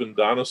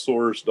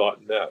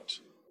webelievindinosaurs.net.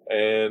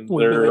 And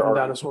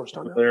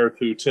there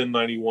to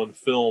 1091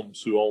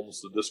 Films, who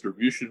owns the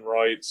distribution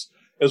rights,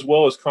 as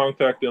well as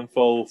contact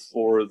info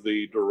for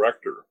the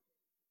director.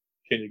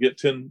 Can you get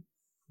 10?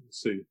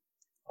 Let's see.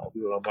 I'll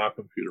do it on my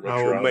computer.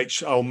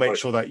 I'll make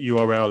sure that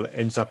URL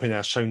ends up in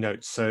our show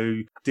notes.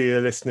 So,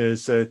 dear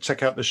listeners,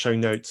 check out the show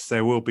notes.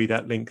 There will be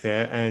that link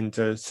there. And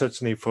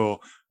certainly for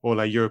all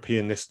our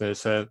European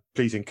listeners,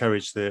 please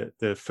encourage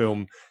the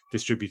film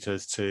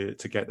distributors to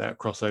get that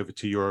crossover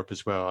to Europe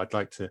as well. I'd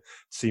like to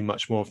see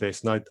much more of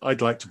this. And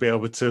I'd like to be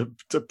able to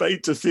pay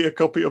to see a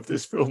copy of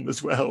this film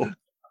as well.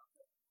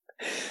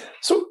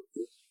 So,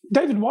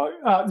 David,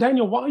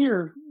 Daniel, while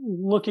you're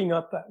looking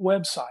up that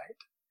website,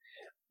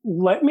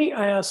 let me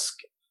ask,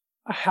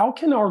 how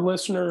can our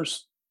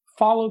listeners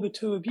follow the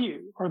two of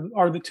you?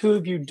 Are the two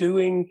of you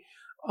doing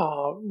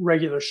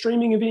regular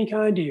streaming of any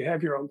kind? Do you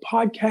have your own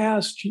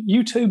podcast,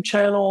 YouTube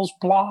channels,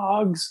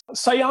 blogs,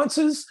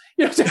 seances?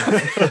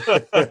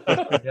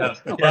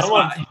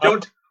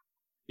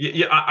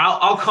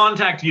 I'll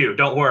contact you.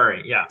 Don't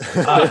worry. Yeah.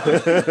 That's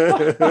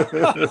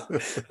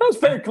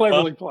very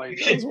cleverly played.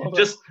 Well,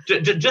 just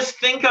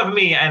think of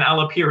me, and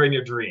I'll appear in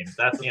your dreams.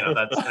 That's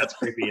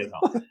creepy as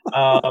hell.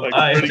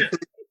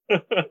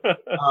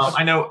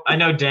 I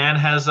know Dan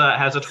has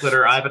a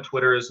Twitter. I have a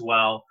Twitter as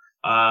well.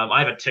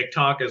 I have a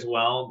TikTok as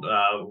well.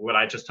 What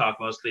I just talk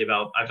mostly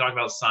about. I talk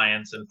about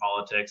science and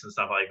politics and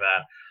stuff like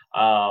that.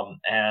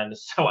 And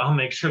so I'll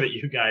make sure that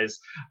you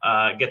guys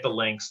get the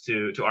links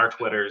to our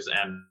Twitters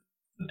and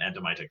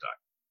to my TikTok.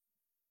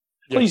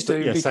 Please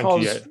do, because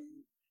I'm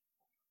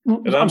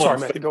sorry,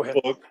 Matthew, go ahead.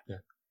 Yeah.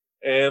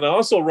 And I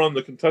also run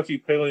the Kentucky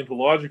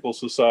Paleontological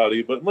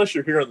Society, but unless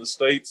you're here in the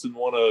States and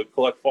want to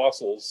collect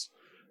fossils,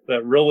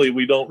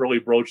 we don't really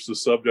broach the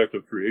subject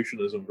of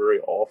creationism very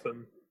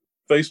often.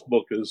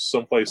 Facebook is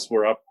someplace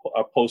where I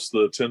post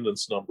the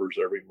attendance numbers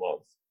every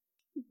month.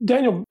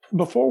 Daniel,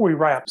 before we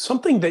wrap,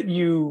 something that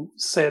you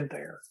said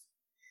there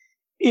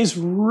is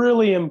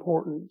really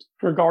important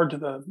in regard to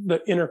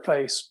the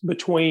interface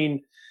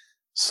between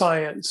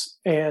science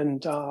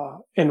and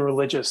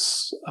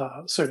religious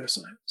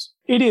pseudoscience.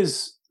 It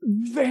is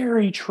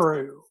very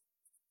true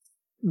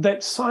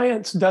that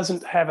science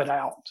doesn't have it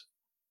out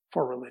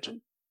for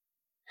religion.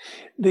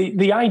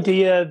 The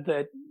idea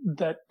that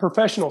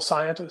professional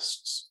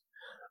scientists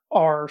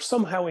are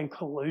somehow in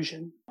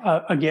collusion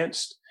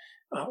against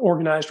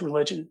organized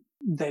religion,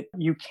 that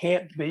you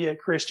can't be a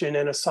Christian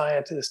and a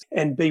scientist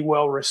and be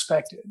well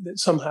respected, that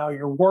somehow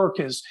your work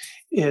is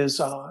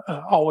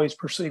always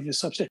perceived as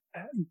substandard.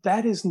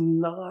 That is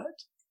not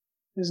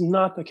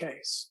the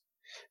case.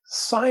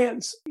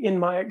 Science, in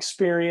my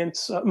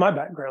experience, my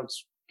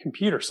background's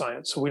computer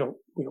science, so we don't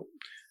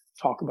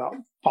talk about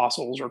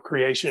fossils or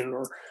creation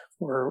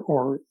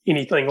or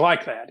anything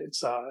like that.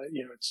 It's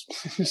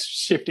it's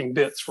shifting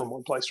bits from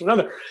one place to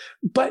another.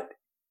 But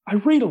I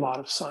read a lot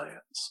of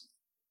science.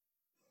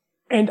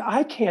 And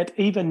I can't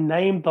even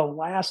name the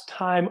last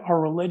time a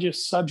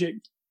religious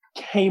subject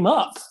came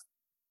up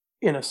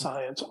in a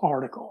science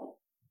article.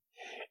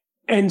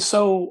 And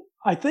so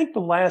I think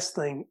the last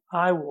thing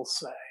I will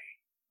say,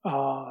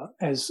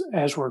 as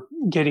we're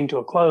getting to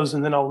a close,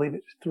 and then I'll leave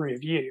it to three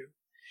of you,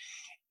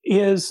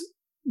 is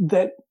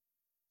that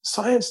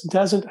science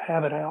doesn't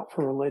have it out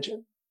for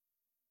religion.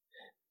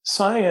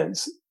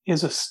 Science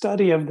is a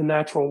study of the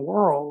natural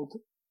world,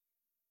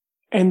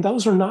 and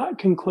those are not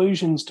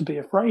conclusions to be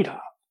afraid of.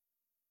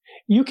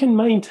 You can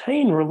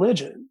maintain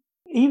religion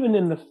even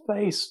in the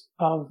face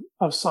of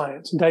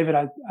science. David,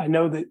 I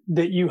know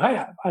that you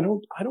have. I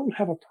don't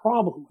have a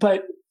problem.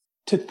 But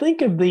to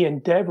think of the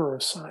endeavor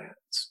of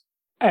science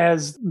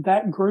as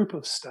that group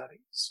of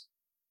studies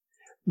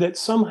that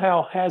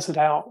somehow has it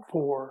out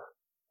for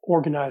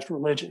organized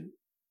religion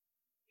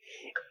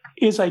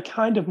is a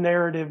kind of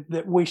narrative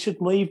that we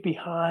should leave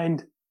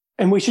behind,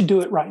 and we should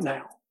do it right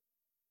now.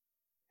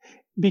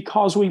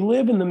 Because we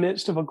live in the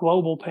midst of a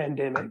global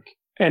pandemic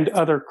and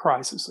other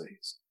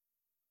crises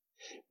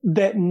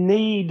that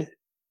need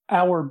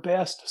our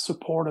best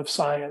support of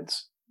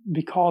science,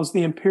 because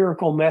the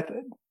empirical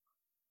method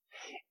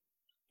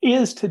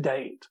is to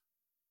date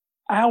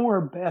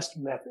our best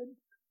method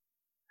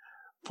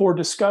for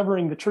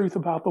discovering the truth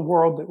about the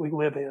world that we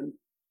live in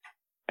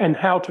and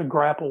how to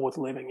grapple with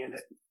living in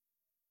it.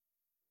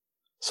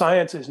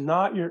 Science is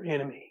not your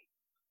enemy,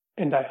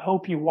 and I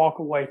hope you walk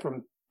away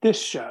from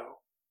this show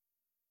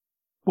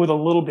with a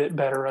little bit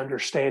better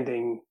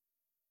understanding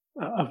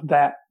of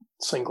that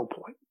single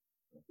point.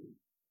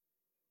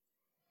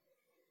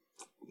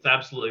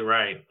 absolutely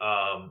right.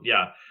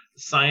 Yeah,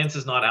 science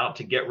is not out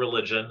to get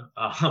religion.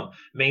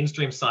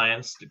 Mainstream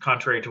science,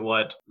 contrary to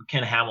what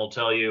Ken Ham will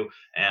tell you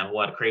and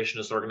what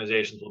creationist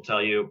organizations will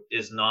tell you,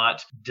 is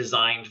not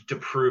designed to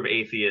prove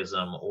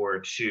atheism or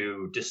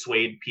to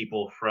dissuade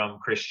people from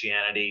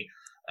Christianity.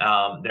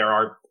 There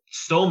are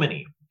so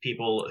many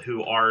people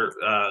who are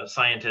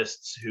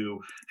scientists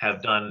who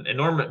have done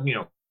enormous,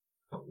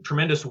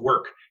 tremendous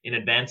work in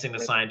advancing the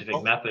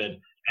scientific method,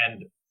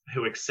 and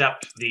who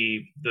accept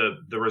the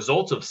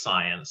results of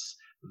science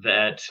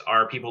that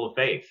are people of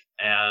faith.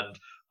 And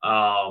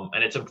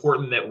it's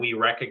important that we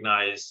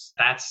recognize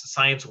that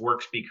science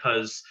works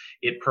because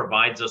it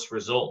provides us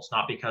results,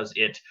 not because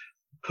it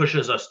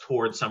pushes us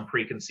towards some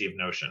preconceived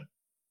notion.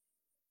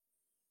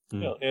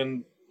 Yeah,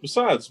 and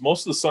besides,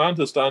 most of the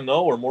scientists I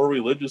know are more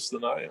religious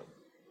than I am.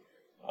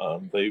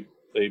 They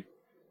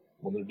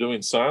when they're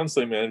doing science,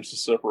 they manage to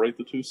separate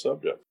the two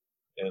subjects,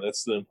 and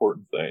that's the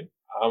important thing.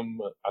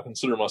 I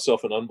consider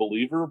myself an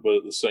unbeliever, but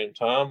at the same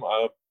time,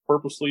 I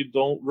purposely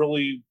don't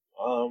really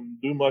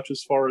do much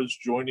as far as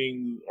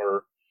joining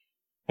or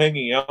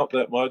hanging out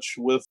that much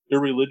with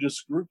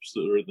irreligious groups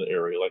that are in the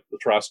area, like the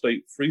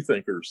Tri-State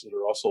Freethinkers that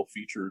are also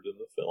featured in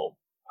the film.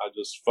 I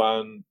just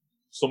find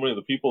so many of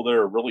the people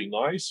there are really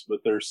nice, but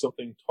there's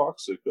something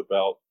toxic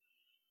about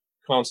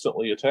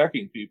constantly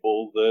attacking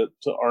people that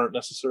aren't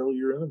necessarily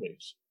your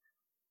enemies.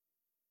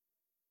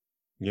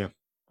 Yeah.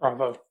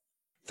 Bravo.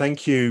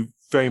 Thank you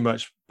very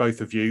much, both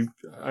of you.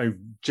 I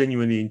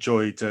genuinely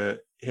enjoyed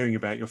hearing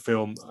about your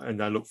film,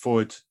 and I look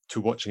forward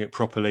to watching it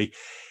properly.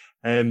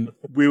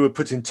 We were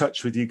put in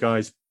touch with you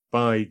guys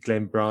by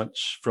Glenn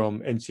Branch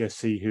from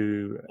NCSC,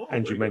 who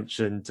Andrew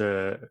mentioned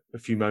a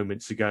few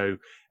moments ago,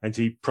 and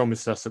he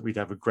promised us that we'd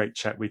have a great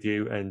chat with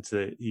you, and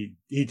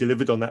he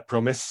delivered on that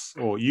promise,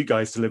 or you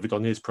guys delivered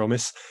on his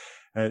promise.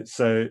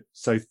 So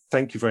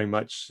thank you very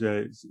much.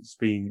 It's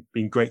been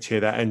great to hear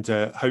that, and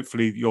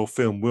hopefully your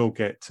film will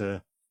get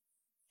a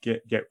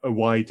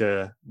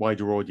wider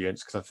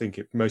audience, because I think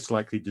it most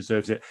likely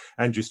deserves it.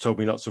 Andrew's told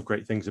me lots of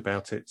great things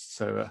about it,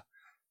 so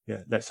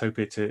yeah, let's hope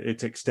it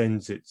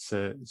extends its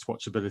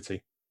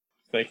watchability.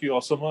 Thank you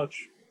all so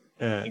much.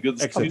 And good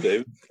to see you,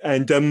 David.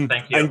 And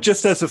thank you. And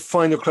just as a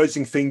final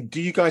closing thing, do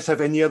you guys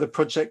have any other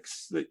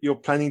projects that you're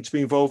planning to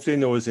be involved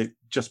in, or is it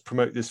just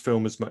promote this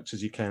film as much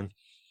as you can?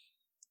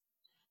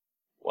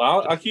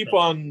 Well, I keep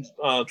on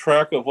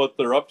track of what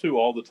they're up to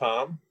all the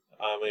time.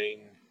 I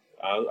mean,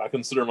 I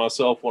consider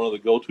myself one of the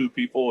go-to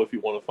people if you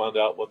want to find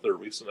out what their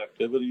recent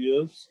activity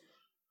is.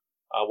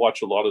 I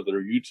watch a lot of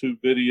their YouTube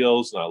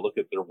videos, and I look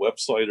at their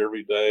website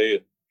every day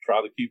and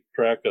try to keep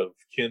track of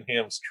Ken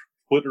Ham's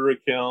Twitter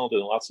account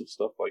and lots of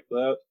stuff like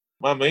that.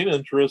 My main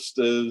interest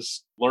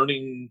is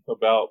learning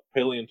about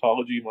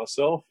paleontology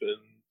myself and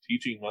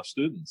teaching my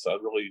students. I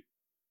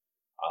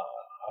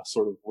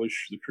sort of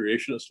wish the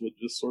creationists would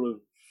just sort of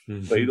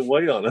fade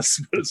away on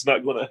us, but it's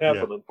not going to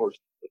happen,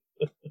 unfortunately.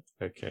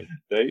 Okay.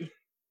 Dave?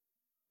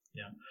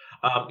 Yeah.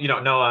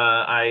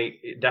 I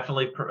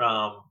definitely,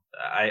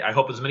 I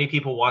hope as many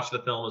people watch the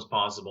film as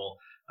possible,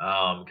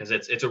 because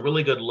it's a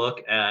really good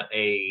look at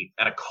a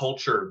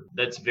culture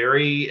that's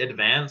very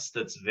advanced,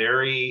 that's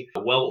very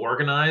well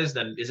organized,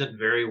 and isn't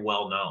very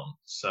well known.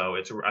 So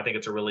I think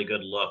it's a really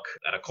good look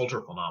at a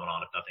cultural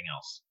phenomenon, if nothing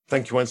else.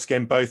 Thank you once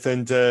again, both.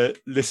 And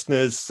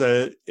listeners,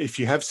 if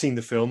you have seen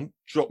the film,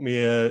 drop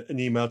me an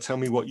email. Tell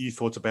me what you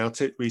thought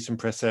about it.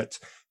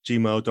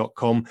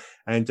 reasonpress@gmail.com.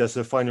 And as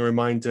a final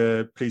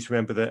reminder, please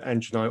remember that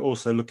Andrew and I are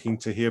also looking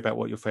to hear about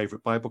what your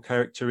favorite Bible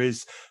character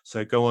is.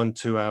 So go on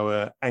to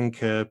our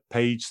Anchor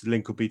page. The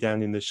link will be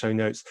down in the show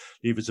notes.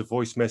 Leave us a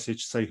voice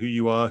message, say who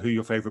you are, who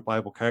your favorite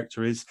Bible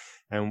character is.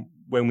 And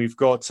when we've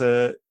got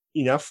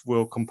enough,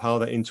 we'll compile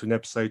that into an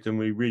episode, and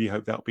we really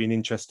hope that'll be an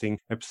interesting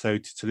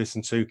episode to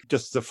listen to.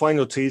 Just as a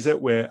final teaser,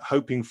 we're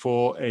hoping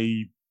for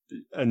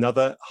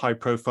another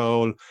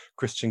high-profile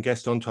Christian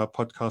guest onto our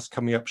podcast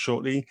coming up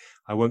shortly.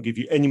 I won't give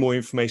you any more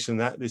information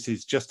than that. This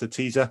is just a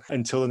teaser.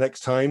 Until the next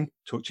time,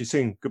 talk to you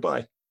soon.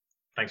 Goodbye.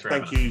 Thanks for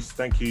having us.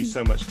 Thank you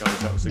so much, guys.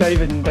 That was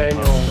David and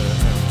Daniel.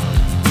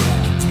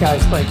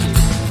 Guys, thank you.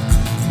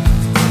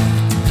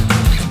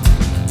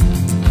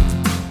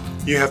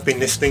 You have been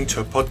listening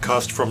to a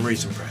podcast from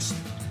Reason Press.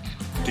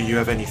 Do you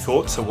have any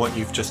thoughts on what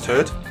you've just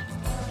heard?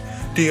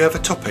 Do you have a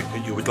topic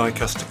that you would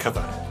like us to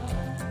cover?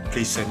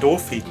 Please send all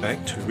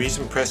feedback to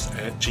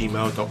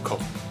reasonpress@gmail.com.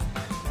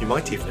 You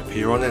might even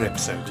appear on an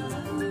episode.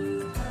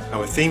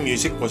 Our theme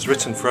music was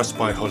written for us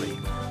by Holly.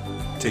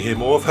 To hear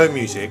more of her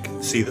music,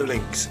 see the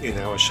links in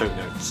our show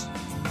notes.